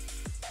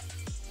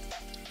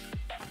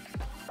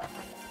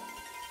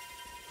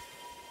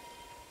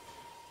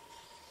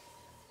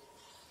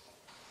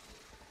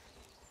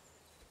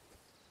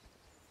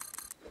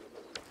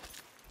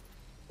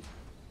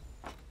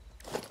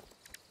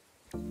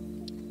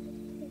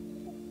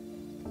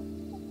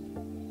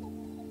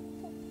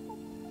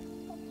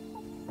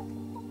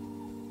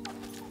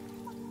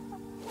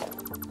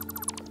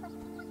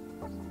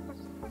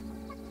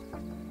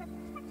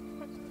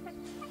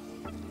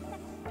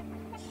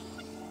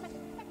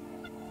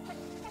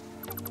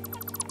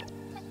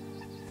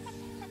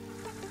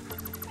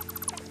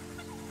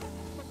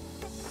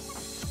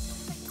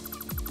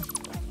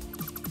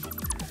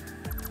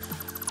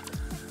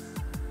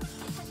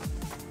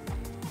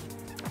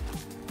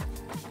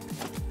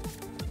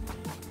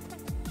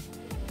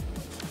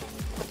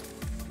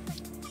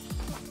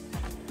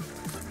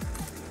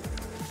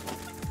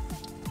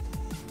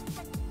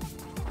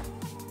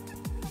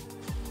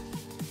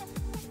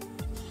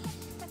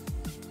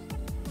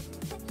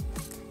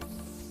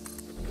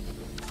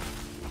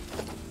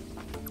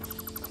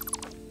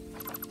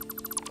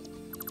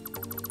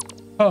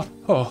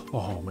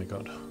 Oh my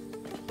god.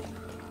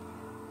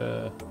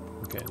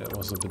 Okay, that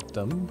was a bit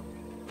dumb.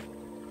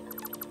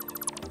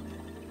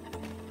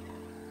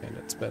 Okay,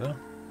 that's better.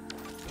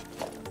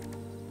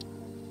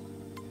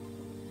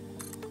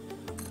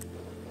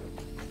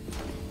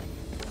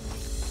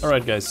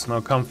 Alright guys,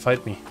 now come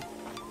fight me.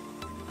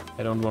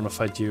 I don't want to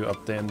fight you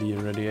up there in the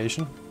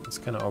radiation. It's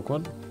kind of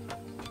awkward.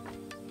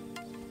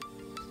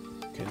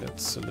 Okay,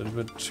 that's a little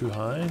bit too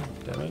high.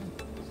 Damn it.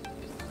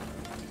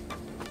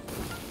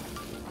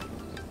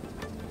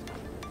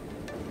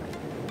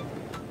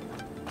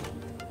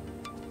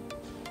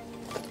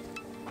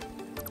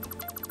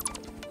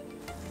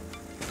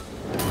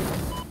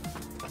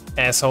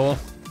 Asshole.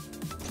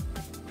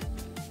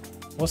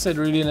 Was that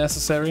really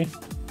necessary?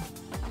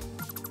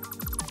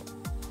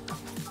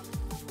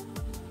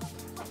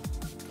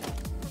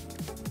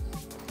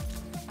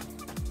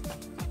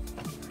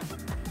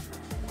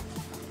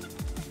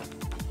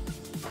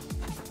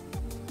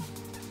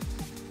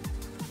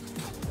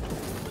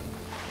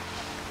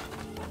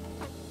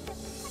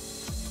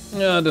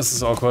 Yeah, this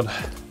is awkward.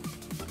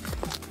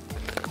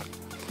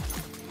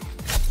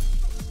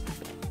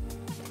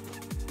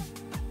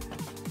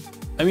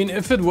 I mean,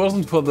 if it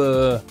wasn't for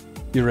the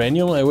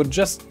uranium, I would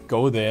just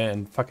go there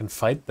and fucking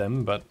fight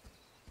them, but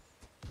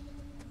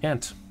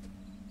can't.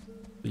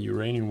 The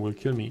uranium will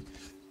kill me.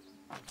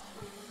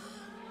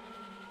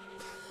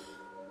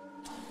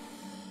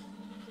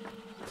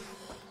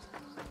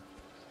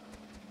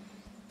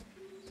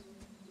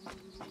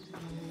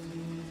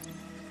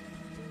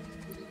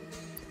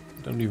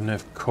 I don't even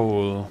have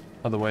coal,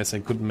 otherwise I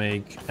could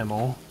make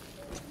ammo,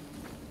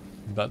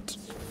 but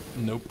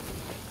nope.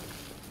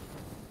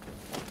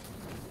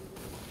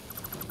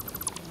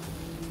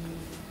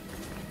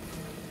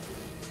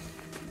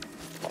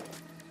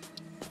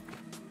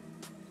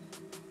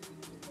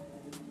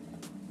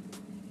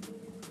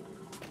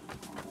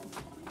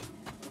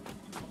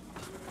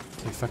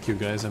 Okay, fuck you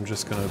guys, I'm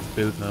just gonna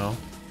build now.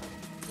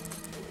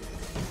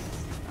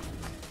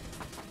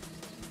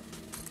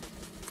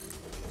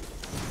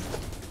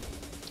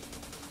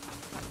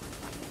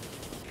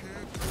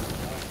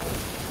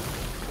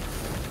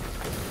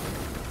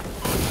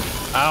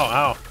 Ow,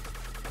 ow.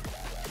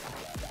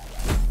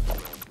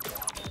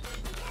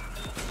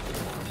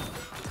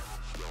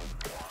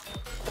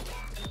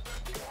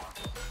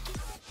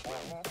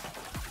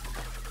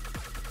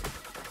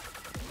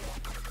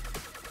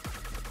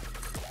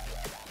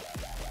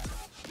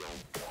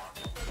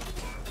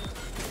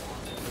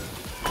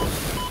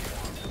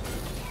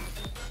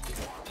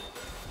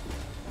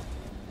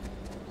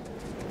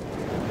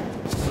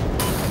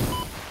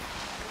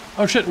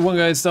 Oh shit, one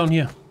guy is down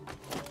here.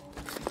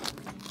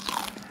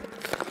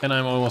 And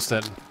I'm almost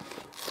dead.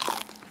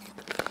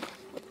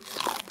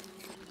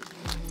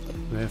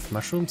 Do I have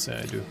mushrooms? Yeah,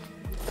 I do.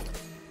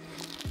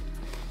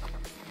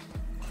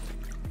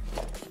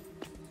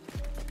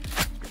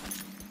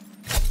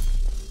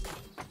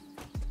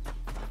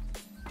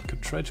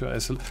 Could try to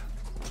isolate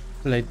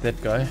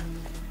that guy.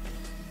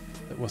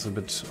 That was a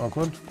bit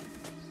awkward.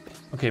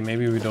 Okay,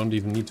 maybe we don't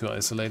even need to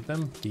isolate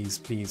them. Please,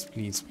 please,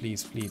 please,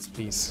 please, please,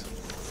 please.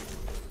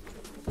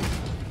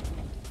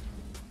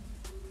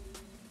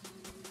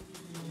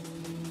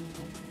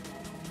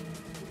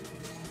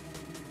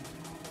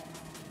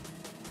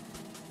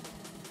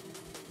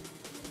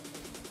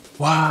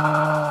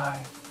 Why?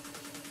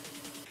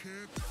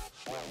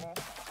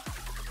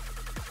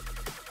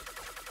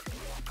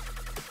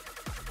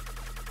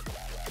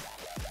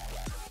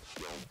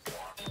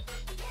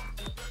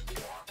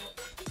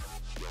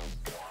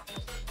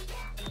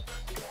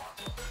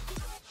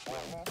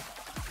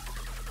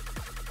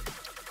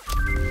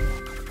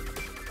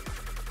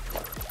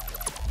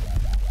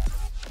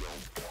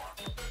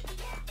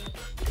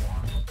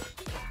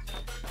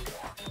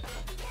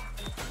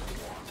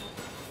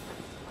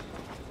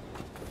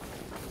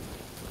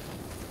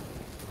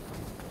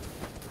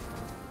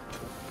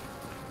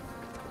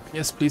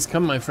 Yes, please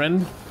come, my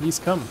friend. Please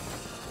come.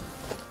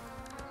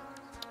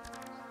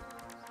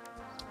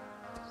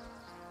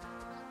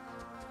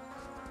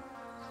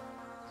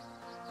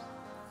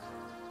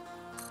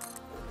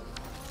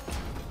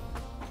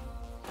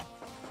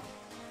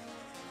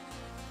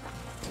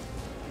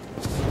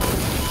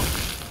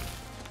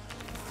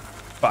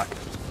 Fuck.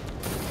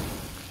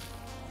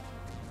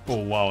 Oh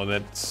wow,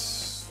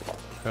 that's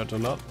hurt a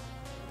lot.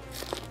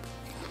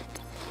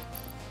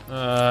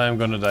 I'm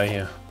gonna die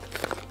here.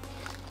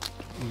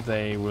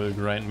 They will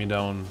grind me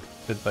down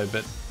bit by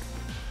bit.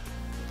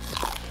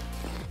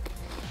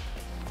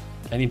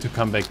 I need to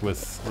come back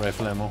with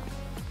rifle ammo.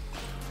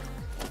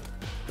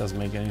 Doesn't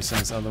make any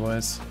sense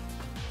otherwise.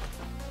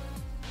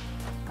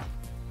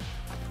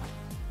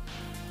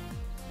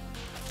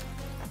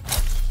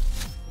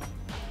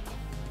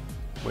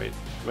 Wait,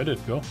 where did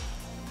it go?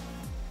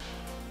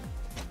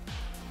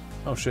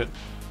 Oh shit.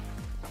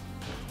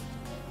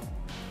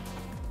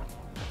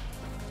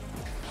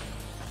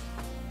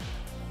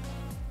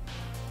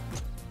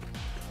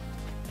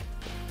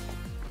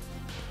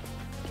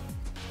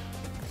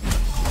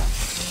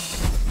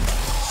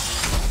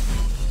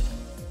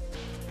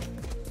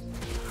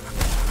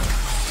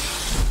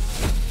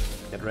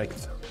 Get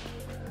wrecked.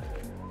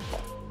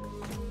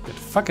 Get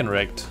fucking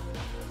wrecked.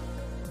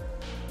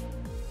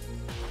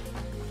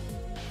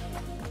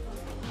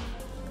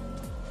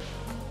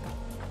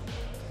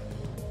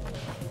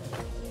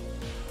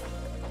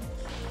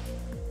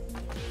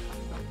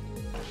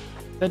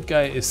 That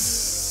guy is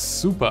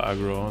super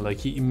aggro, like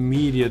he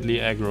immediately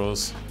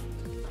aggroes.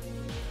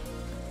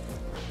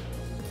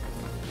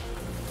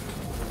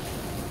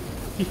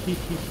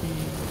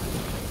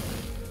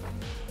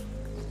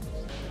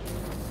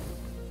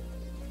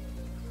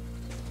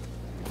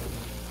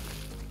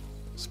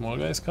 Small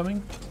guy is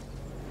coming.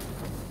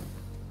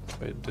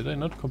 Wait, did I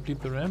not complete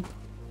the ramp?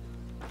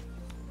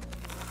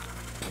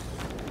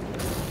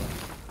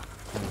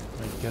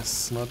 I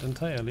guess not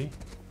entirely.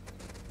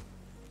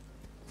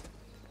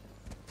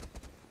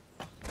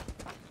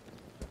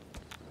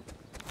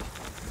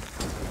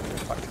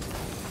 Fuck.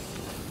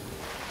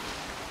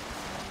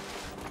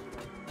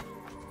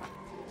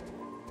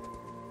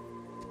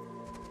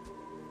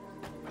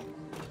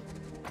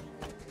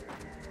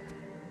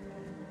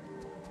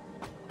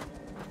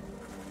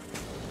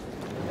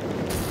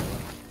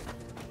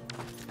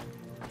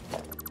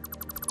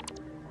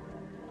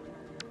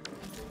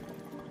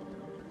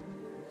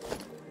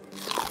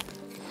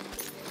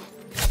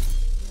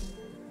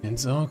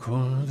 It's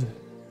awkward.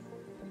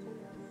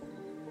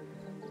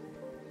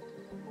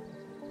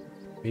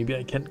 Maybe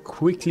I can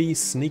quickly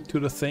sneak to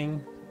the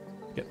thing,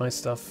 get my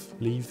stuff,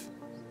 leave.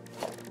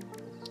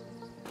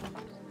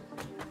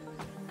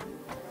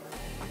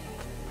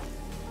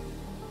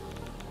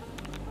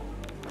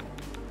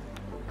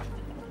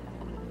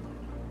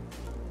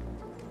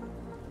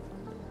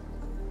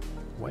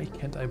 Why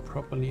can't I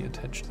properly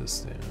attach this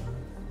there?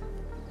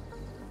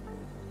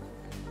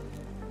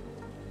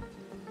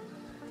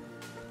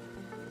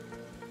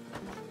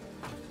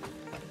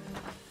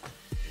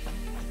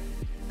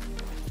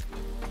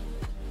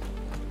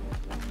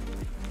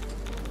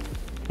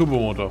 Turbo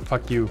motor,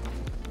 fuck you.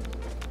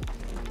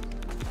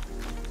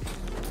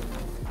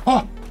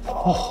 Oh!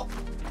 Oh!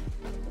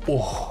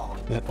 Oh!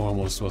 That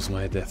almost was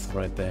my death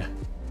right there.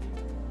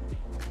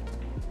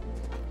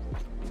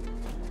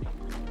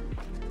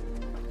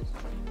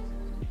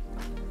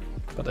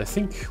 But I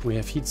think we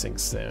have heat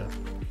sinks there.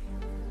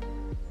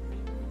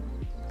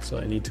 So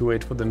I need to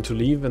wait for them to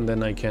leave and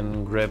then I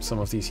can grab some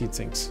of these heat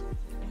sinks.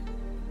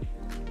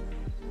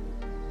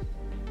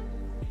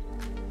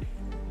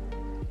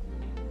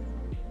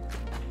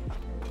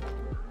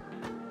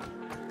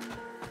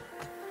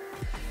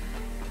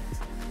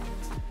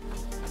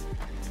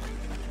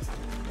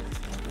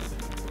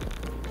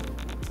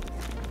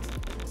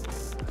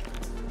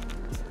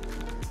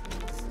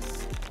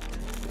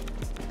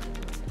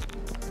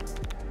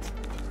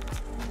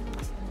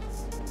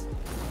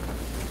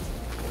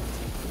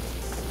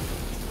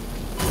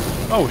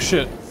 Oh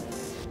shit.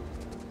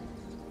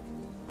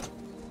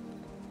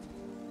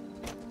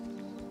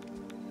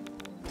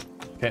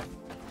 Okay.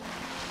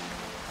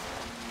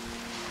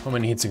 How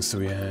many heat sinks do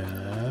we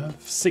have?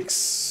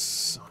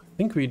 6. I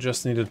think we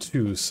just needed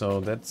 2,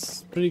 so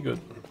that's pretty good.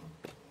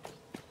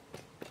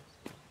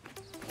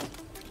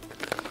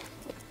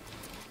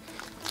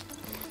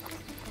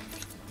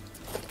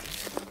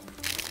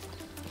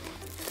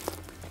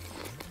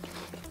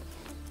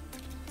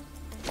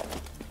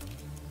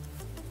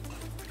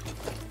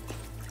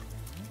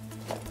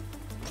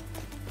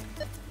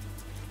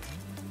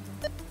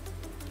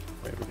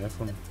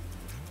 One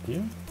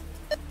here?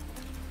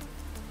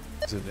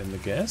 Is it in the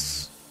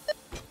gas?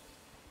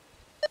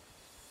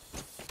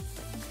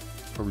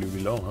 Probably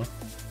below, huh?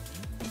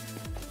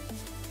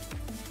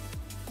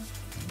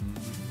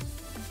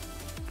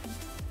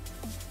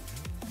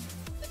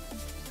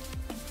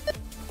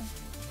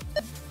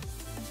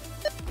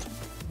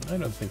 I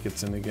don't think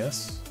it's in the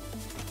gas.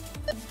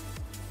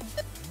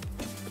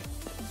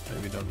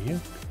 Maybe down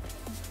here?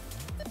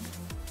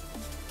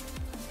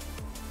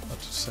 Hard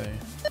to say.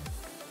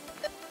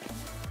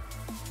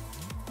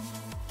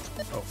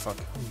 Oh fuck,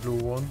 blue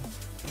one.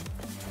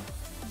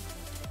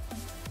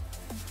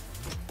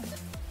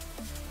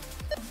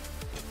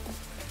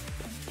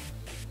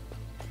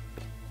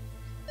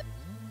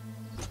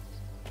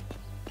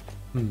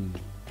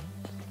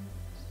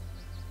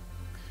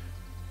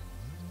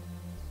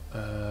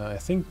 I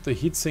think the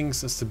heat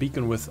sinks is the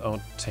beacon without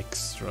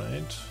text,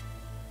 right?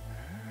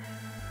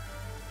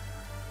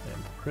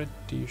 I'm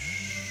pretty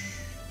sure.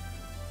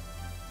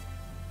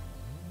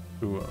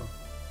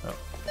 Oh.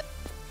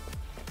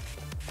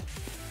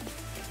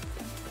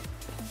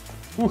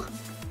 Whew.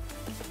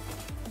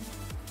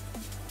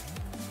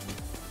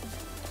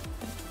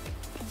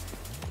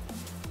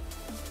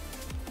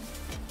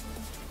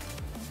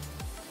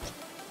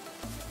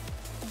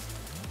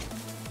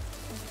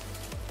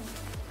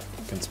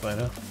 Fucking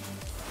spider.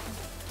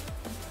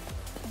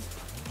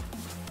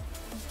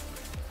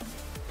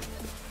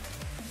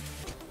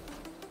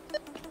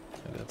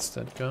 And that's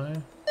that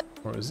guy.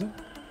 Or is it?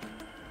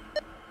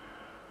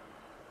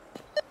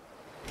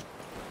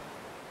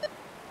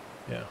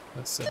 Yeah,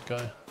 that's that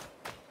guy.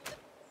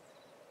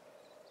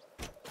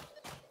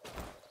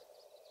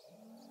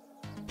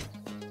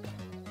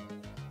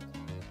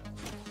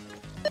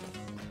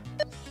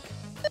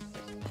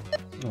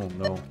 Oh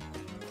no.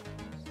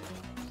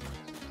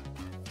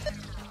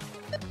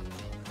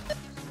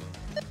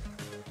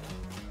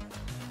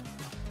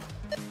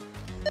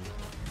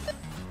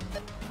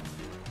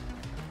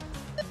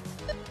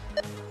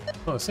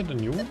 Oh, is that a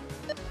new one?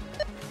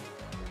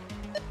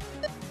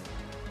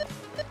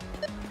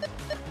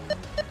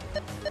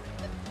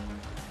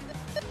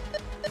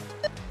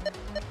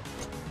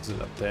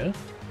 there?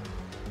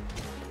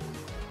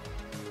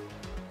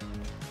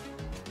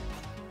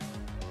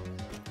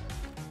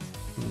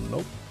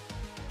 Nope.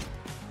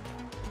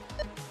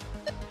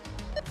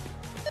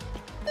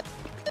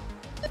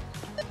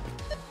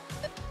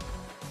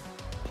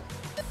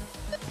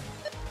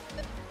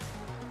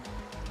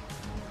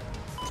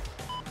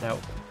 Now.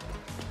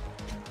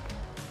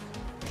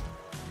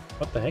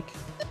 What the heck?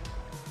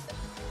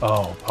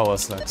 Oh, power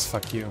slugs,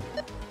 fuck you.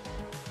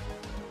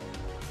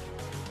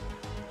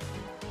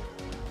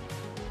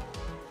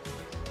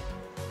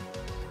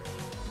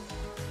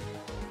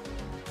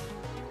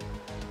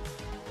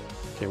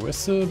 Okay,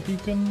 where's the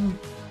beacon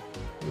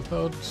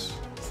without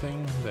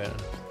thing? There.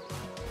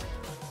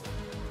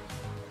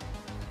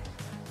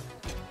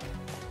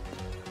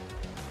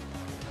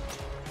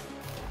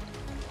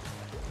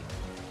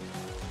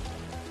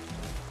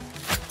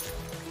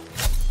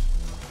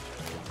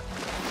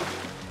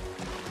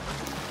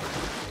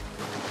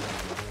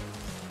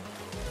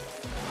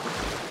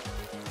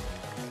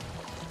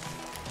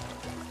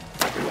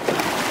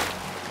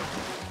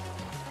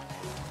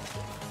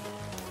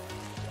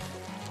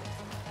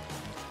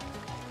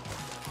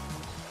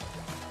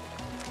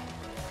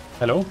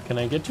 Hello, can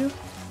I get you?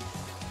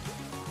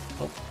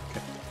 Oh,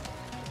 okay.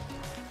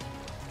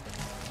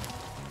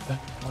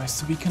 Where's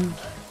the beacon?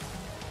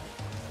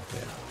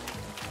 There.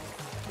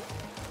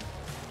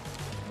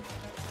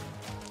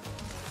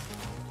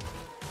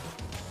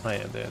 Oh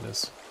yeah, there it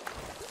is.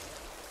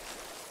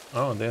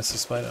 Oh, there's the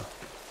spider.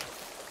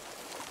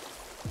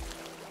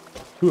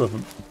 Two of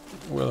them.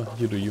 Well,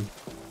 you do you.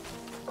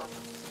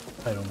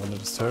 I don't want to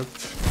disturb.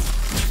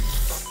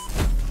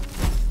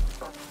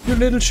 You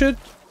little shit!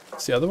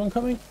 Is the other one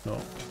coming? No.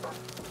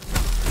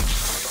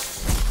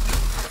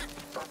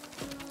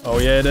 Oh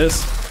yeah, it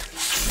is.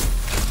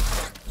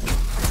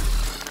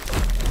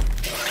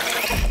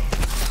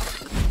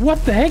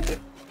 What the heck?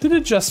 Did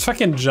it just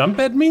fucking jump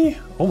at me?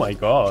 Oh my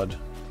god.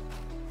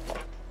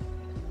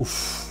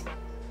 Oof.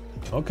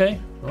 Okay,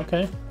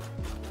 okay.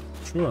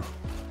 Sure.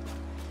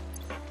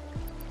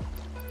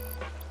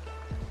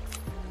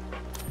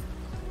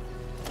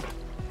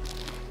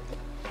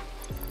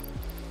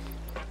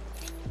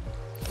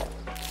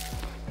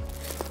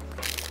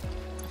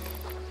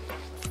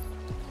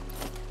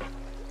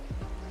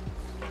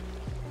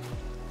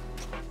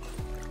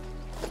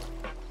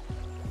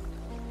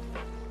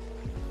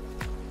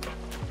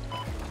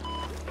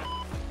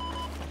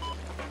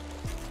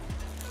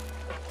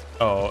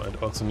 Oh,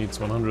 it also needs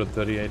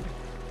 138.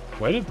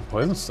 Where did the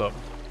poison stop?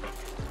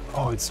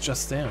 Oh, it's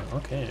just there.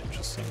 Okay,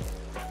 interesting.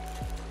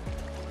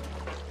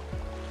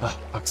 Ah,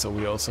 Axo,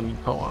 we also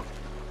need power.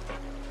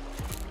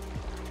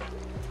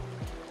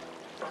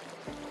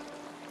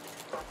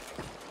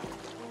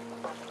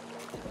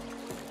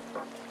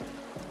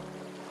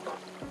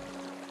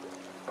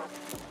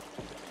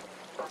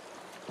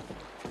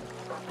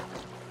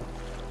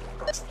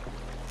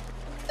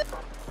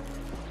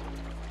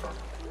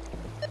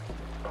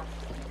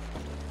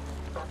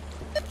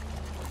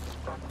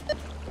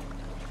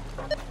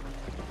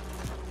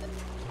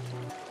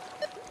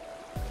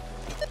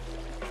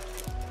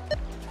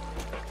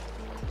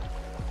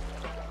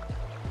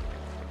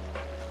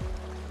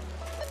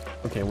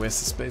 Okay, where's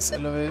the space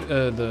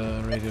elevator?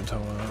 The radio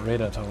tower,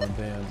 radar tower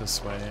there,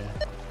 this way.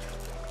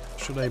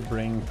 Should I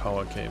bring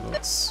power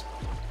cables?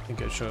 I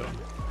think I should.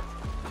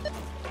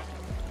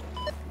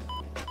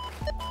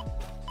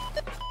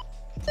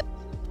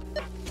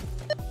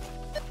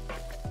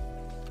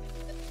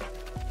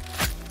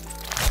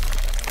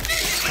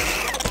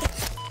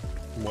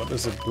 What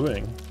is it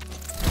doing?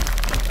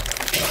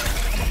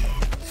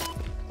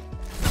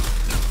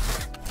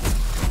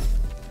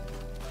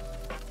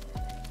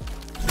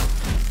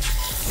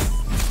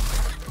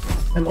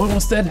 I'm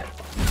almost dead.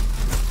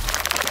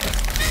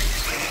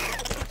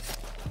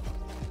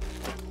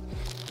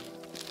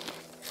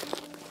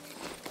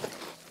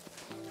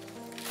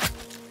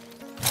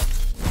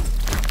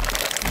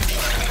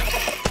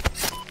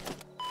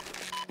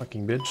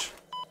 Fucking bitch.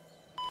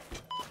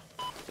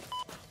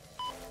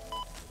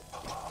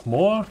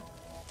 More?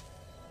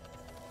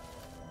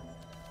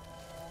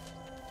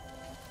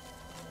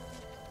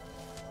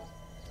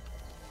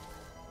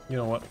 You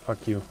know what?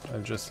 Fuck you.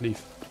 I'll just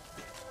leave.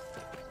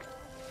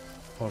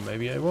 Or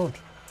maybe I won't.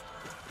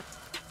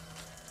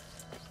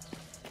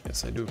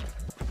 Yes, I do.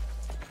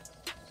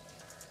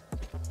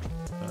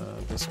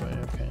 This way,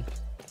 okay.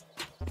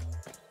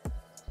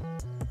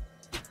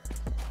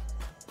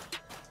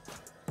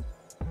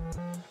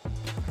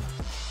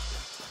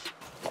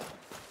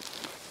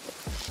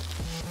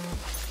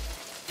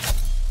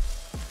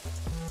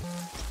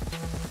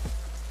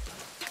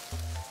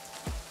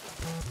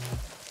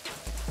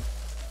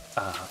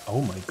 Ah,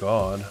 oh my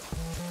god.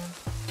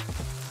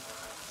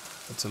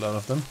 That's a lot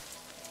of them.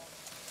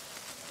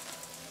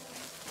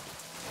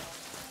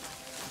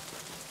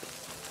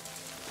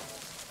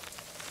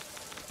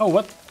 Oh,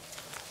 what?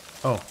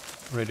 Oh,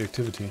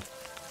 radioactivity.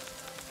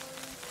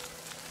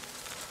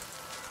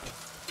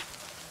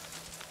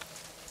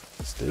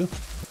 Still?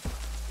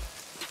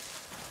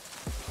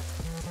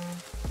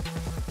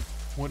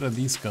 What are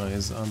these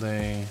guys? Are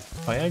they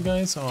fire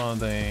guys or are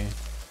they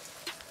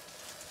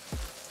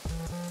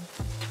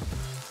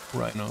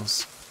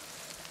rhinos?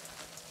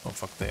 Oh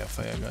fuck, they are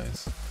fire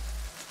guys.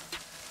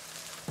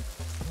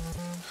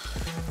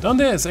 Down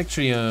there is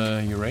actually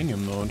a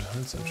uranium node.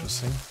 That's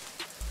interesting.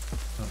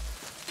 Oh.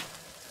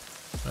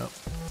 Yeah.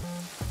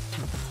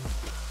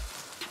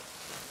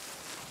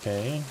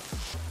 Okay.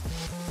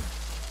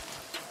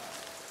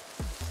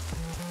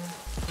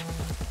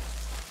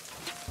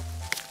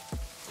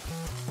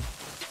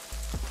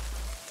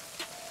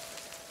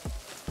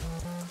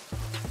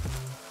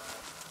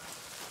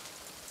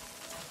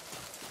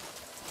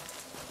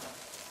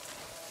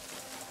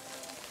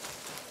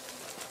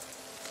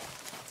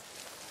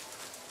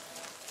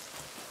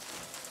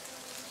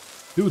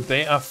 Dude,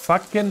 they are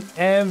fucking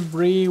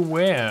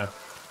everywhere.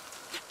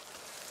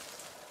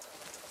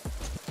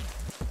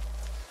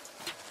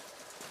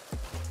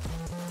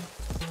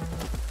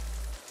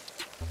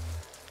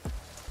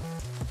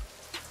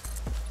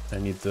 I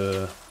need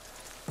the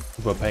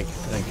Uber pack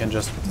and I can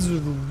just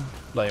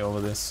fly over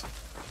this.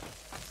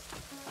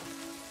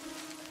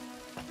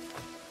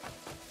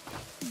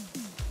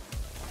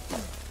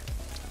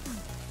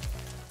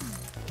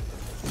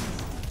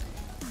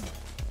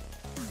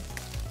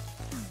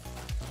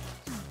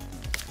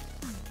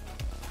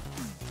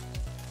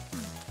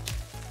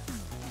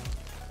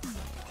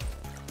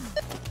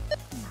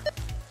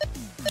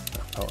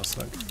 Power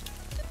slug.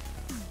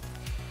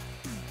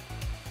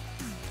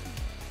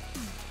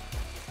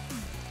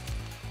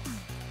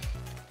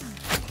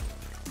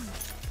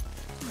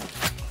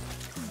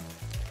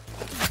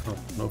 Oh,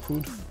 no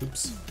food.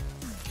 Oops.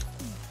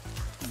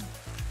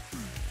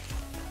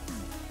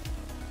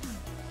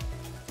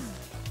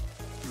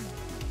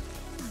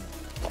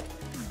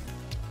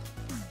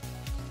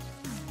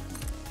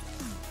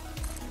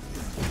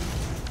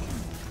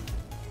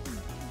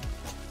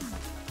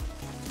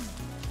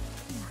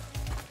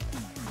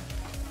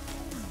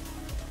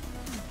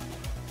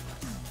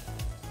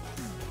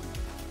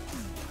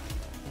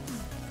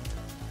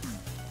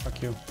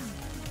 Fuck you.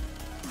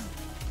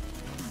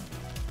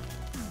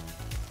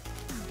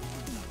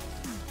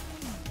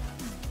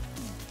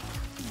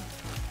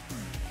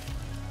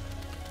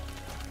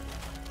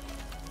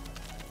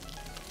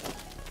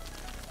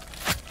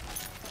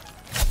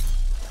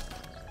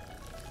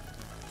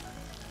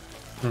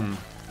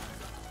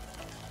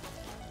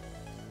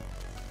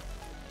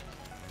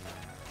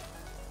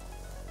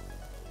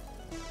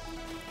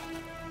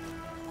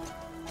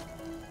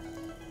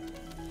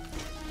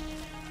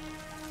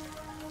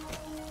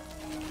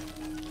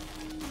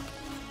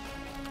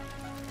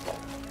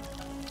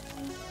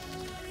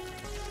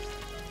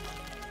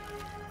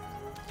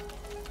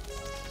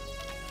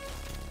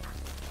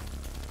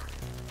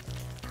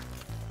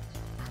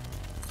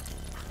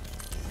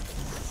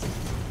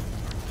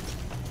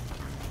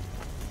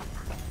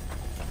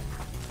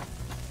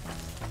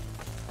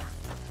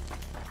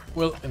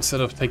 Well, instead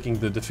of taking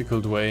the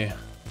difficult way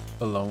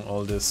along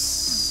all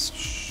these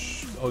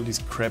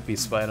crappy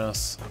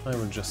spiders, I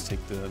will just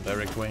take the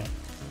direct way.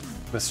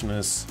 Question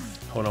is,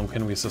 how long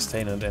can we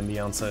sustain it? And the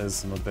answer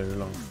is not very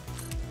long.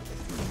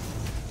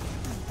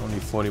 Only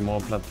 40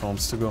 more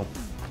platforms to go.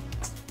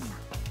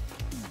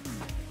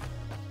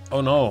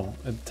 Oh no,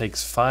 it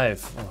takes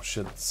 5. Oh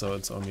shit, so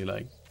it's only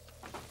like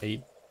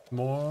 8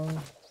 more?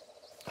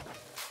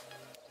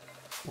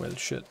 Well,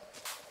 shit.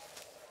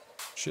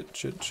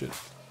 Shit.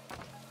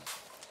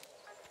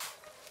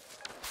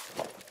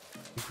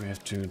 We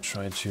have to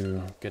try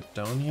to get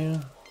down here.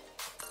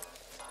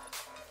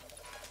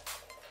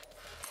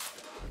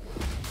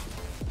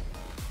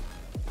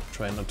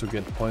 Try not to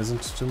get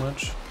poisoned too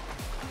much.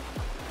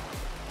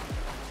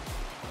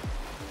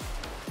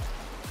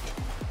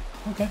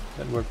 Okay,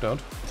 that worked out.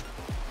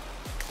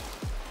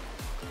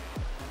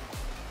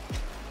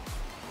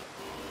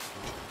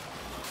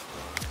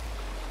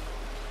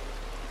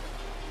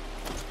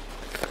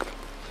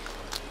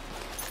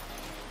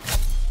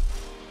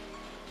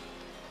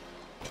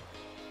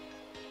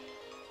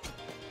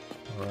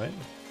 Alright.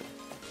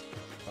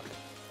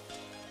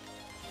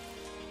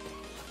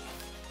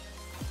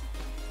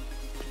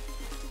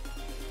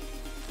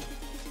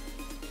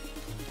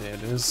 There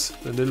it is,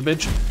 the little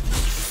bitch.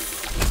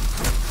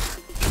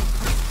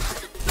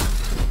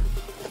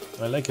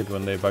 I like it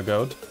when they bug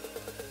out.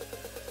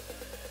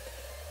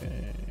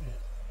 Okay,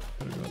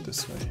 gotta go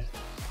this way.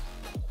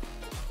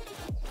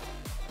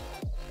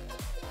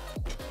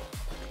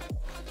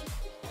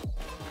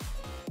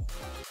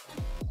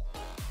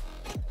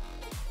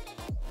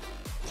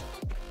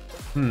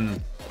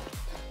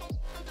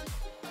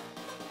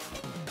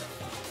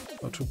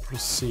 How to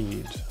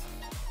proceed?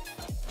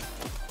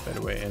 By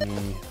the way,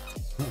 any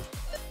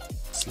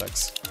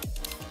slugs?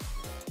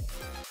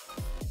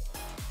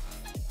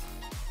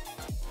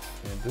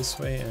 Okay, this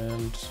way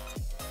and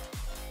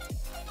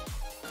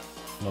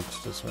not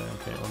this way.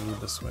 Okay, only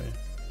this way.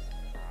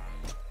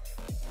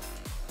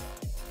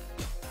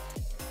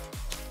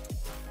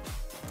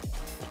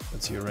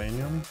 That's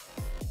uranium.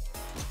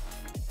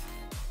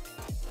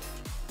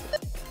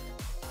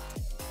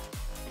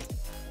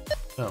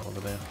 Oh,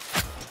 over there.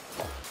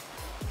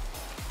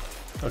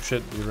 Oh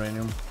shit,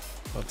 uranium.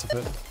 Lots of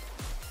it.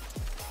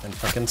 And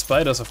fucking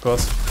spiders, of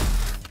course.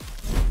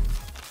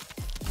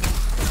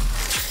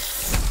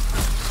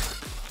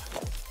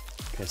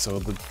 Okay, so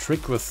the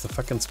trick with the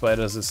fucking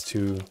spiders is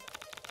to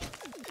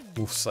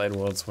move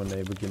sideways when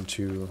they begin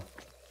to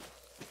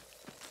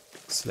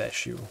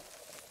slash you.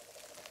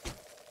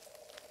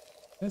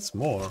 There's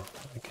more.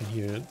 I can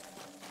hear it.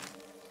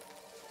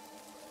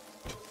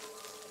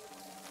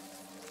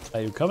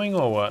 Are you coming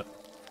or what?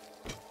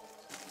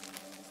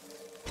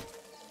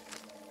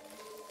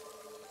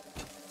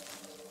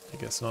 I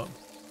guess not.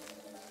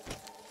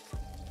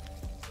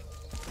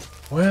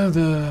 Well,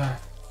 the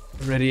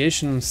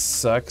radiation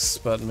sucks,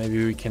 but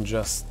maybe we can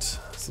just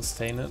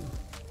sustain it.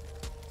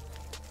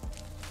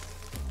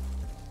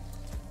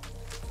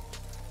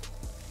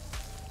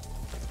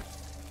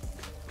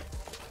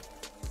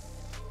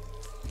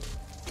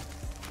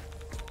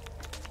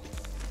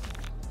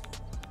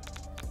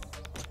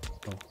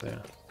 Oh,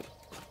 there.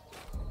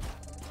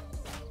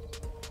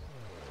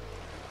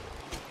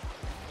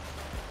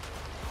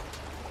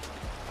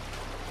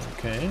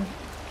 Okay.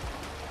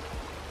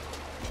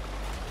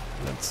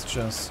 Let's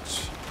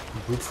just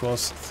brute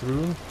force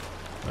through.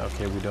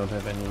 Okay, we don't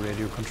have any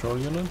radio control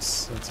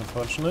units. That's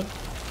unfortunate.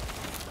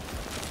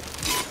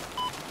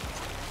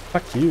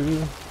 Fuck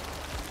you.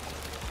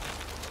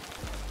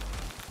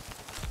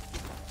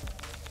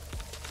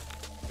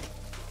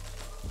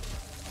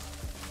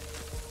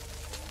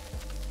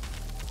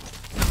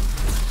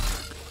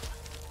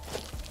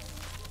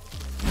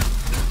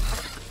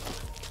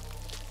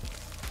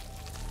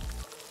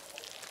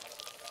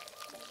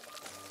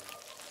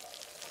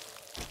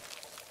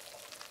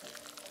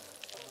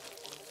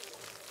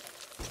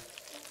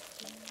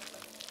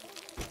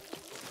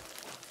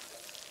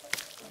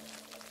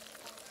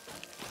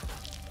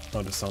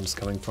 Oh, the sound is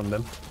coming from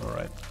them.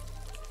 Alright.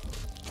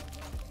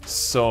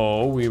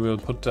 So, we will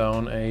put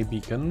down a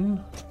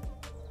beacon.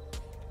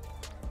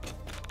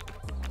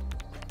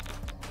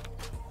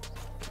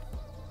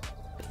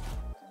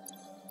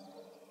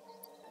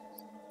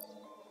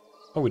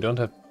 Oh, we don't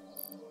have...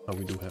 Oh,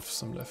 we do have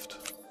some left.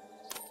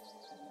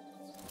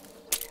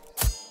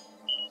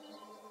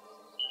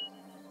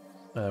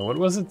 What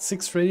was it?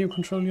 6 radio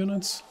control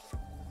units?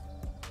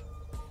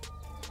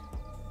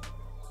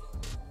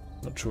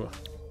 Not sure.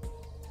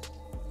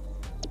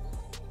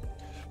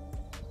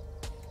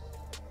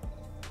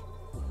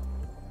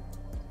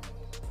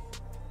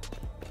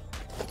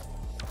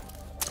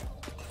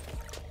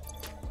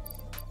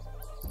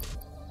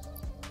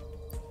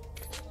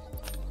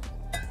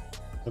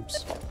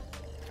 Oops.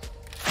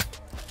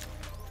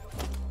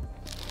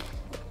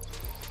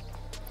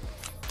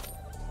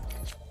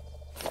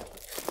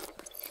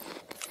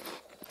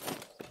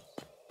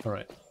 All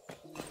right.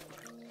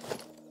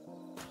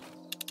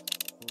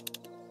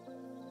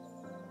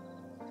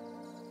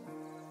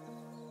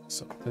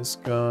 So this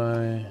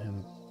guy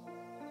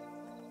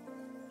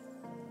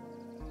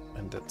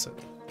and that's it.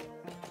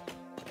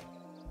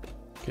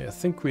 Okay, I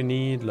think we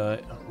need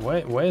like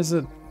why is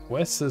it?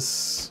 Where's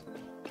this?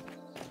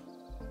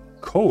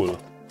 Coal.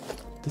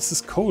 This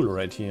is coal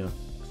right here.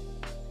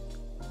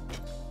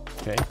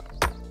 Okay.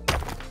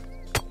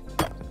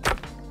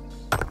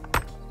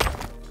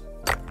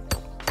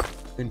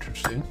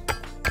 Interesting.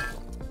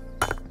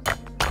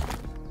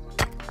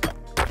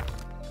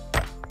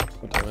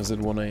 What time is it?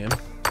 1 AM.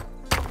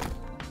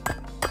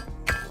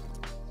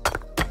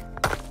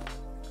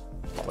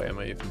 Why am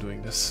I even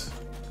doing this?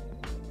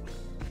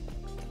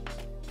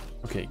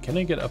 Okay, can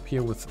I get up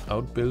here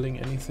without building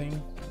anything?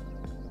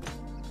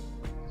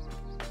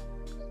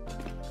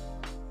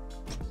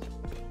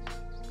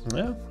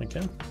 Yeah, I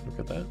can. Look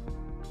at that.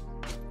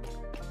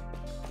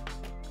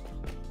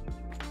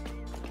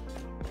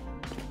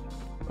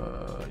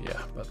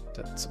 Yeah, but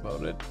that's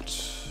about it.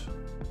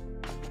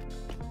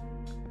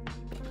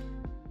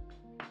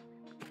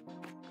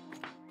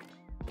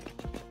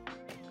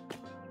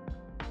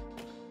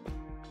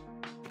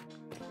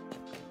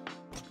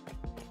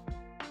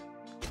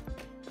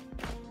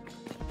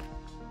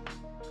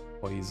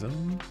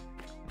 Poison.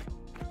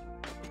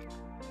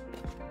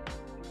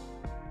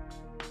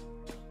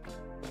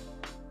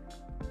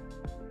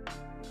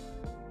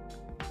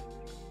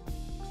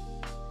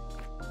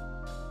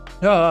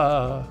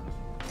 Ah,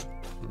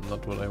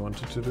 not what I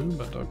wanted to do,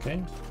 but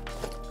okay.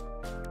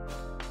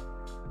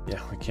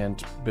 Yeah, we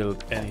can't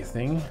build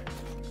anything.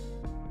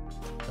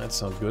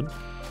 That's not good.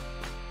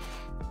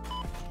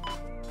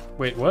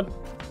 Wait, what?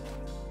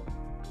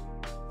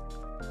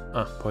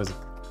 Ah, poison.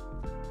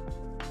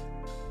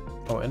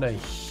 Oh, and I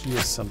hear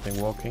something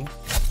walking.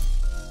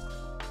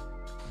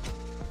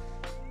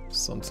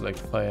 Sounds like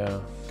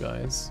fire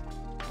guys.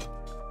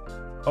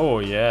 Oh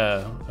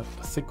yeah, a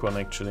thick one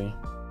actually.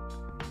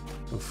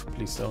 Oof,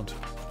 please don't.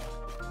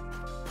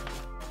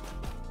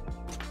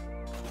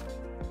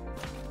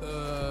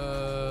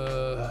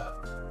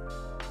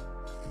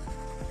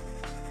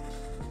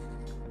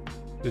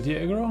 Did he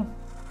aggro?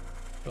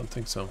 Don't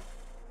think so.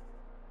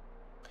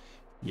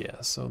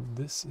 Yeah, so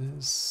this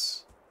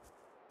is...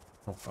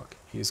 Oh fuck,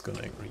 he's gonna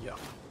aggro, yeah.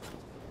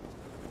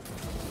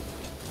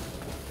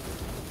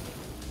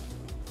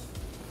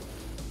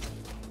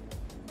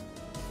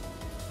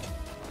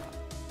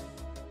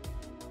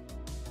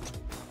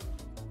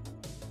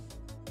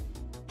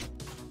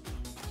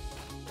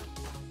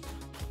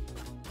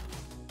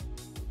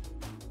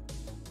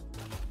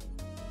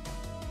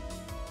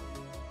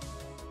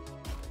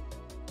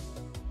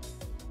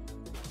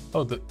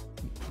 Oh,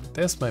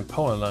 there's my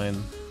power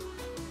line.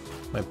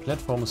 My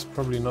platform is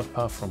probably not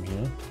far from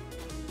here.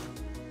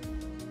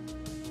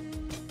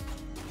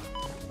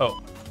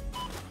 Oh.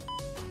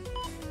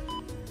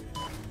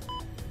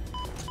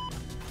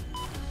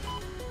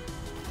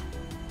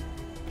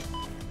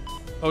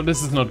 Oh,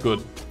 this is not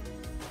good.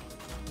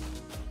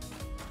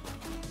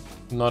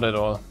 Not at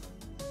all.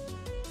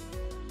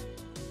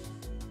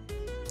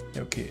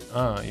 Okay,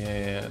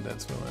 yeah,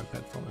 that's where my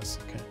platform is,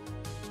 okay.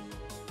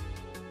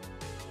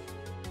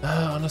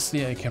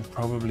 Honestly, I can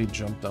probably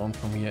jump down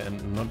from here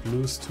and not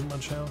lose too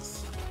much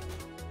health.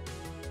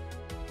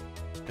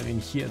 I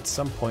mean, here at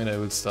some point I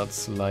will start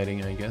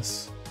sliding, I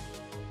guess.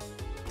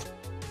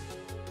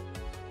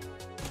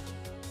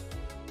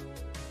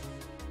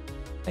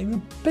 I'm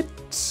a bit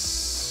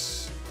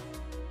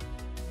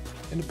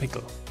in a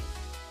pickle.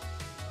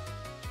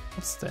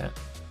 What's that?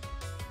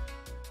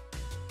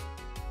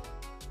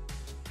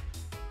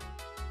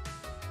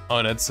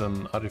 Oh, that's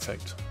an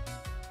artifact.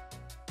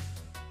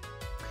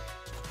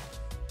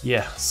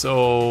 Yeah,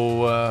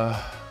 so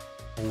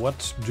what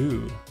to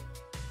do?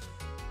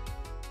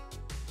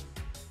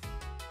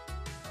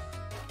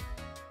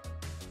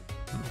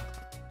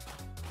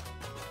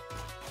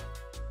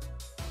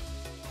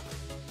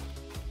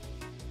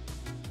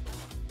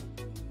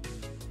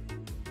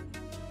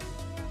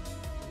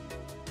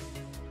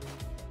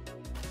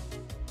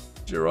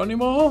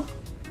 Geronimo?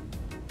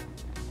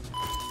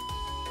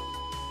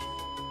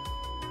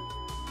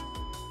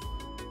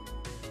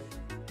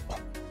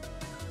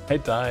 I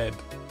died.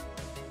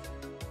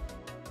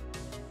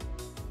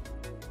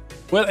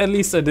 Well, at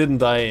least I didn't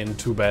die in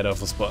too bad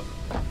of a spot,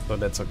 so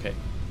that's okay.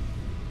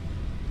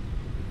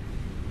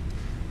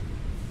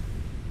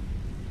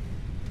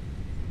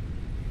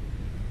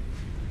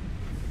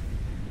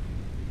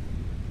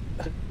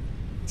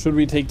 Should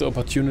we take the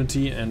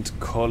opportunity and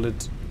call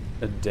it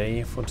a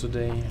day for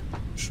today?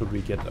 Should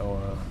we get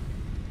our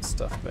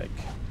stuff back?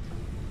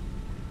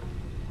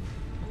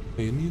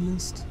 Any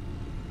list?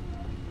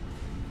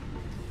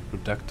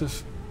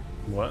 Productive?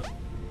 What?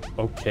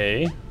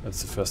 Okay,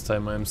 that's the first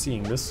time I'm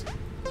seeing this.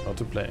 How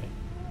to play.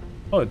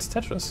 Oh, it's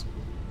Tetris.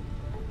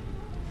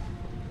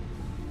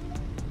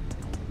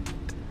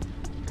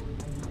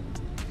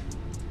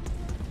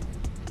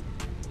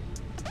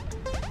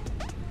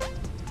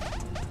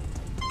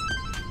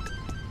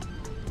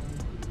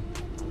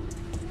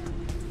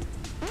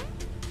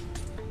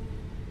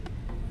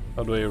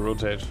 How do I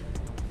rotate?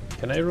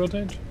 Can I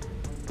rotate?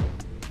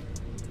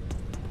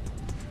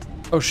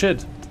 Oh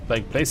shit!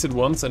 Like place it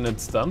once and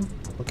it's done?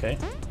 Okay.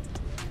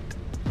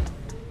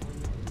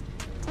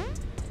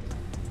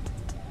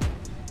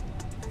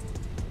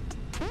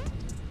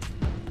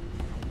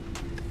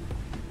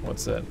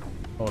 What's that?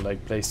 Oh,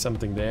 like place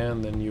something there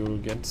and then you'll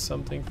get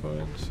something for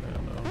it? I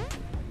don't know.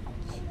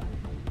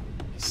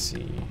 Let's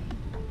see.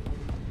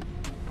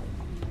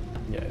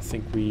 Yeah, I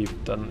think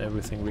we've done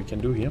everything we can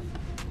do here.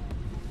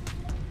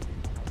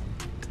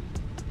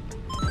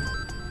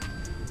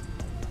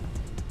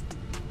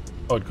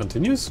 Oh, it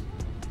continues?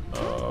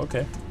 Oh,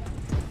 okay.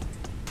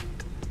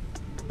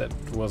 That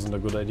wasn't a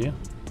good idea.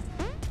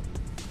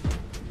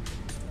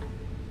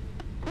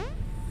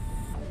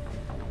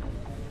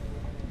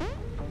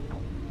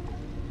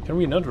 Can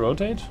we not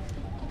rotate?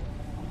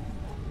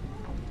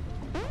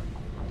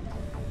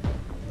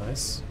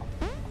 Nice.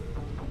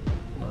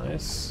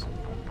 Nice.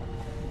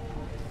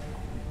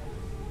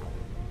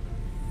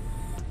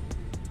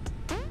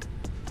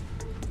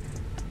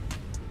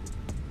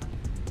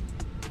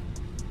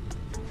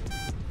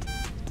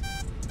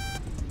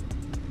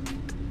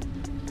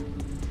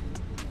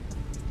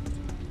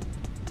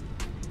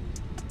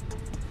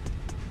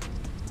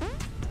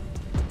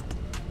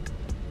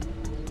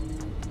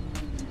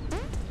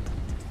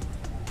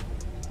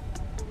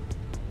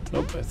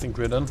 Nope, I think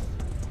we're done.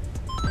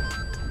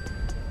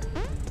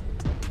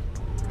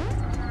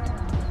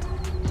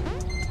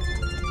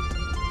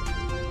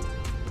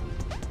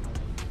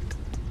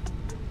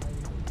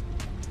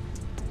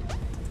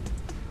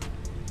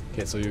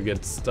 Okay, so you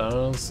get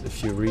stars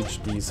if you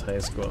reach these high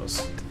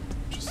scores.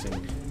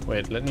 Interesting.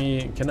 Wait, let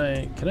me, can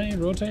I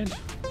rotate?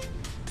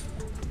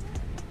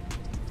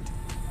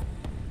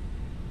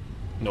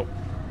 Nope.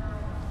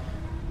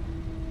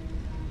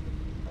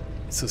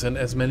 So send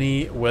as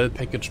many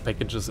well-packaged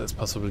packages as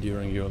possible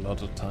during your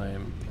allotted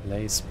time.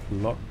 Place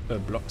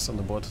blocks on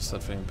the board to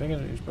start filling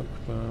package. Each block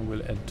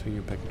will add to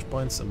your package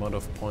points. The amount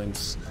of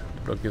points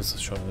the block gives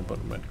is shown in the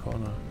bottom right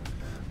corner.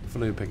 The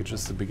fuller your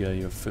packages, the bigger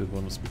your fill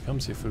bonus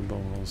becomes. Your fill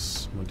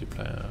bonus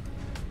multiplier.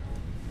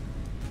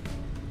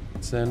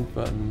 Send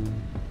button.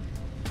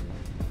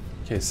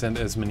 Okay, send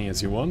as many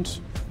as you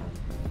want.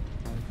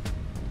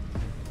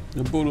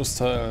 The bonus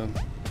tile.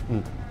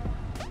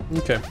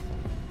 Okay.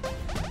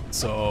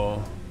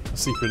 So the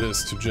secret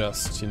is to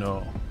just, you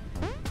know,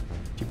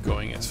 keep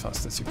going as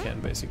fast as you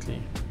can,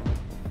 basically.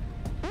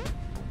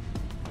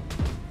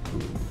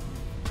 Ooh.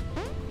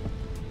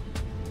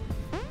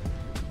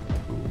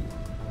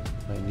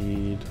 I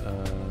need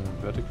a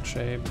vertical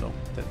shape. No,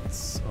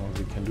 that's all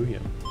we can do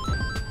here.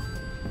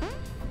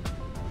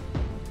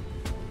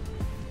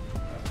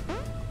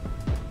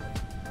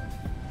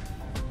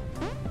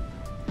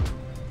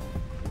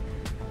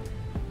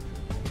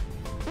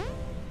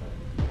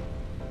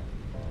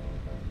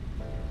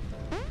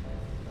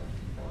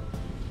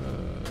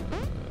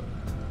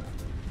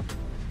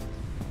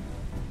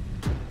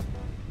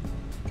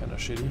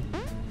 shitty.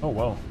 Oh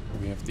wow,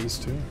 we have these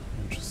two.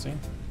 Interesting.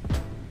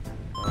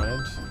 Alright.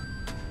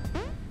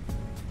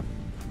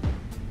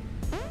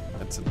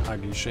 That's an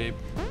ugly shape.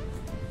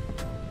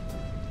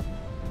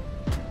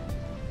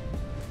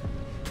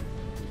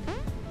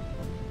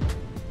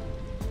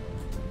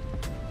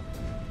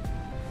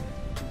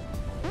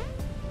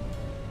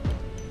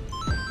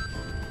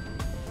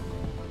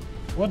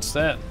 What's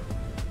that?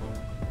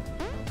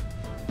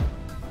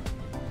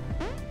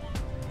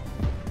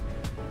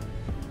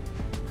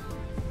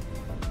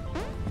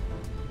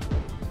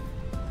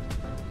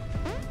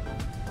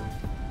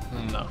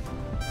 No.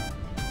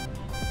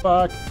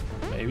 Fuck.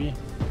 Maybe.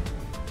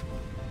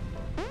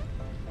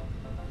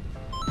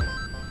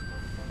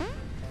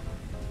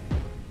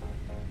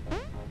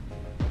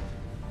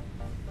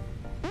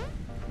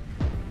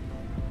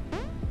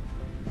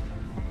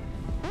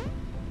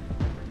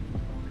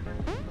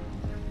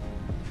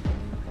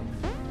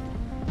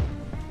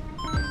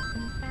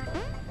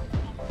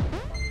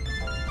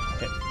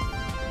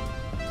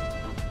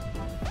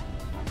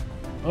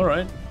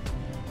 Alright.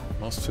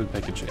 Most filled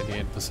package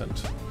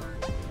 88%.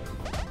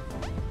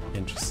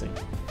 Interesting.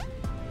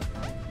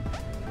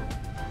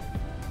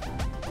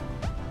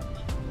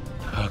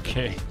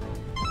 Okay.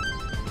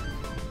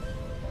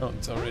 Oh,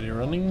 it's already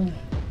running.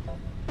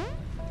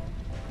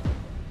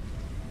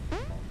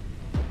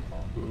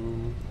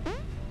 Ooh.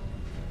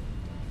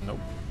 Nope.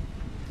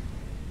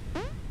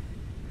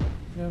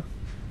 Yeah.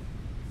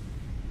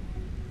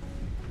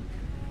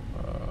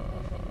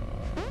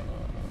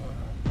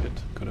 It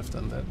could have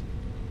done that.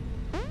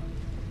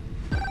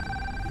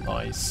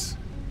 Nice.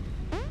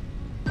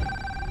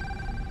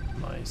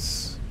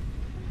 Nice.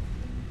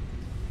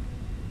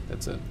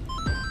 That's it.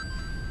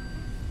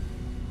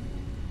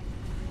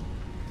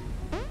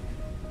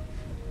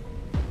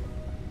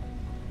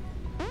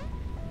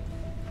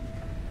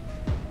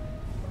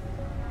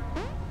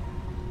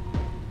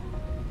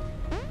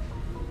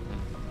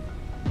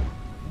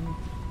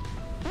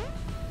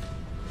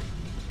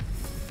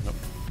 Nope.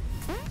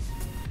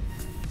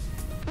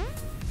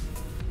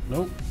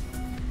 Nope.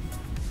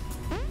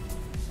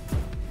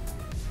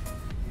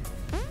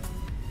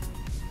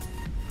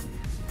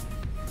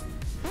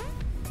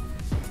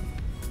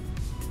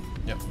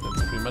 Yep,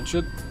 that's pretty much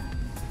it.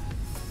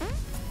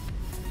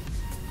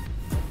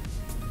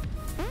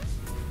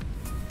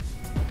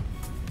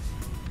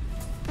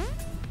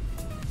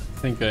 I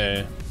think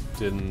I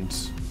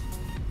didn't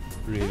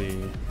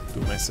really do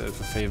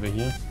myself a favor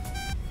here.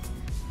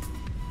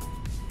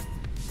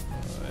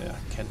 Yeah,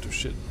 can't do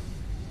shit.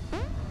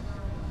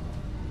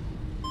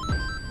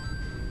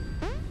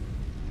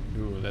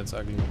 Ooh, that's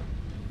ugly.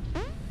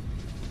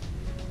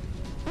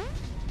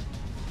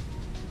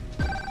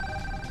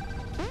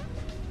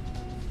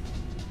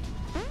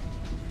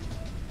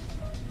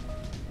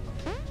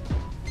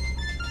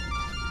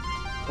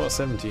 Oh,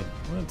 17.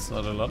 Well, that's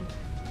not a lot.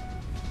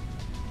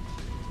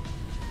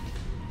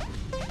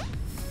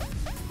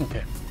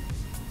 Okay.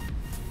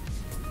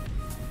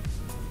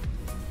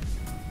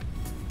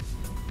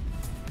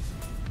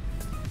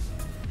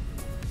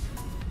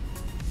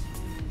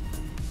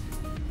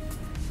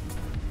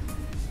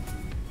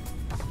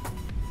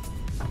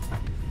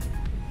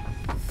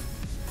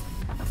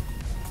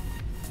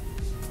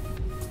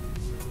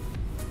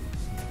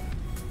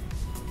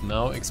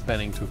 Now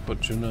expanding to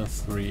Fortuna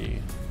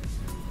 3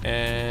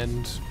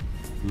 and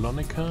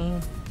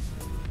Lonica.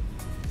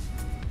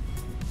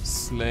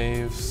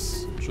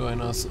 Slaves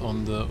join us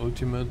on the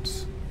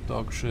ultimate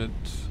dogshit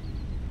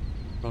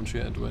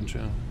frontier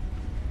adventure.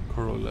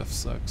 Korolev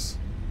sucks.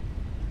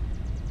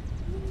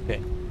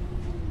 Okay.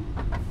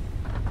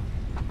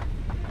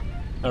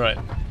 Alright.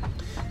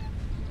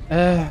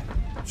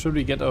 Should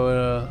we get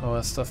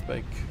our stuff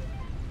back?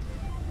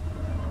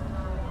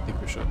 I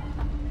think we should.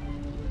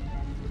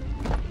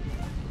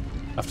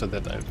 After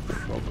that I'll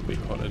probably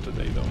call it a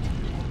day though.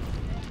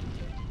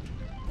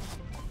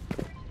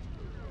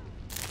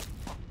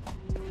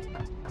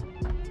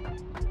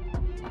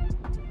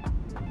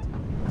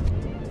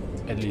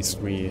 At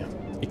least we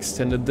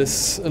extended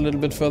this a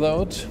little bit further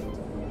out.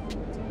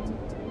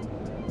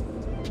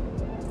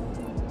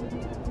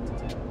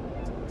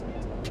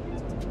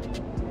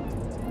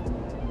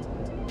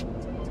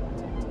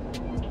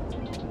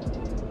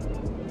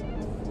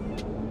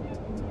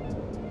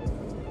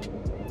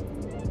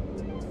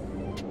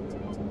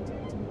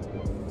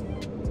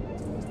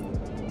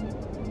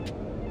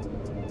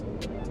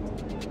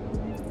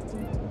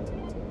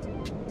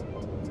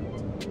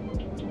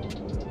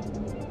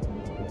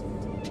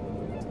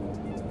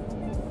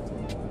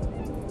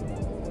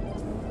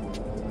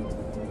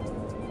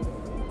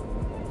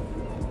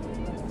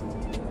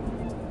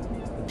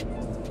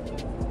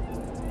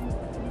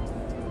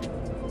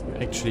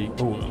 Actually,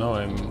 oh,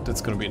 now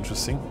that's gonna be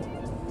interesting.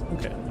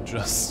 Okay, it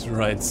just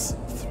rides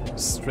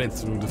straight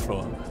through the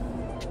floor.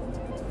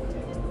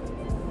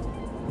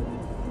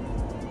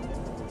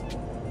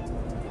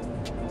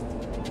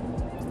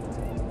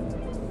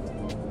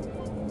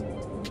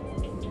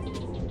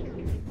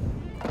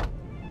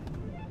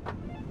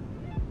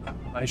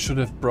 I should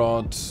have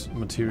brought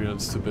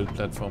materials to build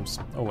platforms.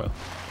 Oh well.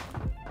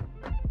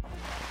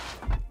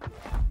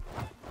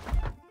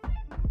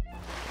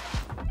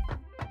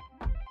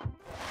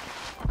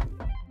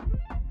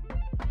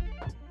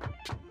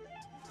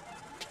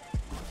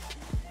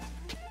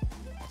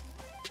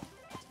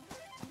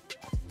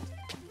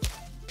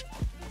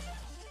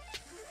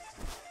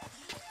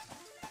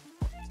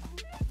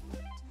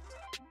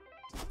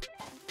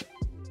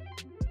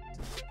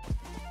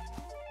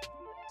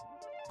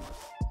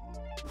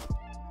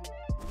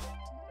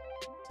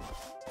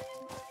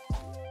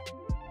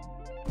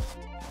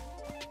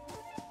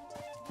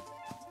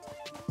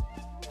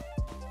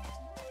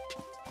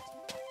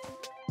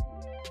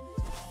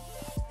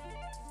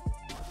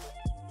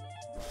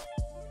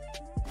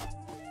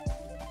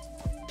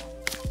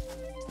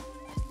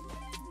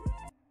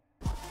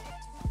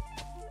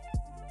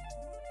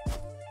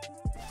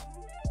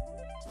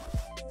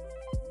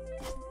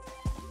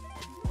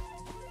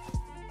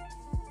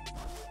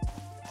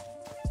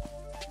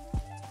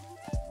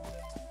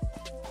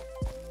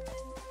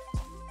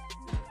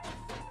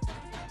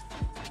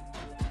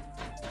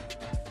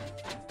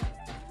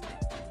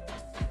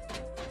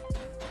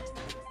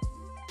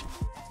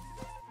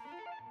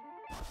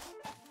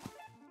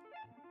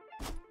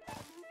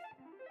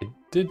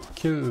 Did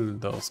kill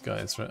those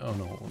guys, right? Oh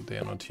no, they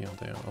are not here,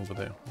 they are over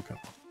there. Okay.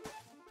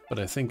 But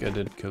I think I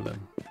did kill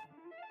them.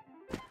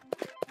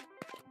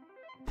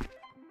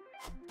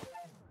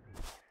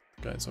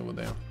 Guys over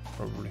there,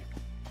 probably.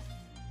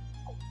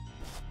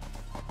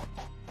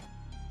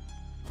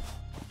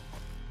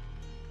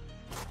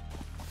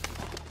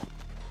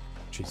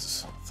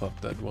 Jesus,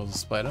 thought that was a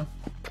spider.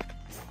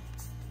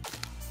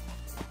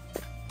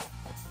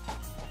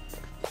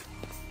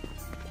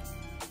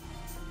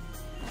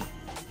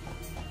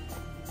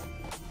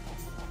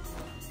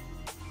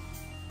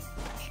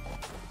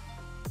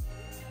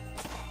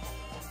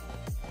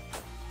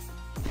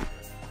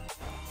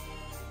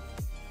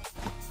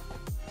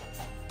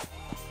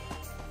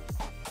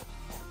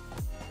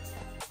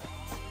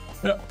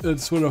 Yeah,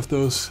 it's one of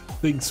those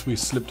things we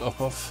slipped off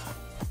of.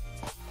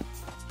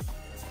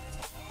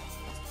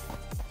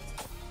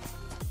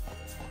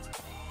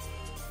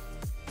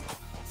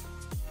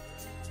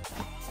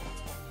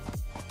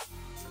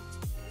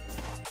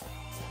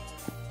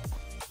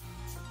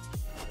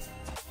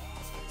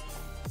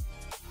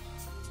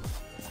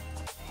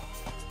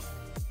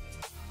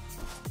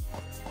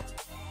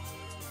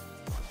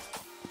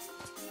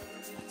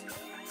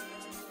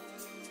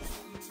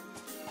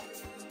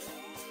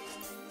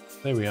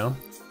 There we are.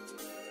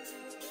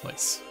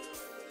 Nice.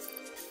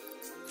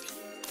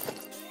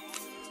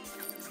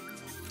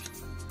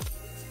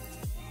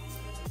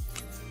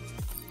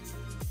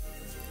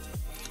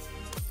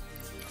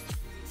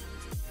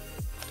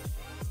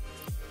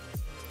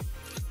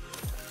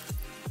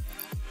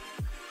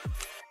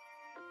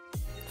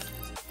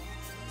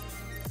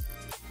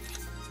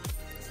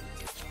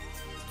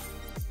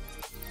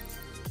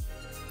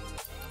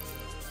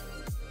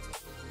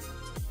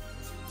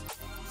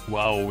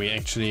 Wow, we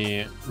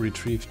actually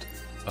retrieved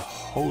a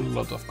whole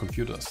lot of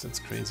computers. That's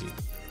crazy.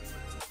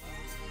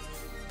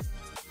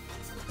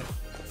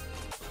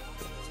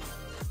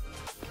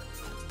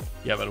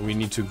 Yeah, but we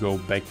need to go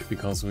back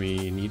because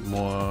we need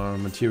more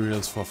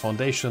materials for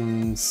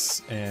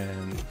foundations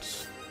and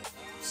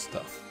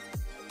stuff.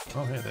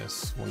 Oh, hey,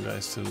 there's one guy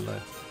still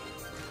alive.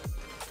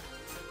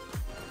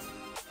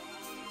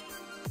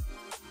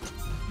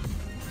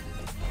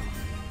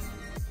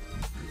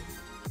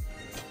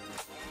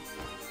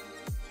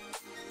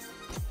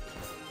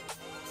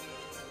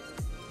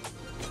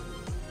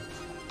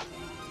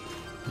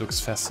 Looks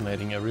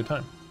fascinating every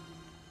time.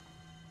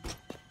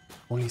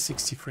 Only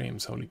 60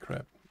 frames, holy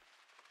crap.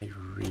 I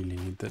really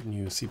need that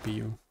new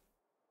CPU.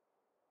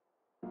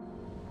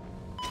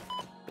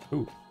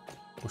 Ooh.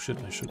 Oh shit,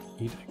 I should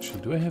eat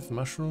actually. Do I have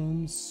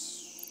mushrooms?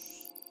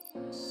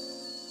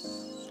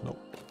 No.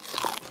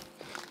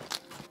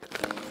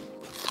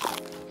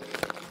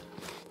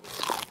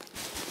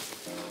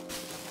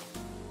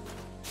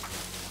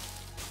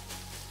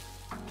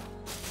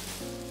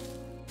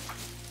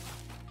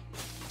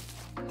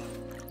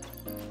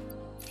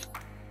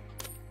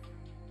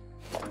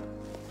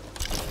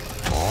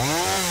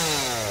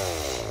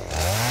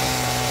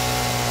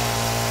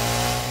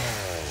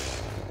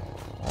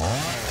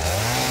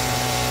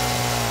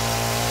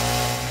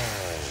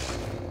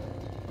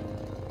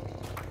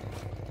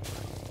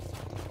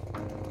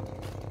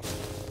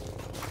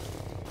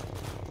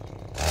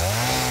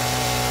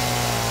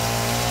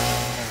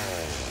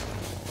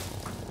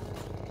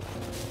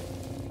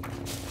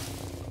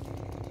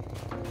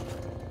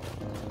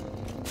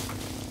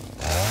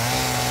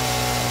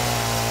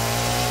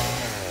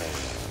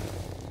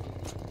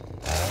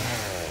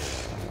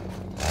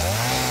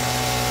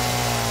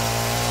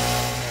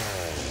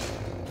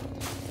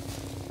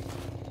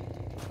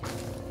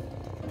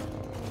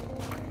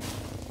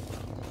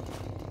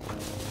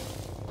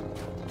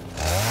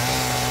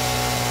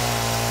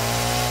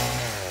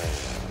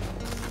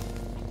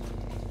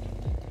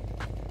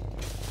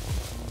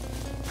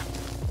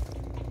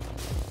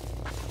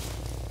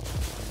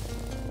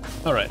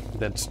 Alright,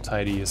 that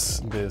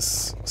tidies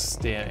this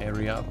stair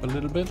area up a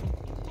little bit.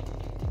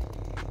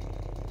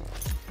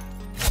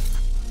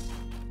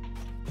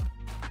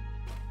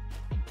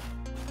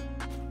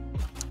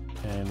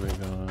 And we're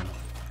gonna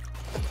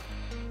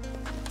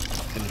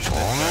finish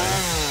that guy.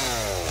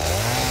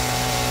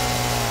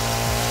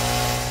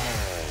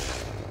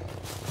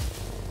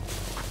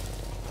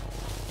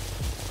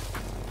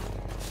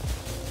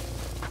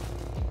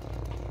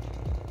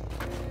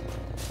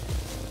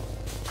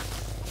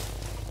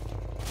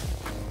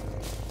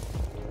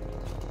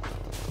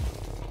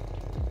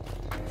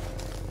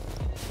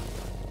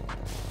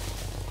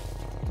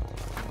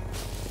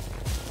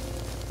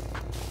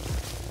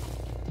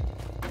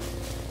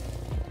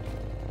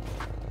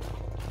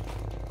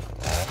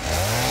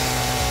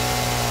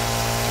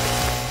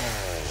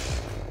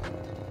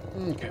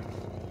 Okay.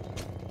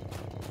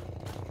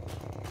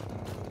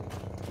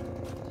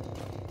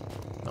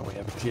 Now we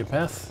have a clear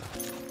path.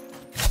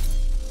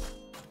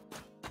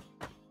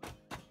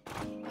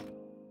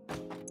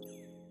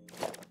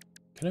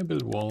 Can I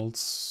build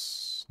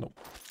walls? No.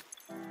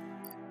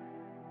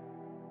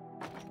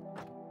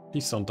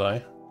 Please don't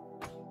die.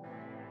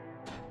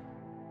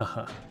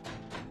 Haha.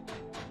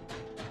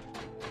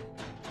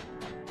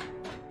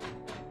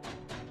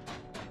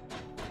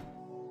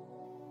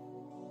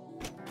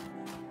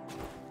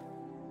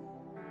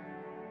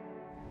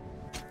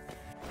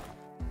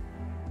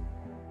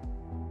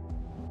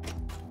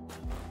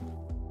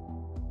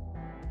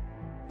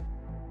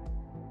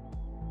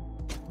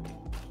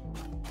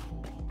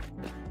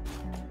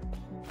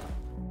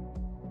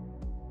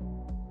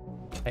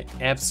 I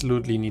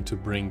absolutely need to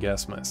bring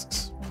gas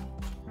masks.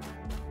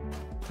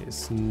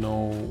 There's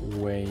no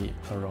way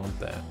around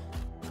that.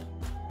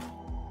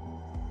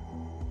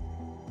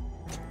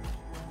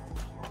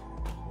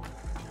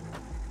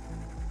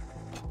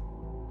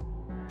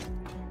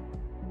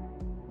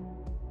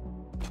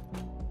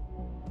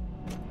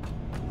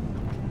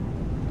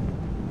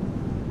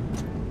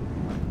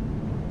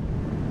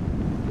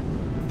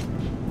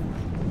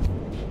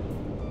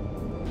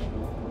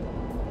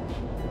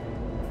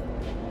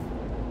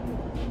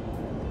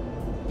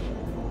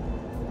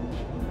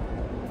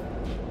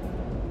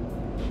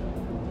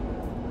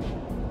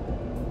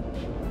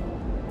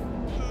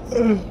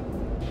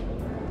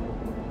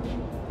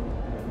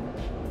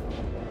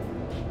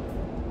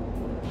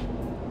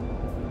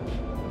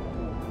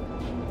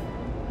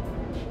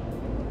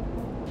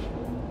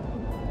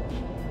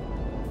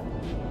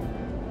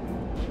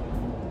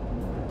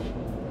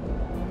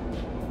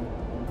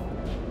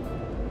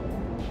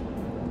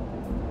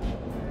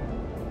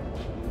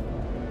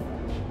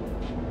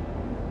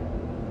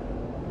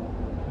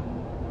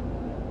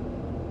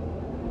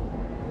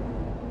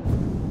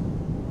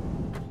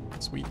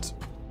 Sweet.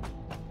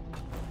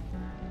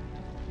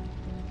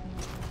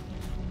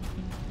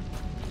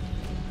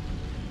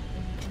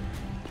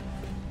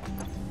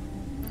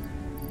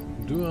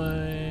 Do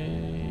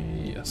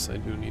I? Yes, I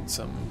do need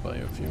some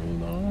biofuel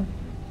now.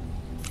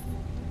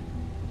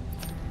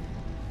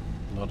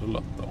 Not a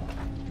lot though.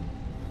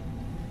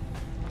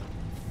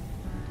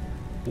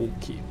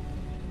 Okay.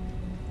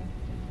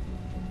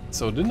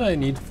 So didn't I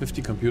need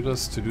 50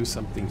 computers to do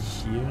something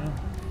here?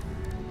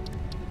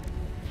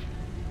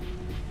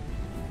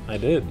 I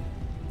did.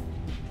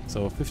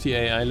 So 50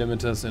 AI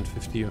limiters and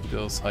 50 of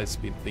those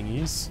high-speed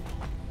thingies.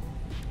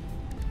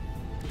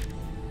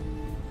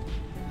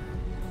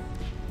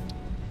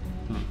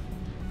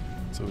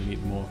 So we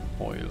need more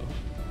oil.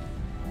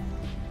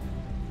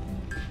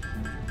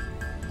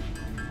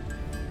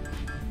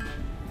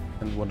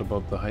 And what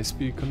about the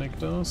high-speed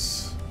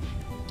connectors?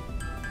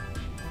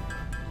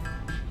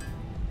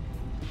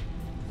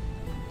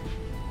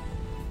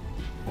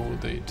 Oh,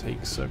 they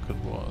take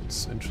circuit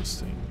boards.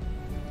 Interesting.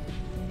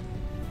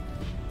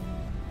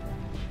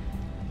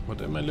 What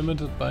am I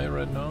limited by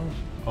right now?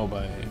 Oh,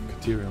 by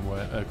Caterium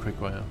wire,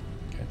 quick wire.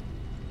 Okay.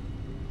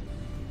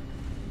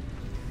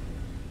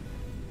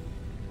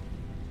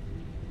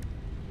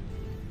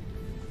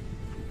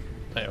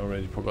 I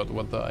already forgot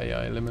what the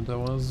AI limiter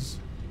was.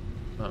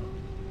 Ah,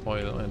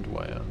 oil and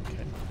wire.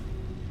 Okay.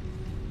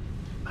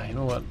 I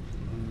know what.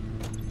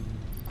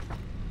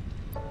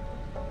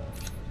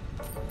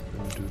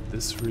 Let me do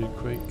this real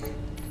quick.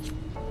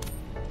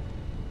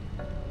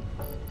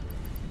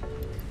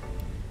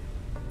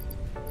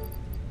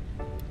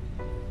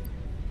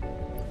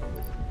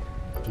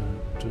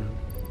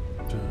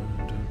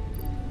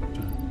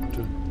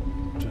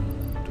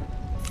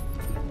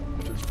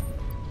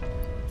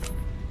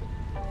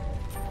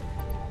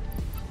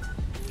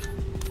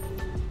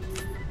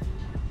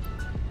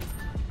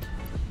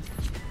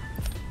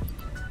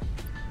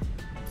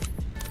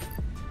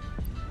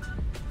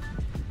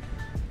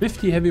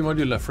 Heavy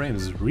modular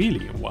frames,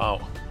 really?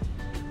 Wow.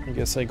 I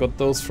guess I got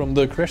those from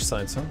the crash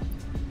sites, huh?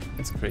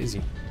 That's crazy.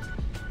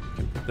 You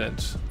can put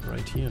that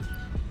right here.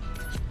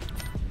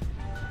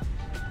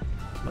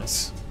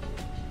 Nice.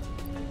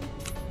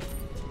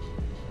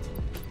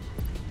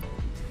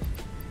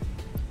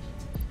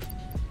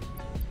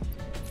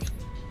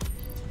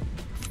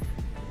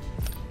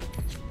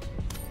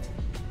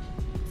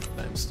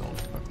 Limestone.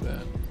 Fuck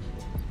that.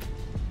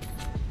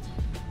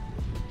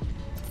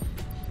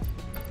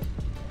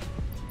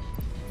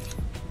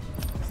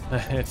 I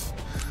have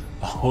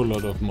a whole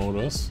lot of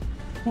motors.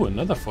 Oh,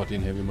 another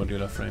 14 heavy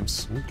modular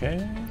frames.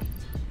 Okay.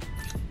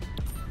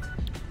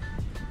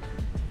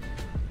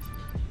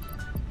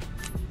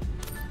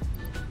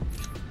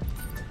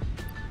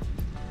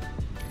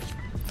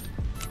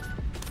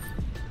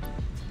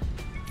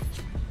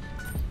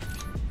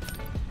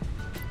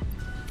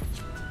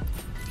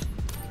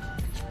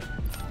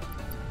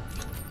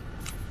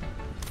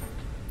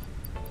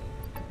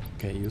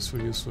 Okay,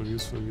 useful.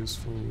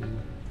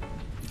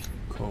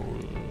 Coal.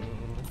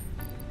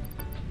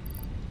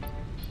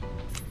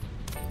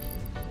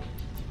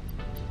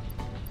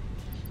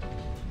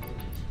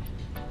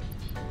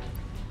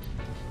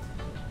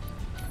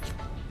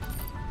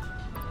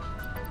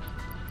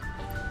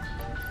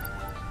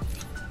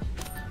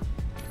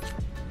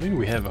 I think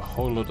we have a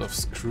whole lot of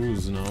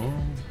screws now.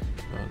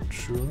 Not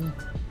sure.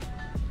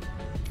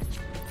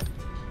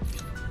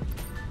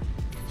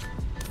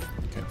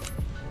 Okay.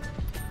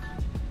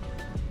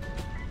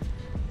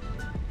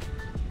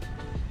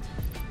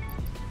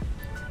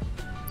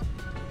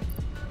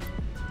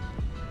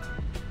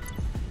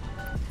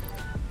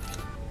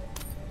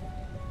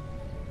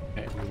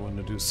 Okay, we want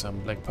to do some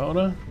black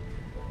powder.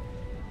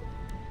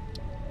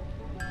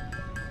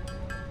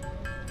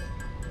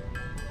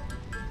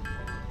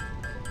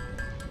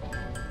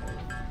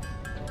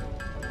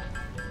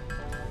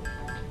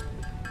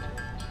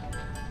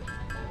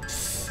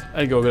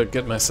 I'll go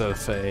get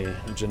myself a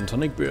gin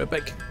tonic, be right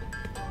back.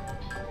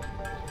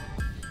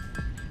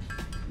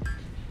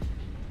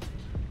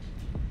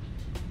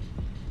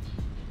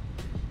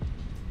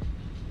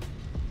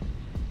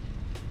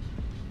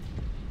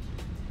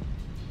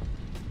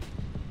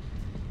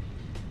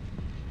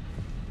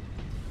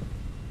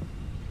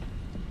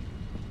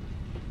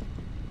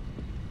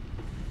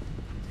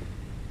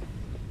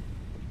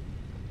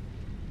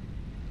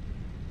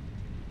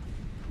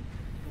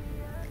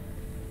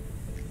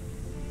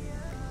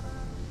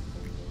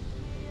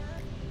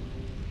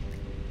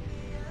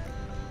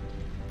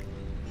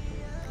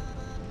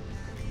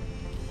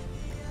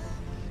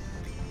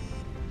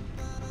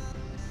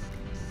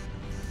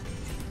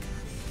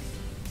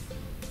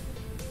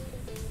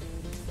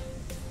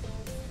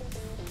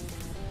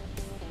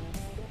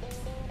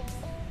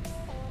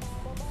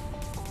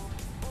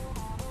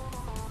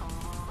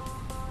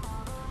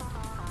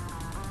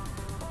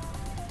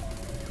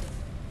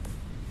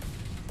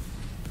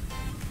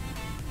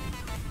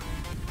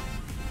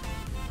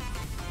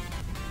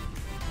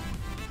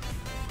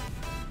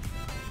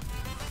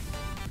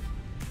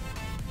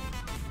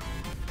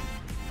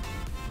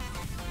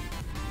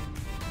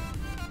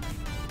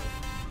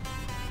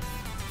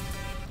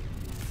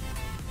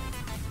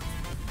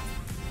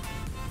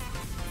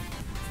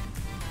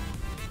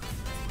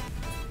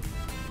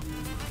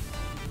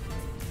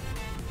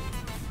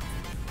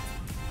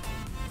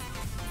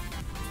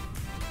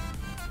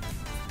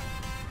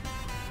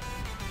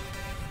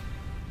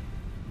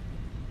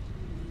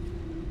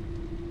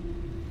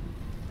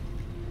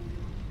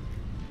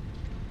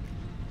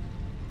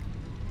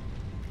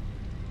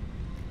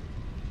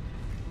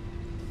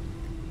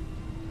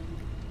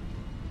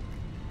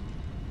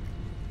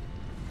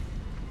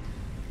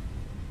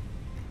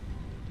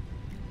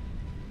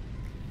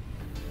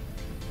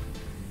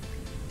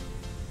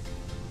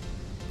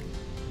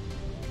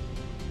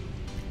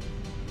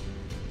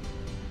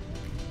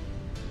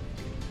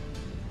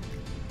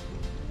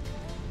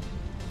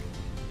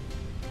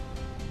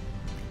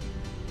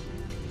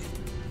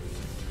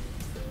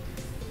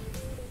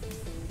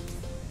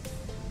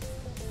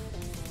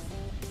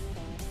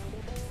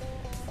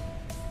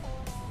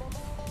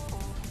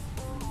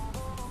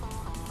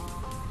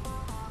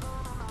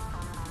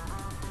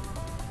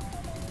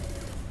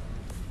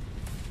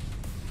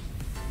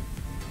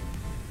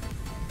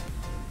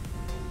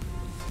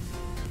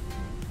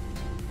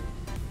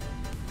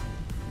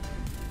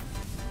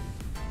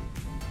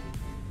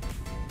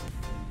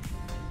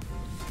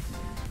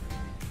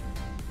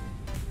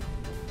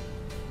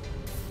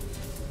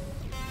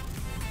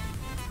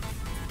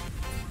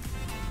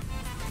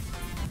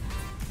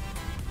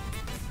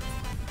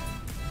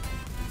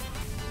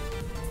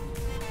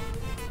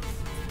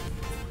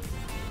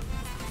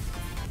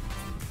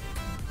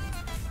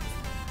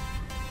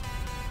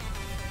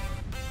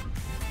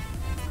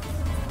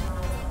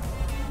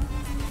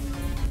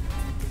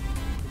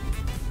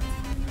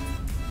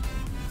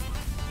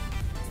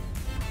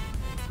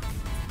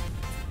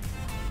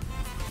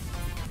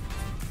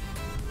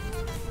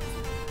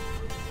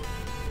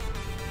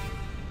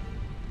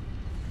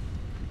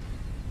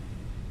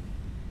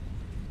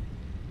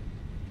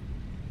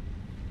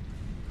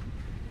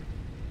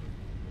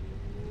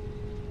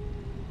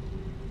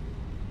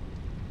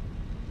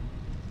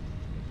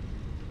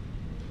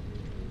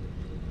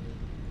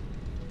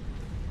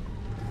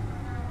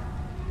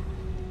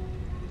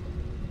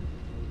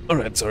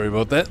 Alright, sorry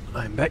about that.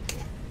 I'm back.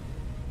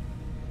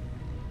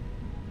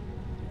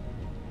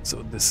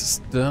 So this is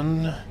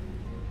done.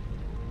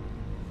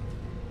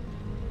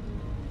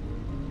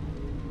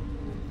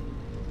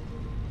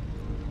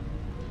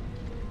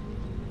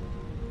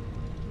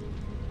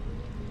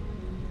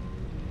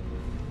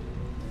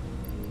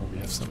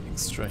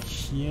 extra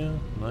here.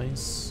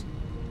 Nice.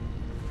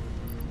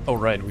 Oh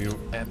right, we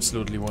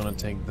absolutely want to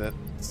take that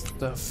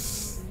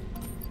stuff.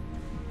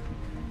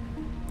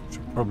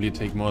 Should probably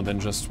take more than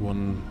just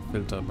one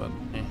filter, but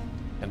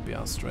can't be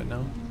asked right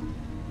now.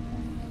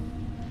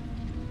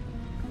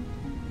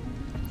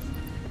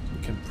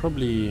 We can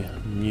probably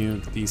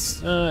nuke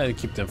these. I'll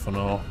keep them for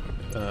now.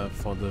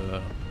 For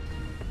the...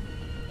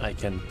 I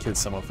can kill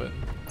some of it.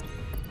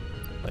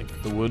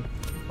 Like the wood.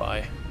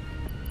 Bye.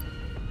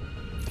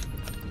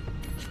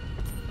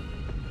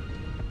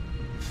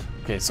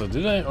 Okay, so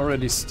did I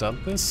already start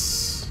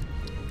this?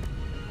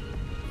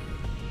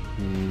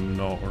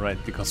 No, right,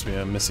 because we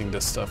are missing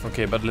this stuff.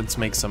 Okay, but let's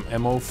make some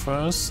ammo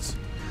first.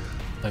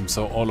 I'm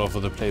so all over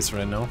the place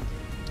right now.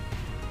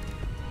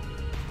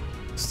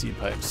 Steel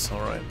pipes,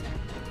 alright.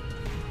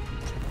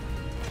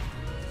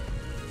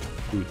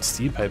 Dude,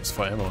 steel pipes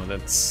for ammo,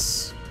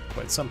 that's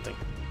quite something.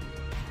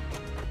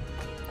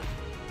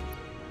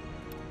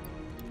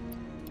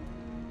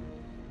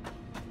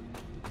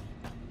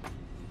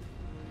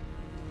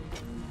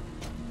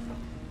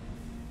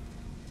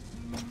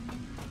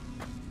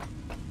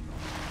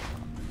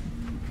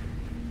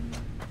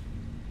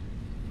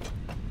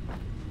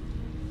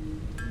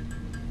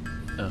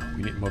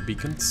 We need more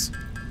beacons.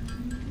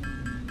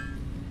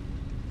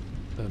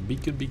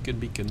 Beacon, beacon,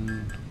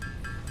 beacon.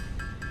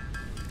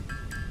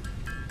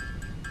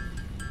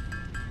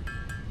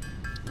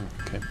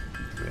 Okay.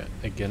 We're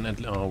again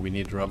at... Oh, we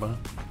need rubber.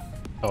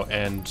 Oh,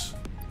 and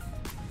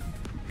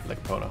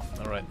black powder.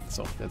 Alright,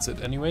 so that's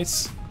it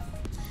anyways.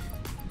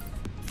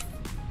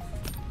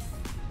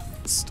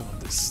 Store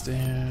this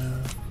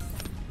there.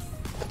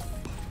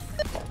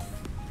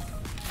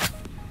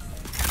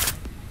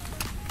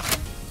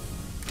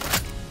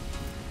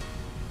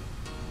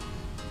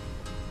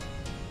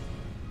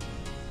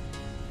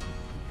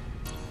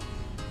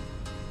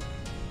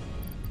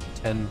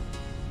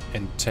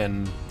 And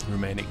 10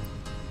 remaining.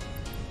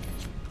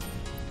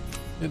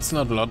 It's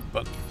not a lot,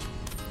 but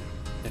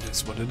it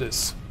is what it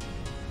is.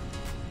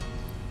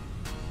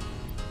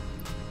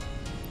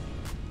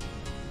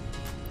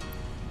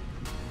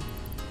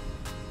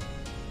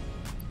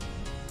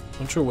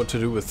 Not sure what to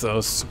do with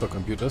those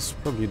supercomputers.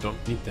 Probably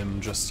don't need them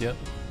just yet.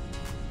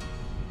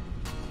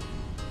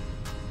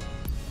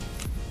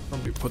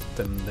 Probably put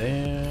them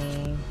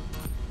there.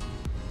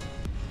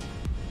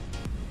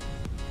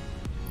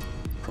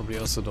 Probably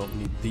also don't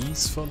need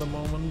these for the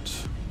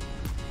moment.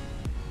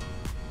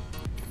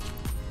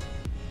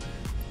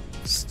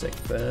 Stack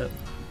that.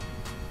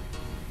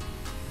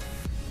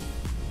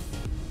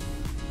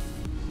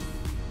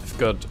 I've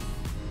got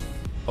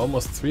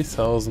almost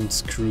 3,000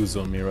 screws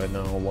on me right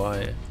now.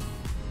 Why?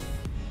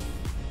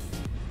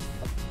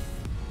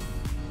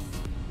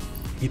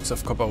 Heaps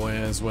of copper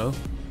wire as well.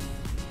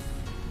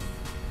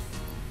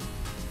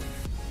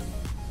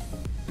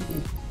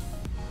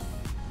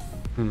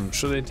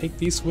 Should I take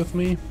these with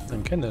me?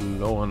 I'm kinda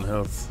low on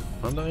health,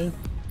 aren't I?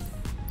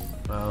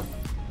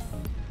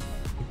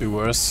 Could be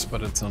worse,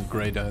 but it's not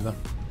great either.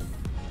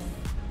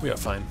 We are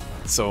fine.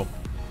 So,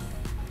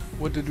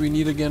 what did we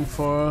need again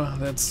for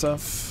that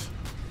stuff?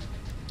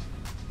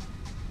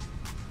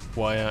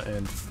 Wire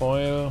and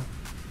foil.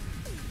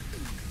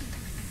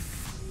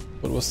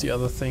 What was the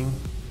other thing?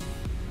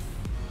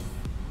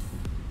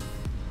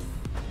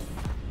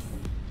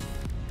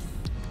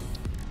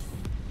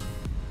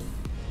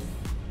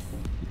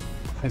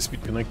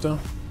 High-speed connector.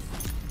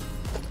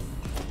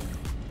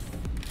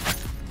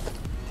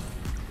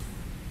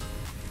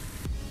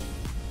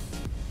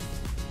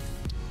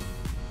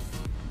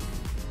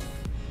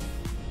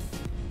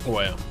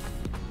 Wire.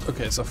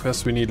 Okay, so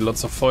first we need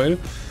lots of foil,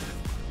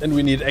 and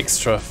we need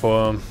extra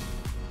for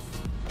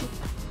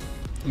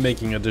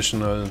making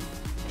additional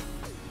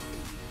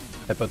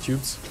HEPA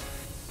tubes.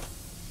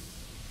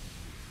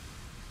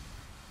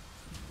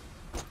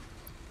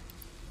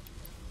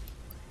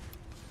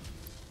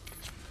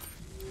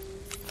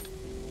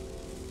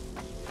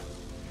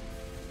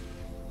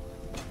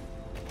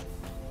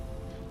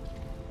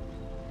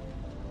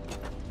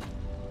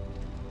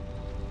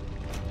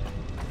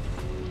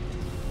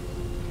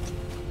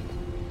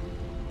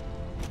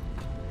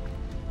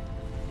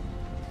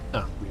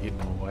 We need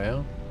more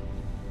wire.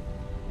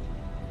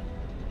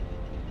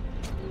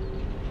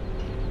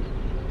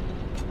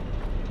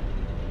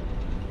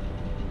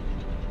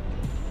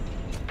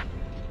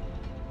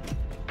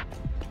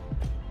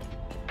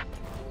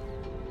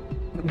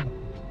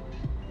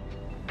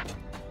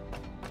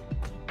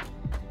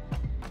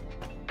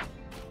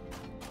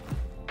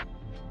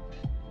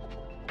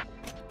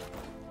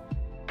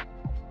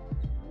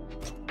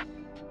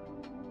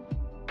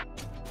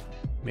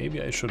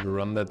 Maybe I should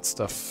run that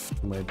stuff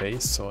to my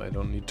base so I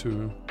don't need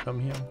to come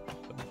here.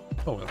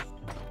 But, oh well.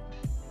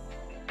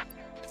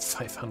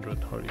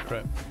 500, holy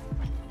crap.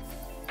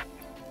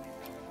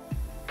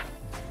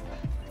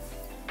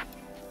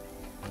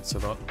 That's a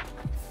lot.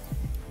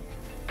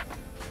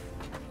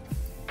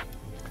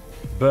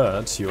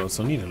 But you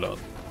also need a lot.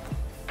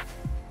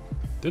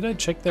 Did I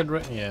check that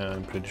right? Yeah,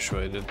 I'm pretty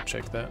sure I did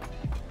check that.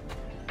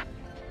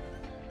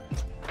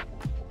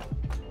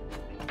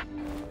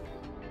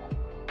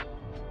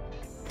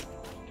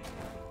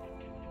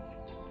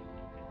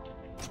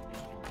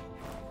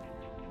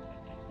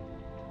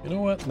 You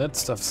know what? That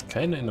stuff's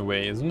kinda in the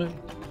way, isn't it?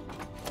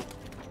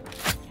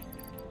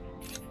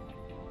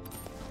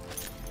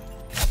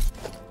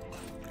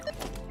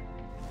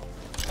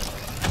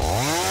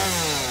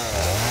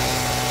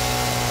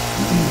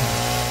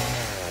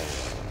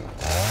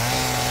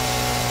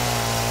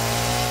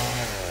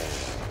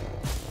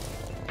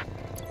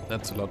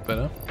 That's a lot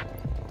better.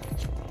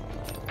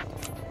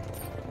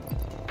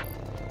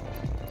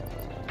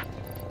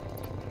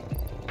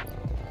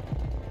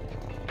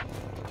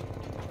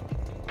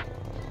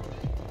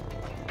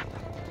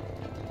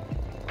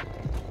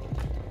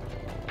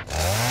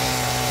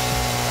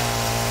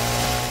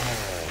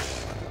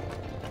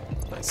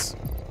 Nice.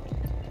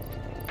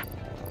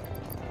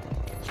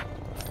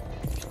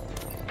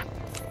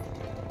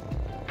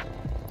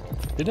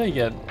 Did I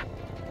get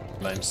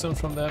limestone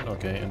from that?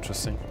 Okay,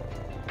 interesting.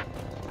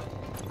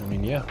 I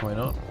mean, yeah, why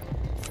not?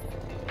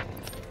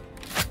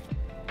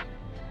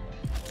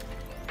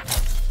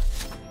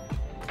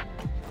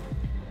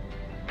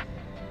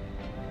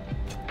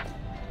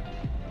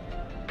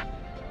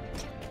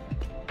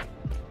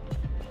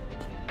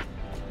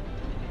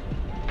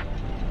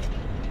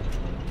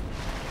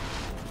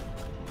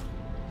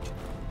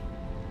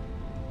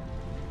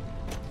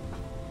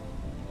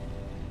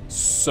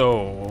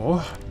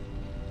 So,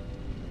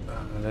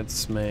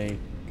 let's make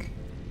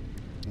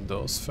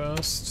those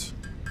first.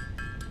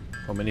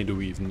 How many do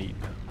we even need?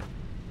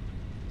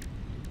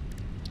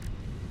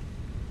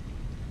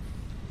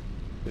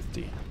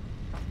 50.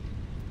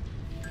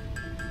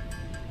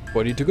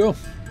 40 to go.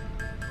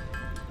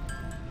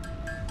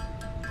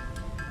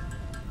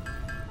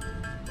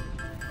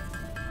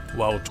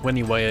 Wow,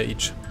 20 wire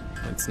each.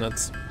 That's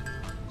nuts.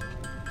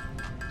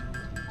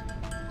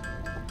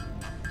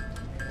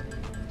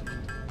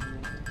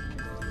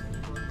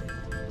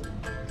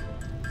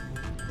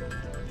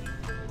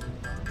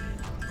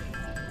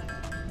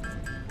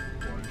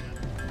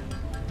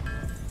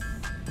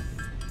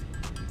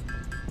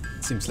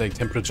 Seems like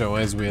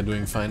temperature-wise we are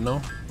doing fine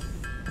now.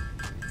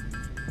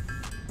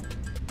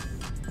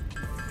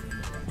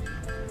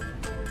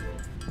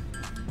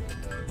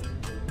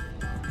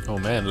 Oh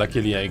man,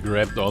 luckily I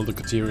grabbed all the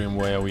Caterium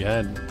wire we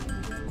had.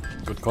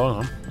 Good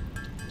call, huh?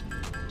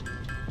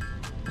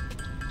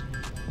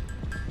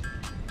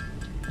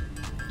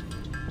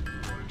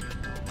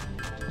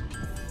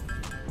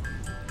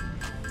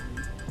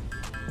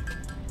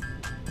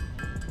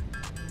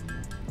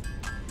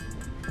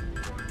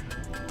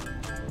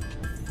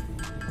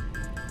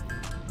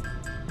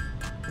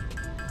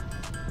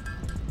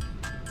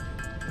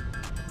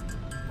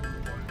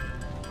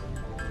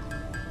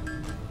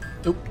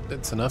 Oh,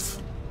 that's enough.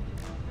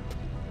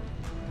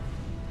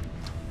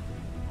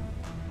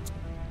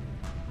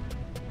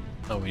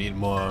 Oh, we need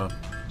more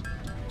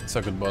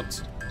circuit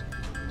boards.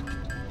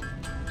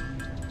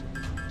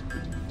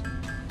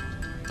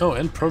 Oh,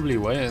 and probably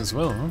wire as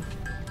well, huh?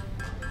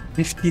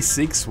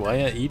 56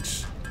 wire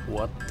each?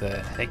 What the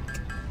heck?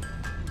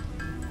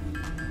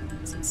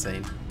 It's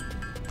insane.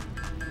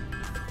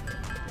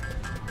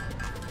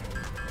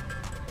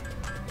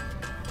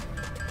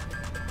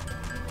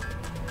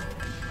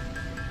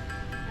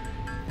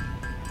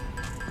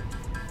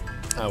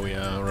 Ah, we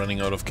are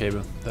running out of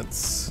cable.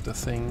 That's the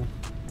thing.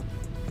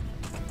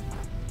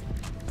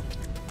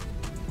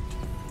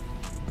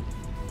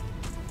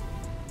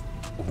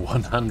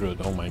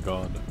 $100, oh my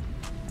god.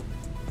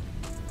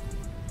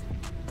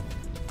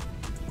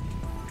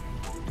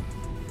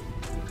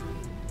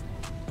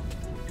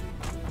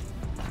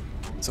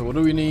 So what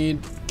do we need?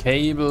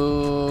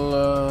 Cable,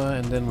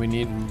 and then we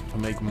need to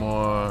make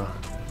more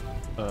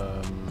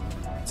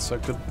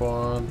circuit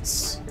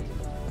boards.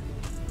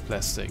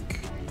 Plastic,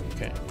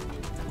 okay.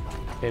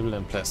 Cable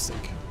and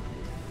plastic.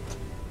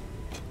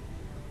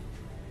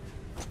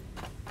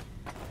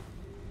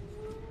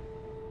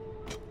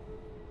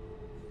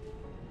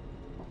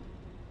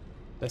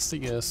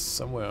 Plastic is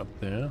somewhere up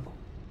there.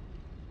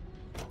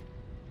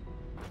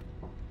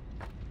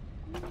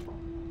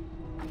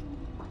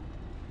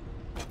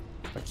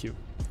 Fuck you.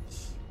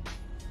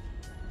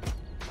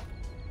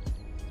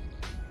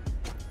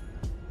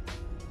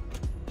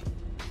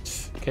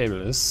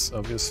 Cable is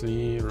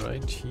obviously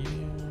right here.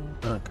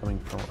 Ah, coming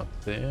from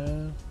up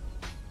there.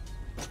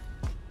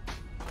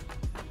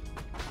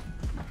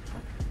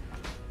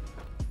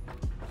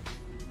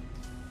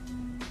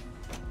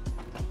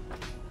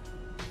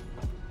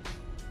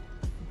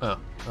 Ah,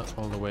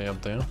 all the way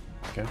up there.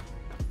 Okay.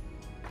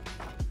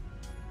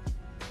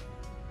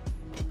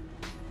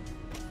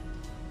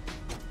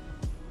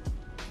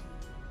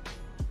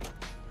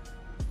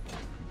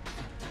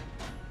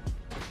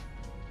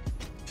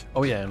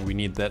 Oh yeah, and we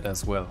need that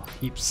as well.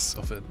 Heaps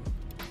of it.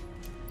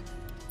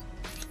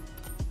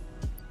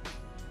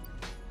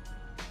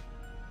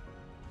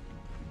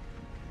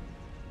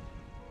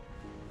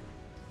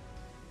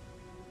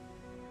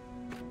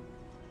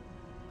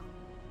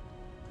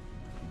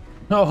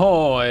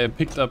 Oh, I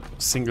picked up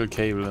single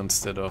cable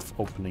instead of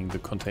opening the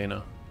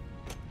container.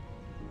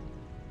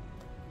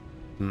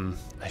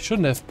 I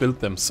shouldn't have built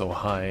them so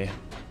high.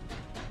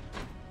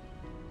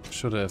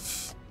 Should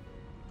have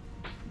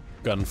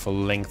gone for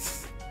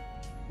length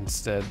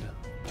instead,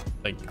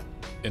 like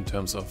in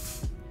terms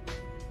of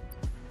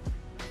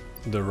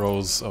the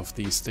rows of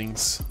these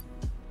things.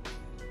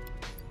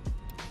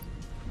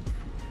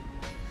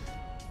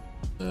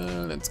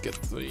 Let's get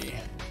 3.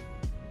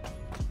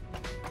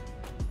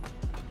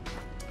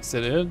 Is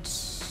that it?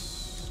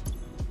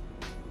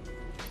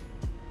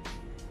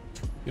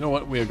 You know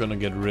what? We are gonna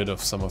get rid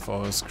of some of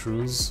our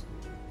screws.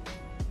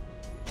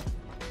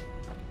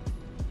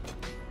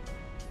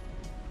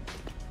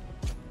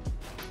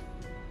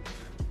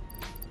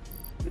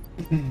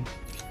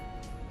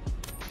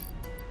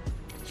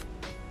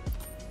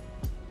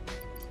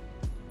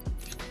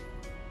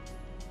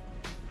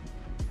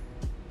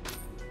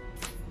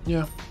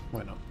 Yeah,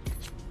 why not?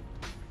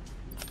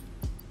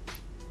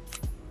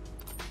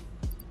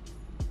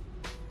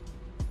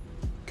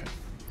 Okay.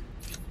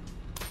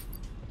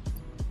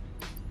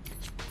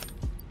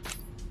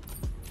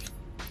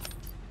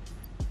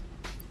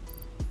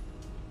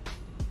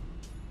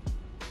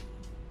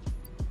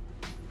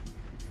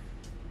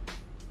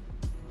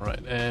 Right,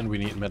 and we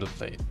need metal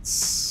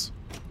plates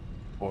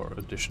for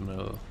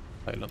additional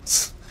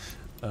pylons,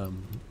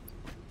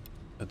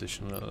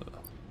 additional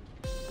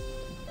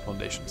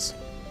foundations.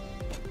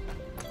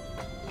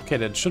 Okay,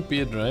 that should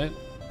be it, right?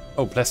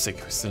 Oh, plastic.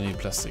 We still need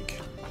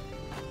plastic.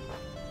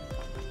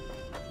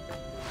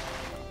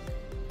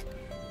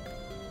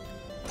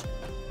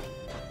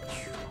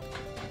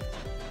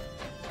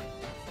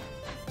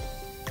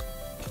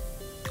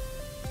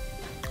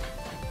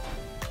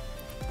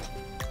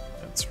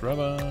 That's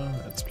rubber,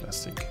 that's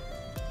plastic.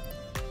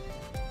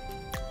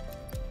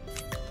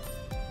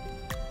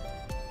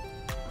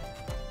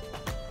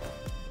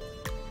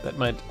 That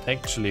might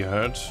actually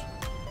hurt.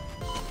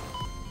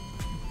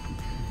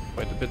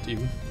 Quite a bit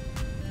even.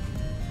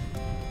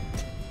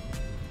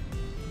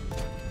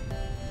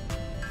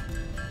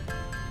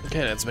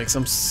 Okay, let's make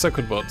some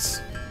circuit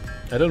boards.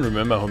 I don't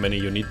remember how many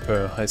you need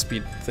per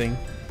high-speed thing.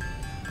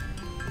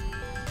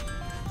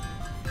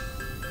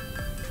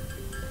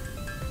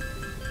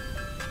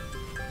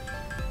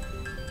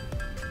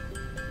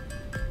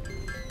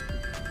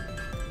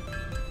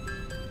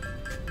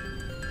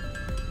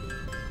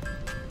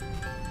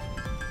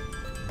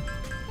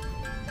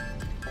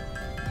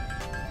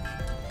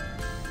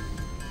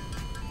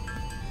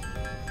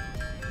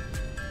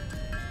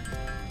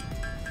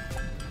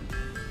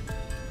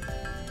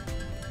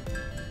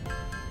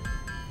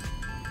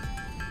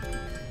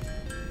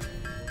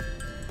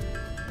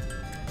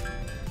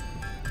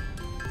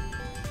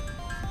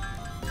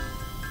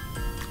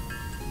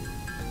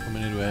 How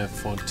many do we have?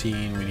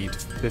 14, we need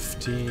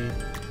 50.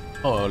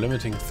 Oh, our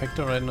limiting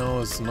factor right now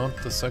is not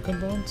the circuit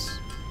boards?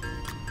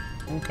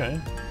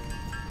 Okay.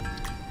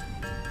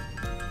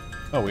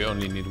 Oh, we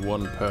only need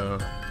 1 per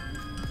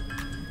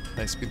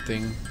high-speed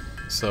thing.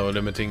 So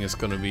limiting is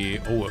gonna be...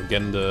 Oh,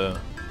 again the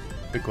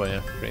quick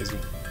wire. Crazy.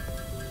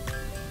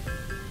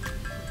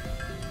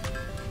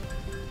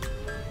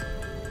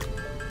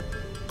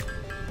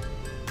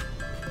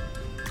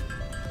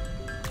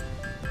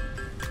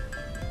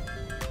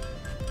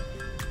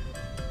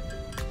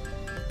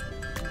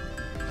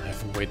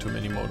 Way too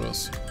many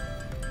motors.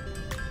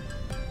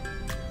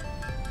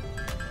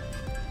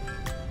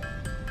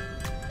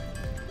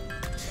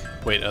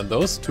 Wait, are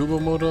those turbo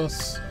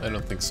motors? I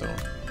don't think so.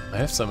 I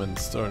have some in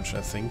storage, I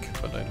think,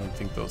 but I don't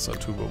think those are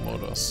turbo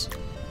motors.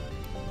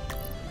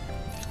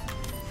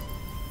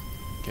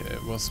 Okay,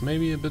 it was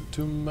maybe a bit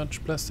too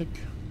much plastic.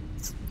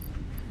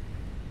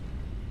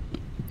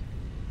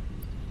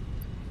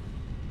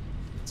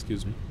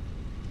 Excuse me.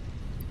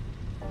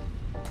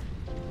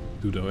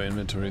 Dude, our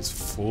inventory is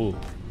full.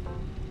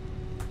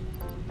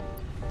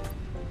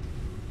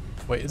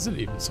 Wait, is it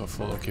even so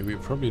full? Okay, we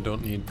probably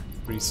don't need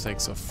 3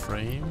 stacks of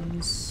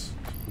frames.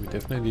 We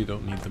definitely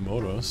don't need the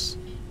motors.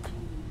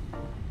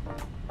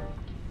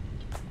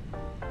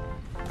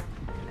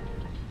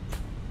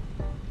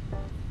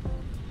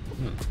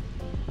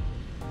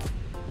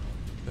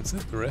 That's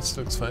it, the rest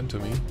looks fine to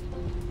me.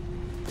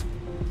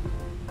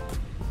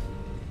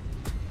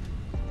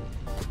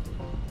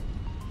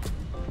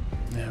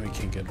 Yeah, we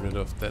can get rid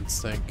of that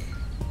stack.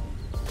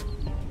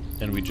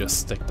 And we just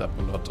stacked up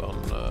a lot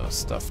on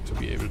stuff to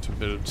be able to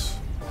build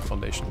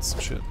foundations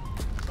and shit.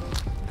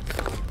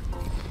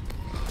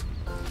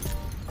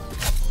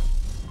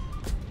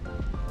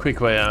 Quick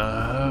wire.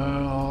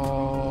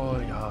 Oh,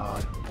 yeah.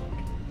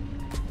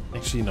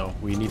 Actually, no.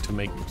 We need to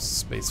make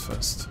space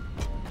first.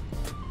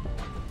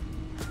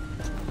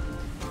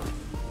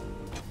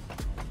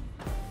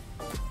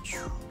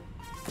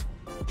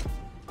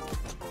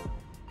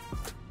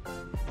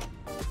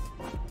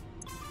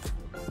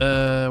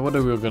 What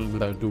are we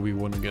gonna do? We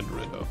want to get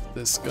rid of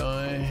this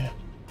guy.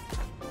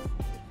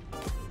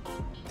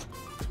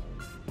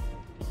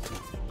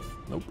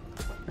 Nope.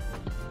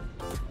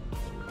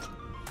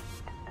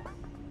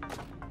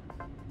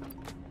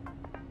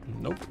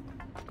 Nope.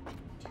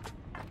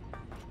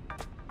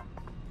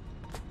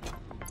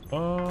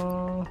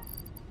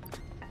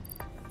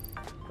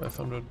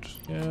 500.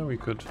 Yeah, we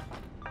could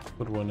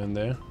put one in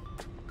there.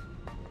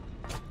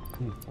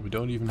 We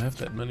don't even have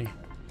that many.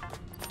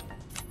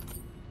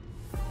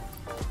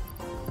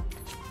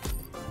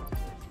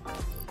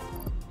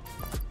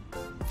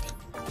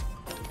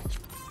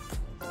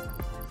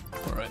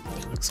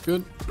 looks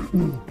good.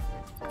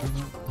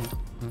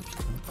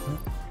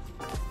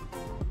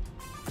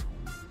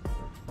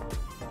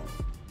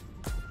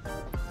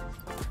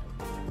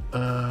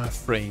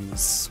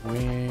 Frames.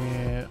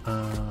 Where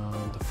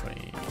are the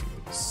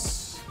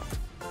frames?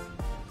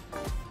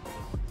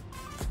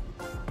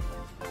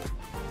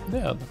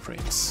 There are the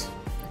frames.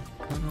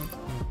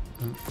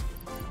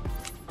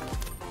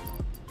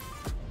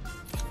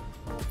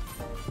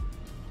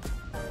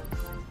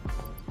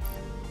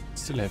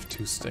 Still have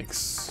 2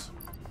 sticks.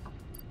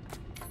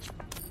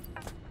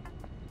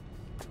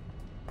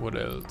 What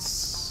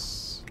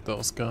else?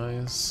 Those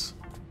guys.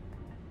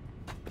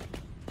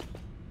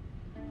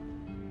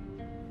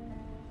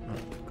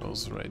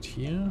 Goes right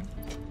here.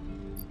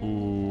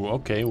 Ooh,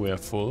 okay, we are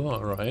full.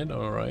 Alright,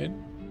 alright.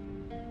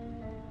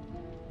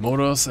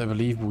 Motors, I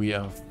believe we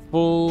are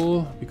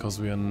full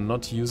because we are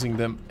not using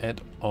them at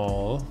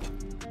all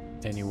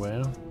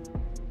anywhere.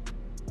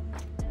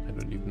 I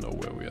don't even know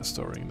where we are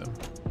storing them.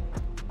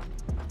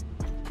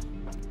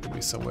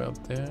 Maybe somewhere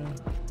up there.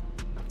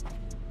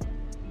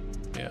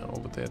 Yeah,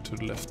 over there to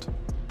the left.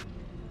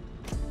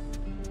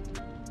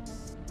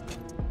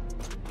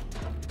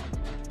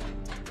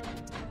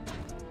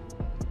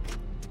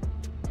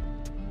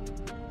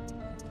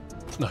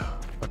 No,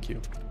 fuck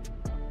you.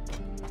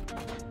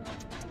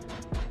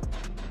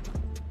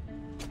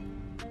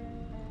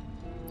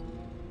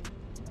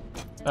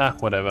 Ah,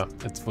 whatever.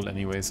 It's full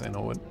anyways, I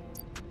know it.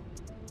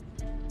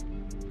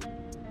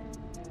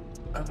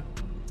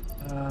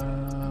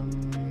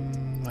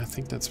 I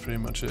think that's pretty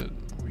much it.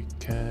 We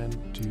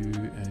can't do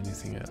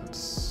anything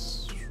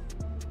else.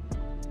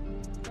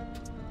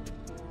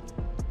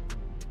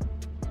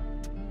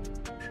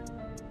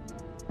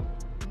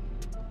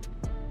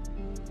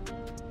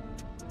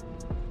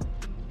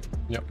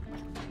 Yep.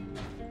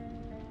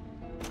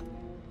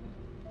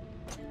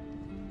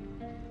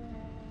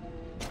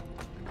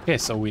 Okay,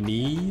 so we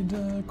need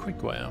a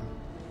quick wire.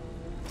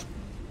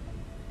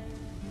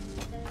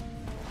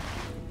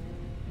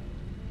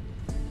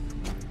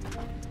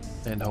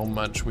 And how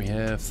much we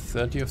have?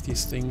 30 of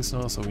these things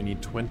now, so we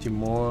need 20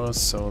 more,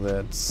 so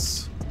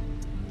that's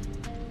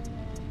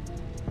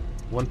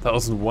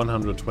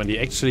 1120.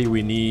 Actually,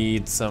 we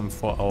need some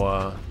for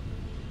our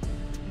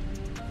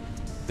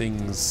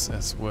things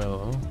as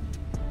well.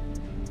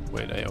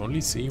 Wait, I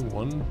only see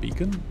one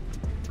beacon?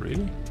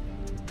 Really?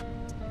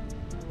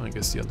 I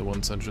guess the other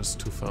ones are just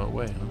too far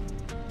away, huh?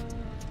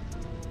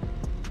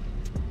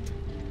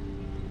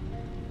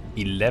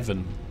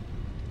 11.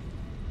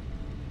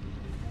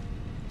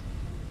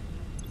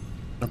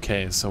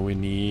 Okay, so we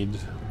need...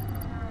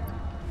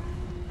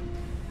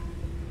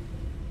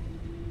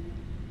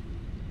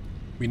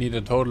 We need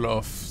a total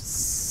of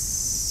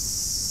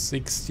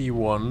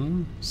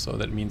 61, so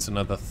that means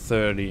another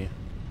 30.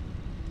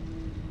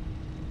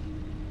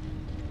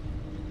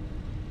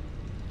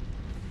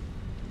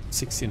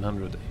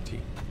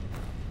 1680.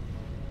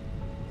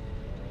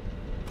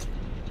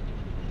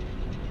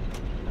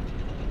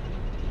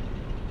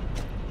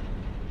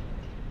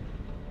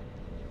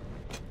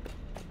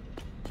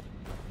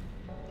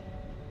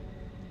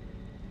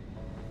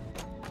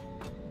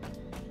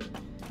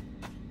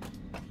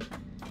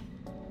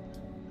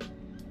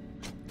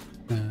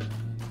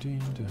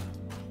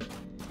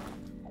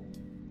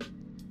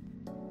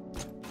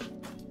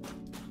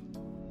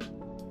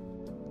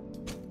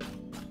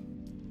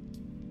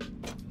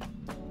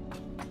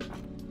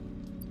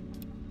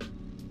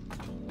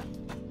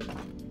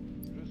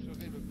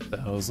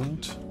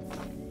 $1,000,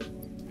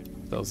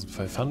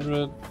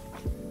 1,500,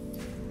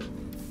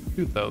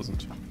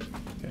 2,000.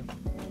 Okay.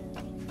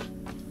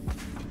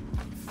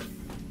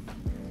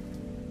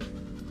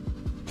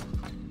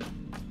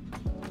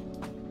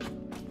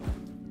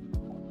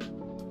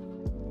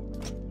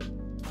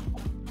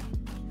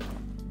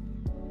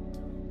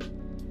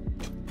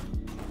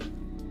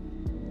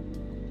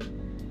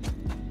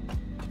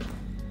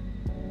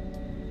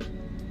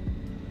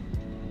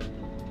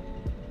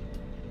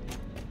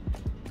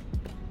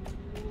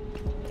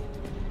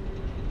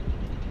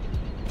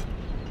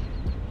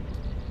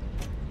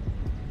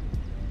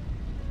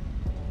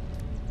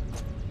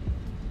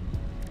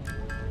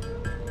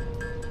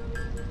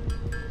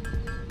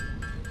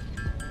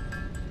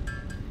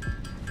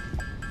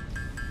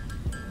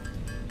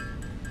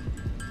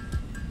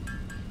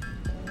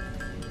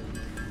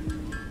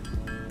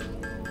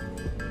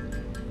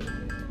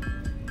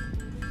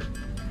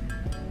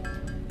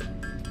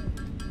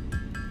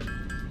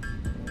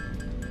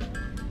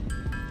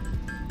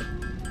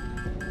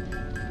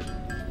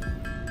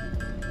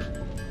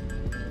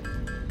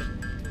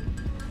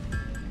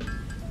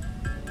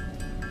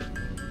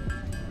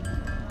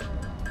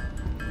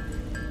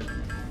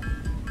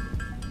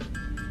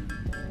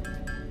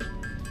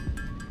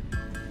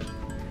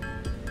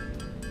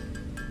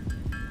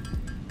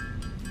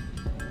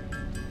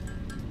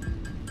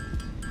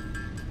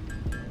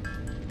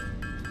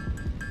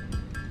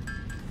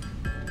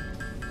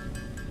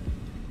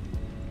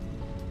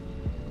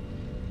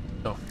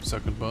 Oh,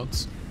 circuit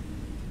boards.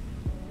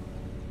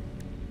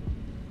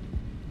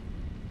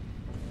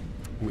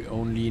 We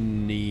only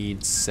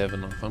need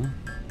 7 of them.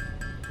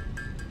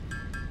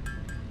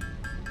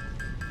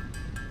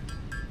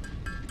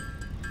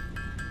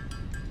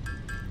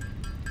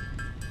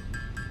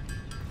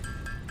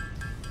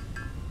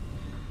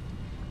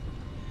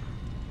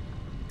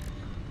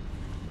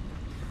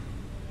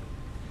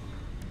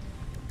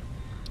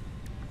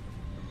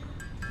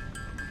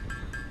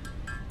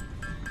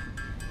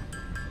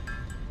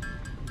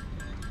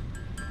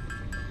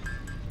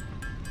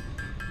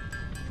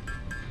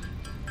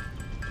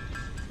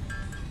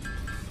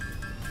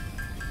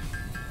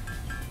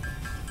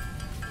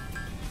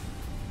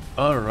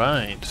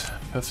 Alright,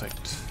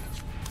 perfect.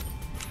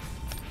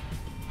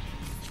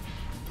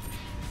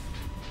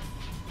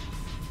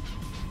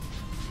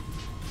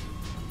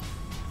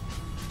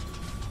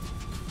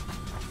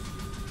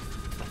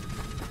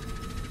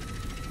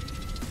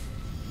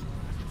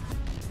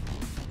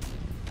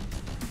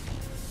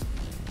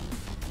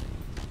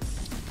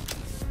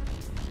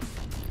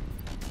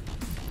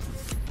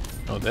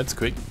 Oh, that's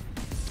quick.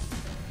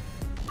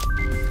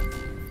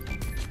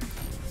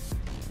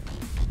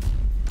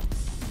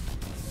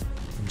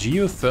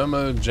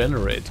 Geothermal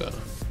generator.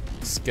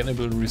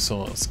 Scannable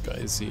resource,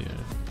 guys here.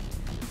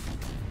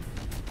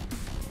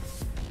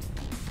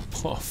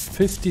 Oh,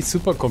 50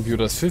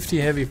 supercomputers, 50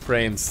 heavy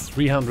frames,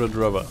 300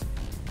 rubber.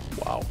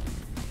 Wow.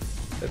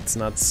 That's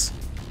nuts.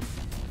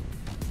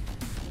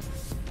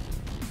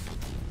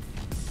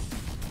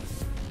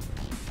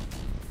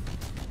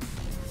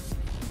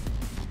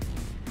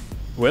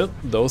 Well,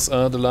 those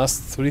are the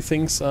last 3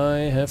 things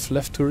I have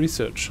left to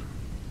research.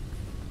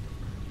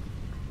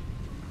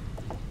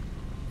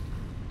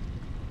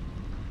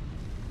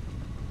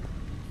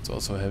 It's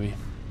also heavy.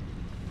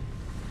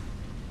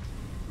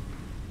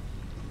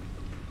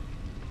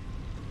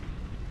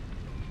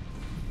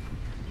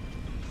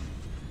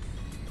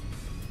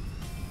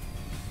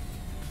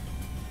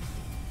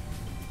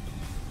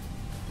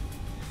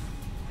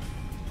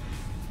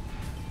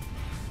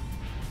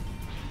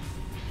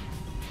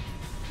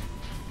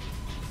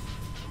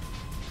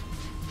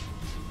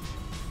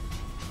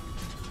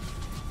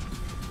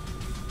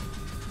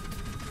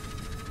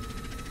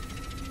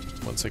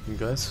 One second,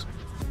 guys.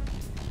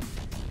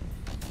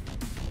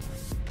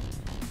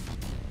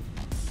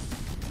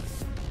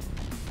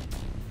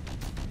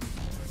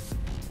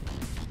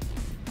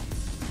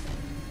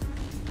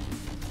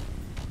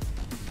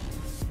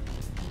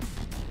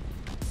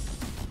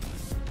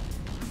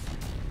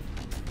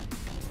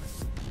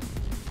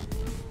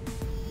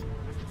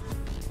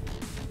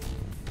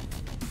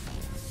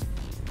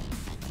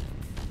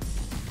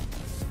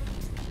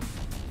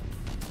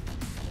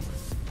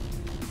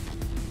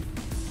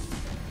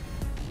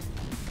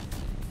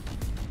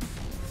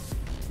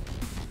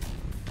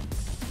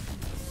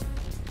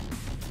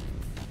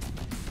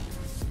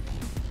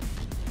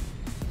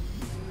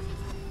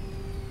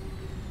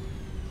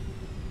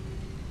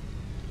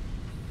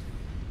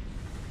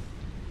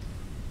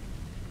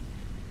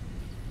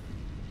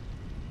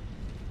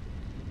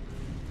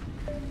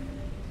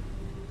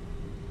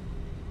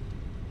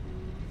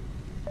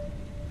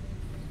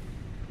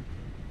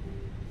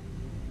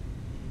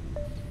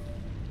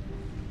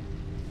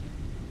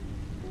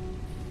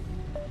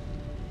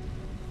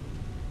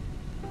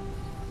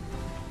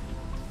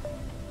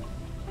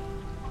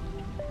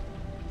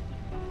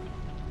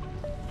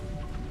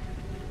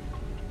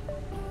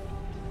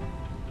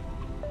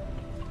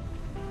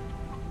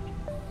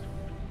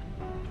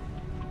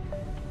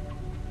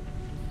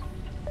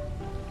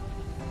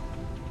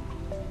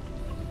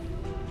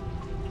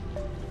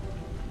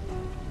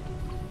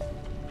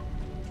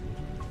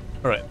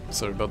 Alright,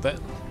 sorry about that.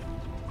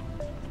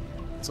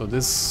 So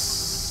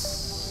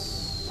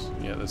this...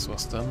 yeah, this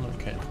was done,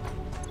 okay.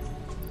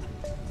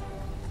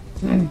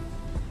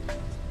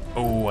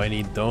 Oh, I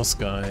need those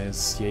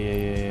guys.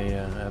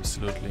 Yeah,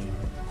 absolutely.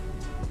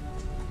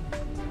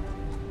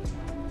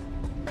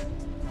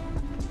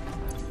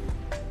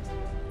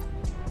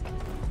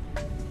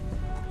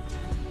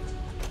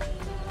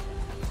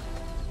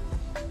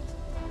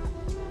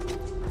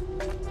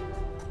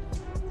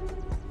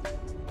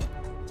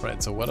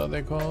 Right, so what are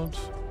they called?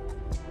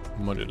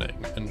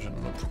 Modulating engine,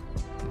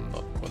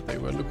 not what they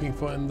were looking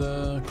for in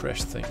the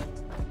crash thing.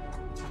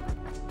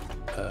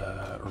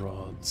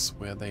 Rods,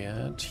 where they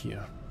at?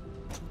 Here.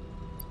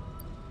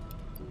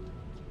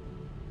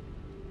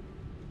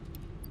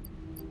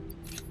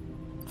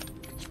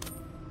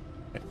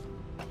 Okay.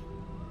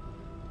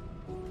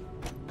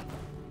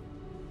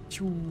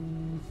 Choo.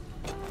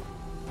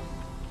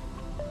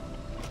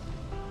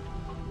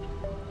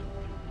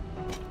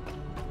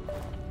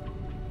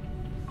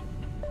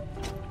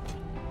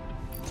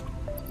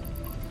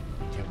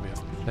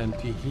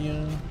 Plenty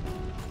here.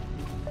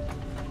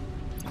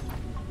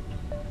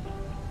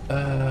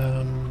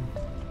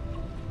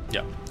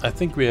 Yeah, I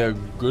think we are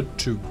good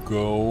to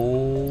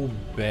go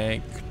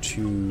back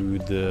to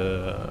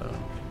the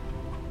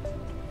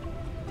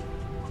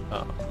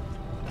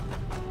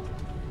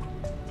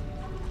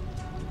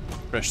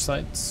crash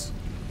sites,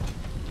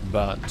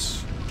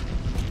 but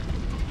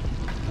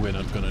we're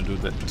not gonna do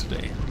that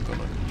today. We're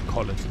gonna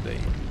call it a day.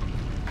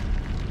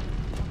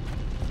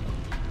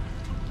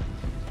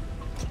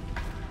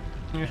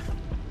 Yeah.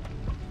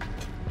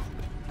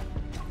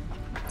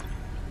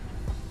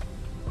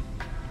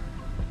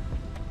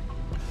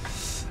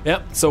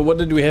 Yeah, so what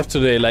did we have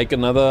today? Like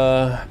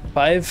another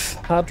 5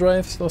 hard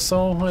drives or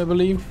so, I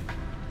believe.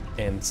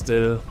 And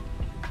still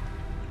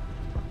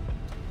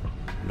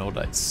no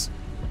dice.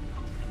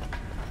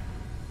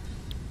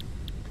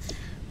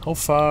 How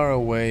far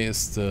away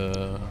is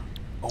the...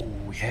 Oh,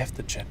 we have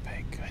the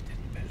jetpack. I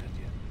didn't build it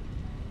yet.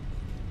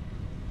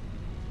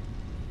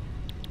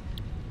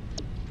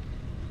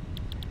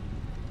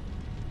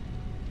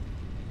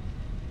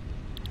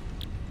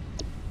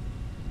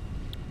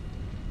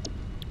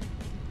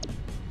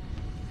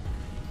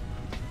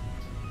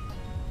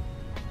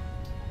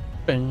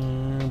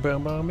 Bam,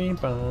 bam, bam, bam,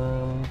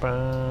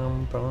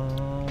 bam, bam,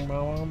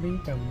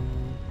 bam, bam,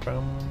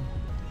 bam.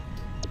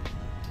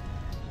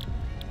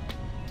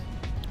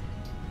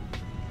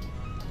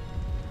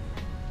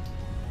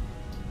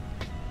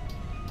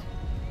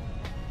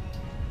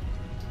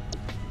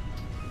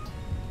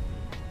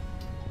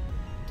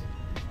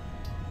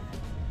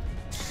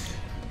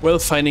 Well,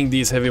 finding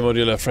these heavy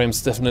modular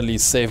frames definitely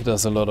saved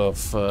us a lot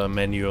of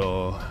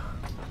manual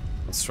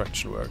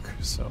construction work,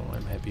 so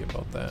I'm happy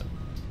about that.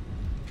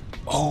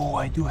 Oh,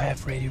 I do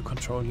have radio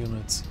control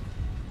units.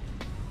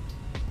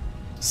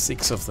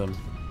 6 of them.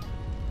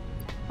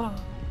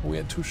 We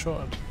are too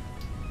short.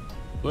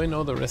 Do I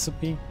know the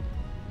recipe?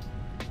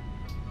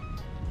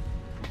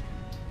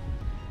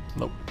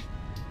 Nope.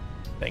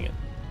 Dang it.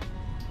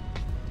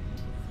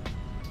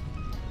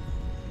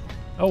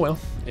 Oh well,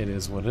 it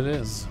is what it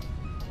is.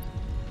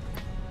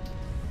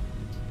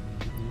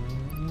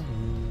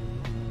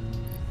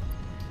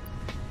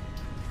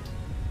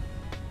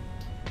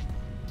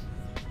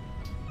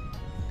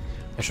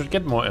 I should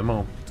get more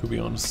ammo, to be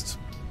honest.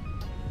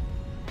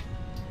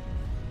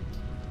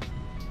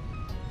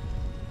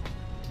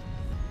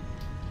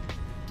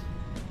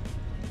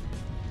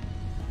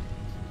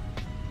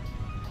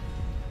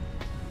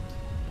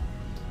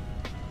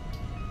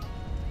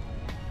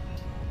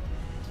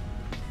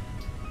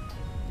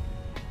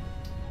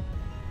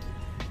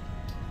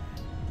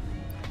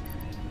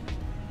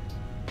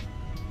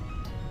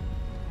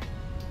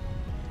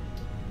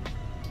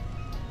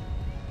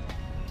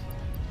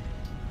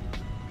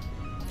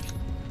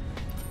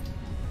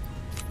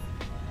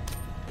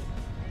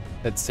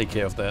 Let's take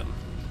care of that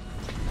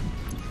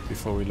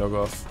before we log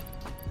off.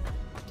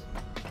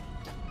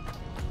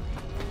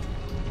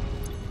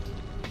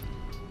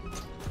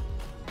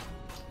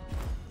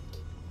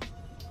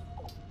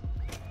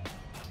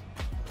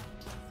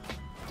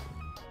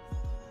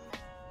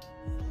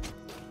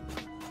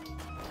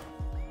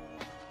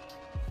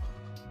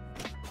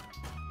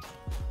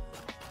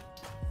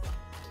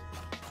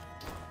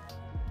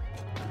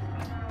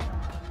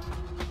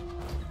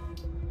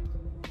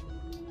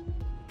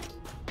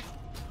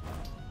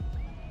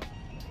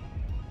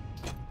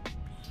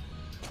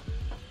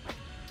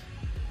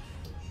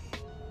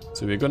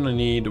 So we're gonna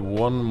need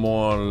one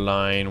more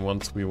line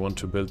once we want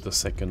to build the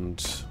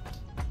second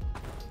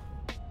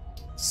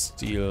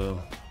steel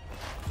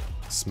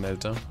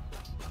smelter.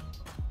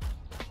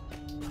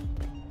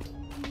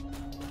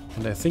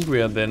 And I think we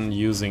are then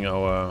using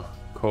our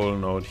coal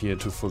node here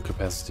to full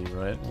capacity,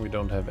 right? We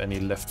don't have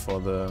any left for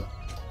the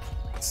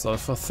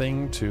sulfur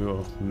thing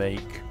to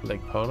make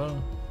black powder.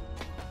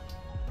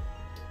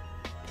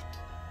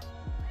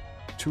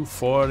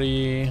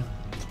 240.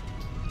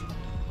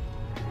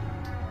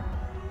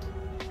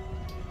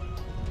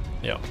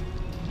 Yeah.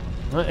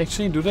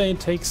 Actually, do they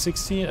take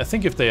 60? I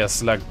think if they are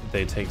slugged,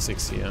 they take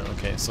 60. Yeah?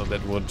 Okay, so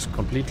that would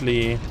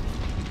completely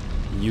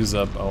use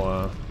up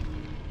our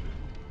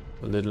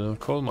little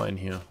coal mine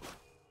here.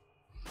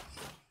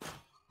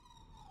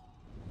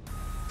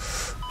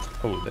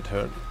 Oh, that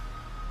hurt.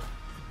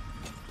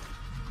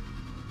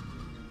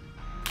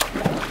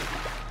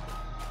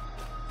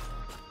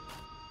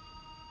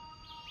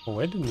 Oh,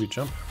 why didn't we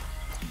jump?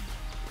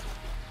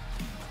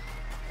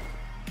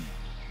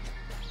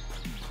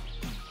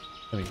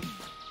 I mean,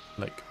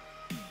 like,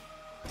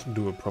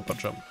 do a proper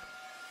jump.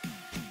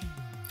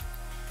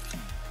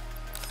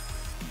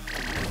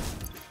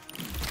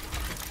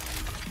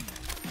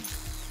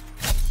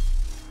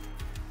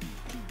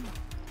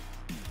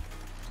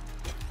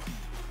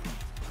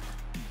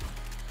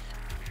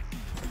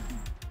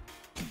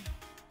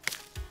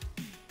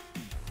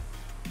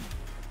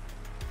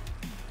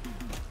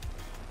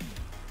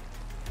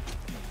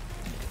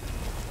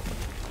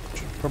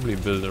 Should probably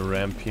build a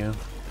ramp here.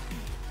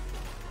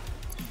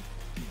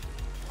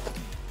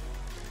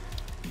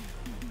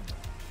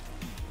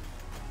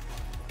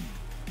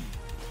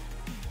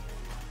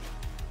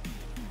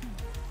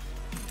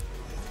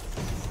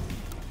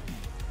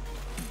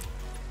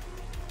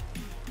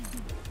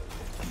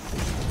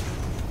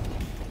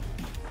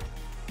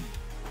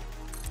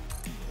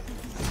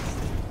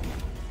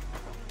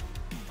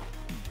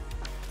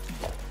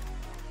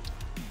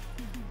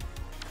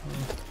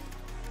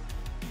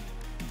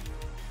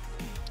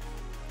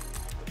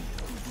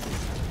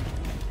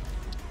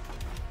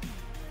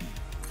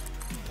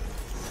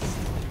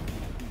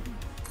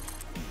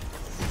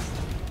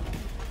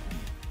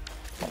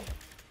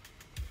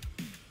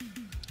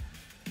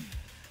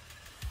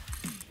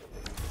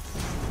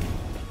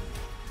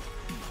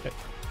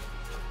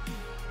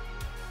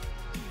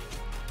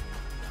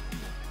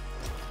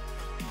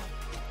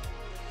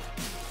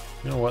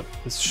 know what?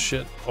 This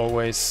shit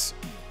always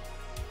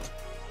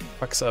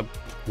fucks up,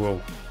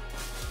 whoa,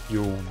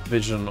 your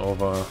vision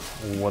over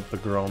what the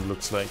ground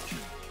looks like.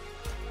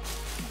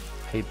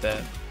 Hate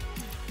that.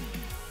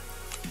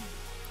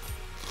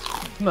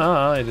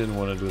 Nah, I didn't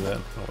want to do that.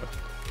 Oh well.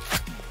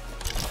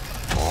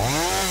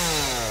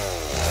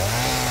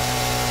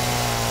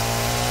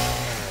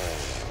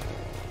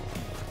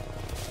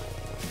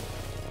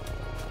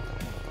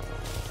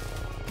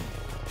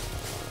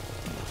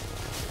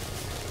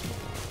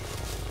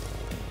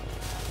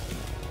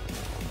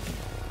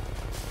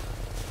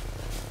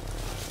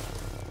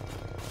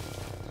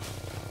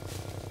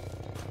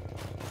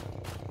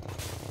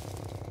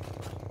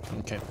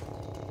 Okay.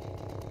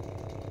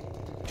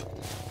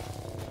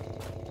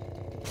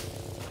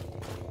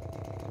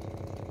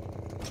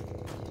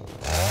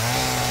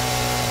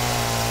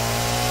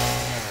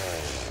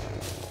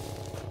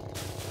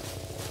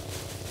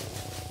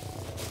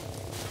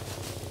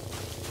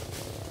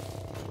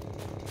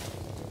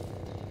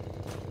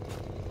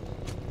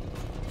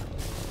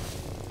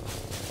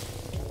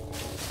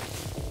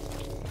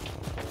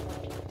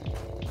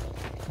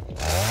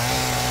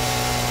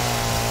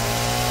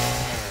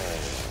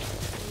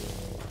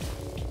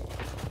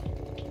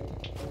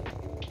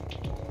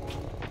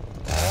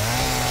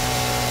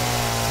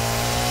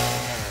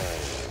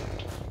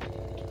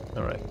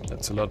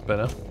 That's a lot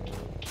better.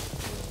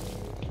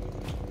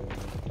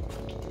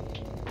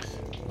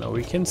 Now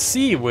we can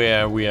see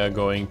where we are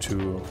going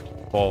to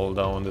fall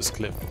down this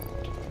cliff.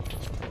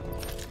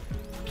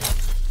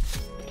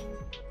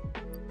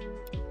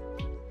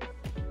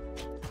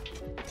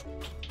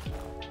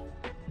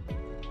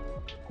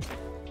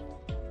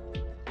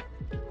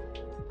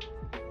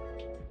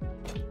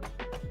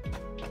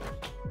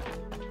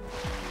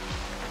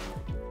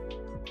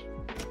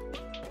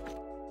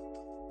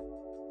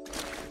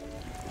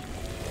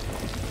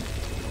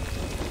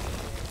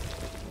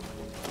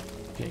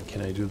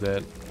 Can I do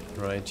that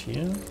right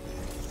here? I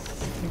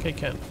think I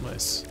can.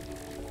 Nice.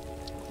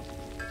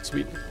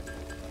 Sweet.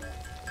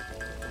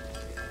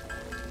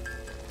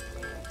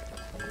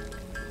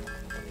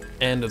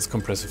 And it's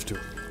compressive too.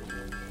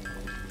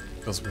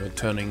 Because we're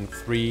turning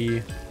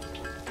 3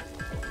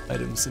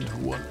 items into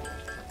 1.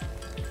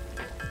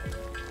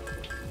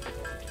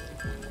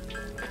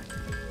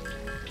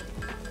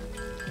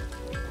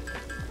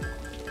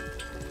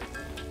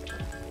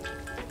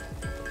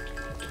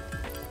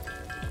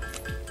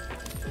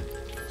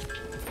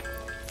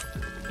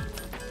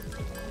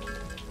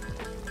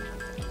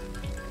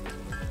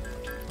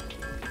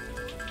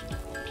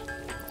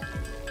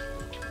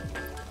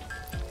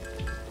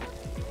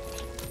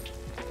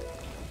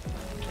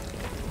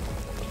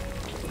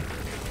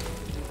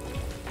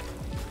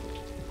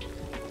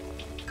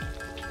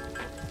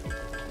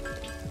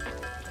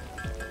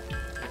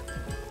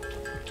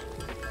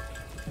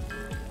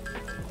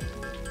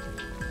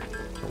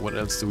 What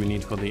else do we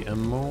need for the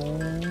ammo?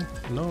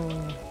 No.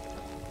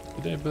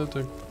 Did I build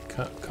a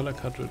color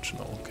cartridge?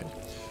 No, okay.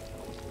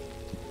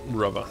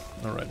 Rubber.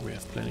 Alright, we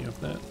have plenty of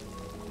that.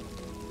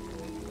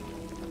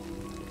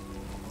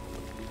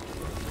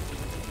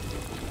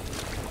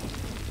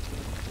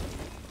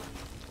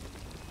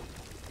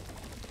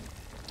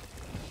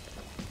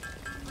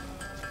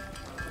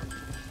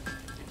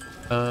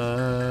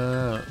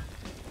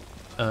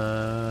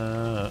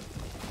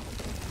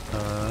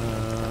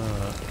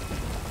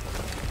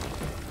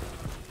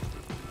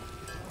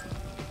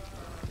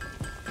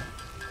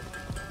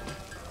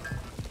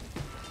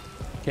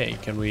 Okay,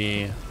 can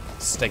we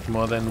stack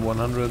more than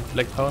 100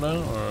 black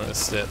powder, or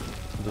is that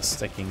the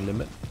stacking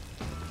limit?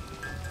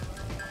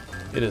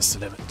 It is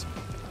the limit.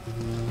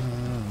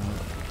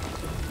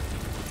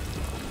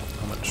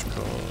 How much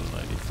coal?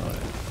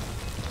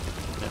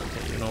 95. Yeah,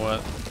 okay, you know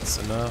what? That's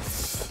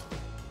enough.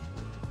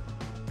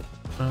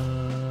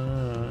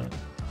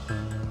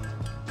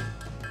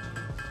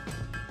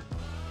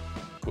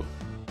 Cool.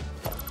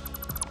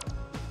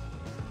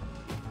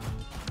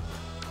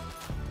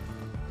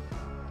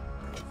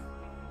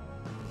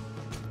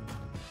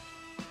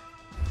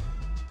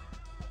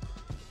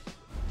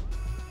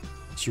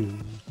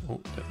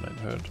 Oh, that might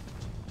hurt.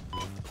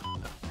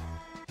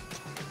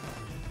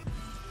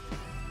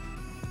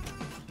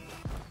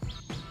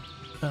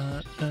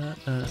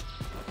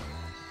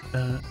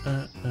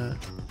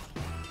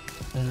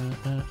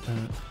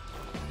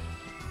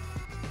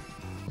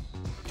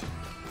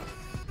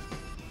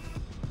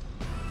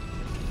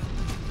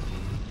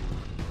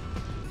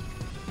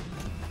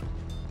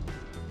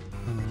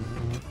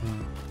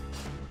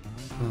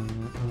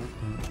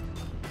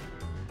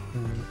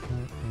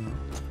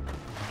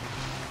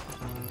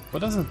 What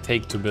does it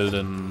take to build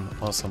an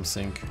awesome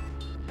sink?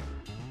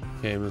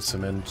 Cable,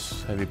 cement,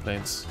 heavy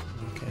plates.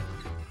 Okay.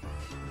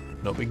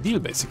 No big deal,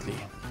 basically.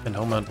 And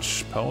how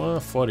much power?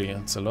 40.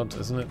 It's a lot,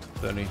 isn't it?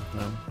 30.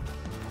 No.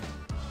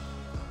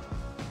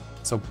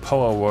 So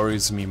power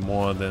worries me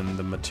more than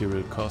the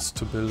material cost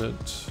to build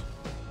it.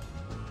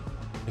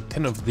 Like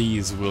 10 of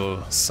these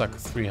will suck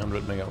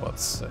 300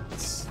 megawatts.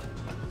 That's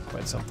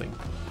quite something.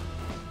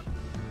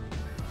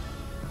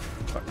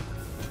 Fuck.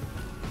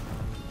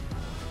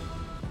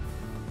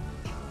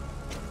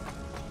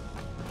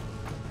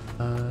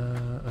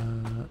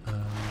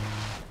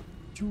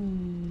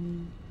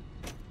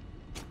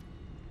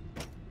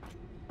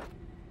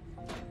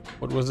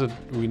 What was it?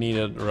 We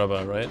needed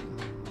rubber, right?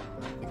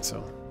 I think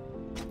so.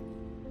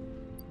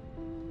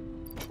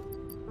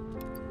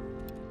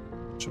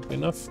 Should be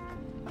enough.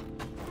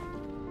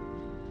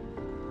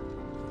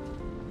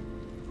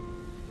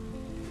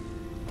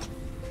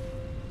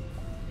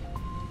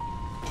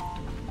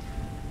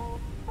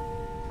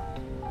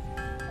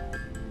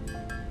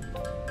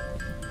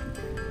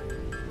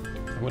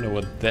 I wonder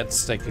what that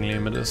stacking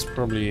limit is.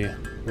 Probably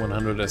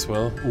 100 as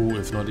well. Ooh,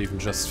 if not even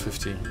just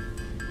 50.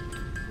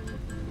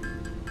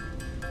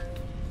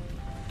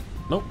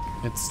 Nope,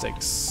 it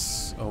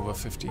stacks over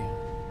 50.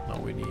 Now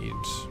we need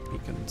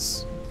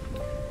beacons.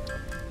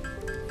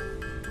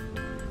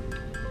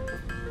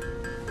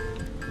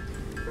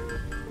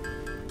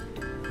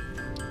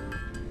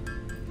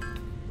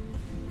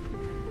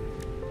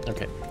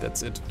 Okay,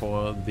 that's it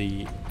for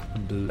the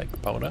black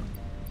powder.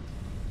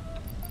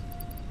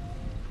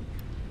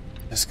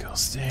 This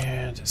goes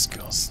there, this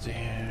goes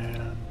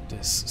there,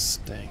 this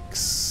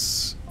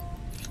stacks.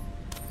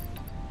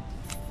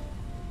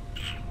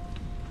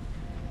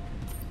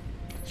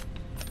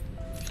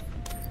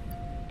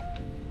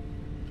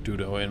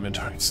 Dude, our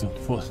inventory is not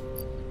full.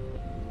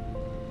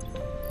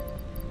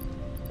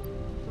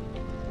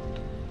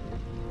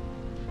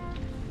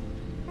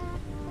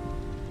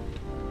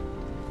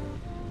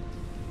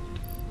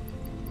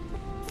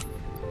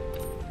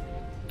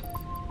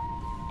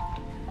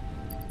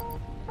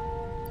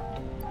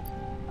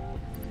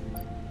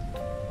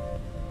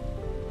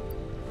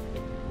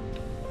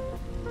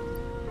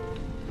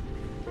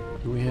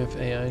 Do we have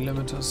AI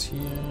limiters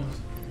here?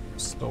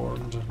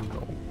 Stored?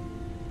 No.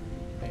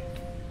 Okay.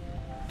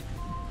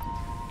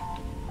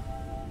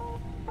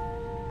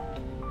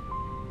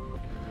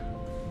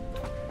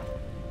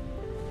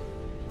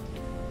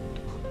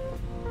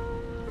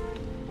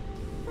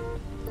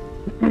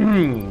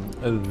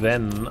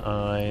 Then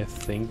I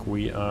think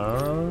we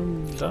are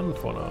done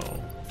for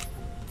now.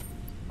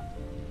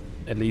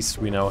 At least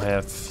we now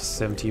have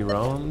 70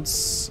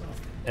 rounds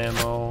of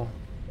ammo.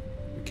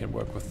 We can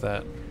work with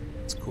that.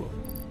 It's cool.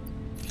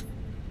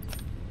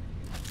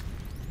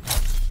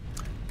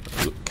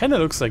 Kinda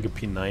looks like a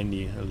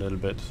P90 a little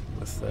bit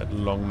with that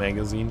long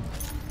magazine.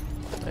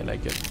 I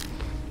like it.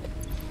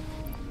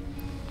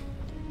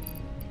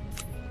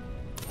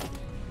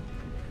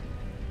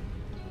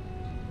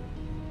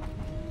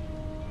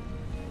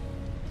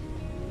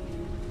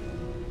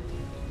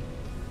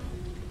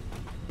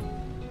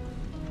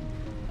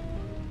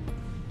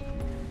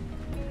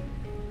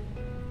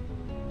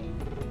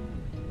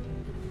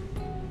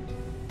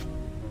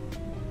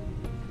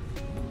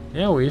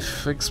 Yeah,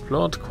 we've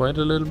explored quite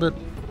a little bit.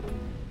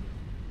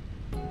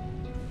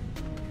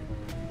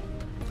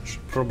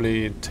 Should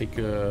probably take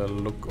a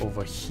look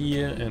over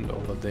here and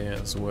over there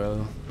as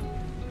well.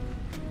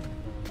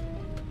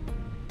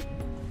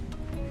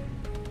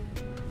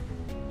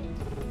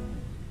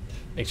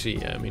 Actually,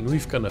 yeah, I mean,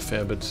 we've gone a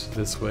fair bit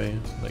this way.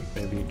 Like,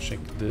 maybe check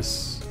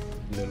this,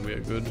 and then we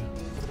are good.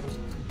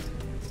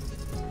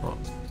 Oh.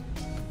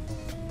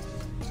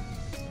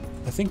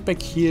 I think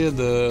back here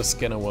the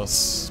scanner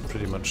was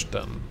pretty much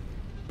done.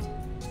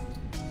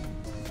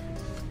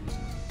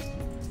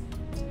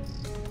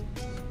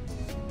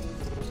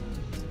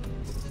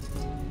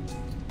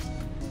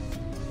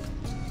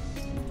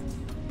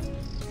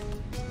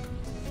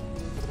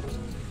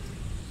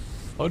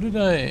 How did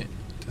I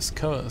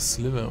discover a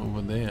sliver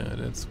over there?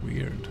 That's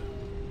weird.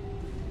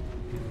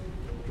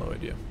 No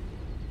idea.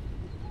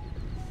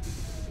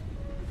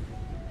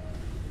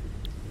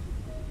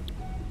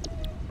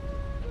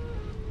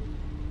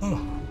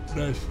 Oh,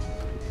 nice.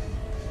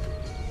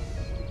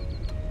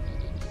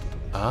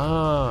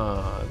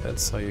 Ah,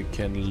 that's how you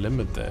can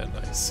limit that,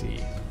 I see.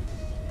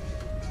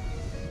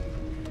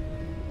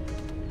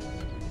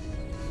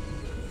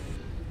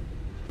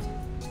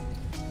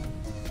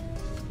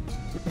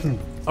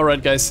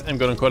 Alright guys, I'm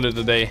gonna call it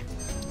a day.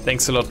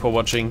 Thanks a lot for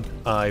watching.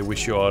 I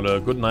wish you all a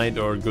good night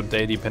or a good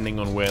day depending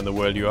on where in the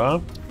world you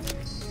are.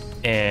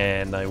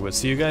 And I will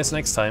see you guys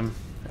next time.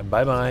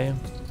 Bye bye.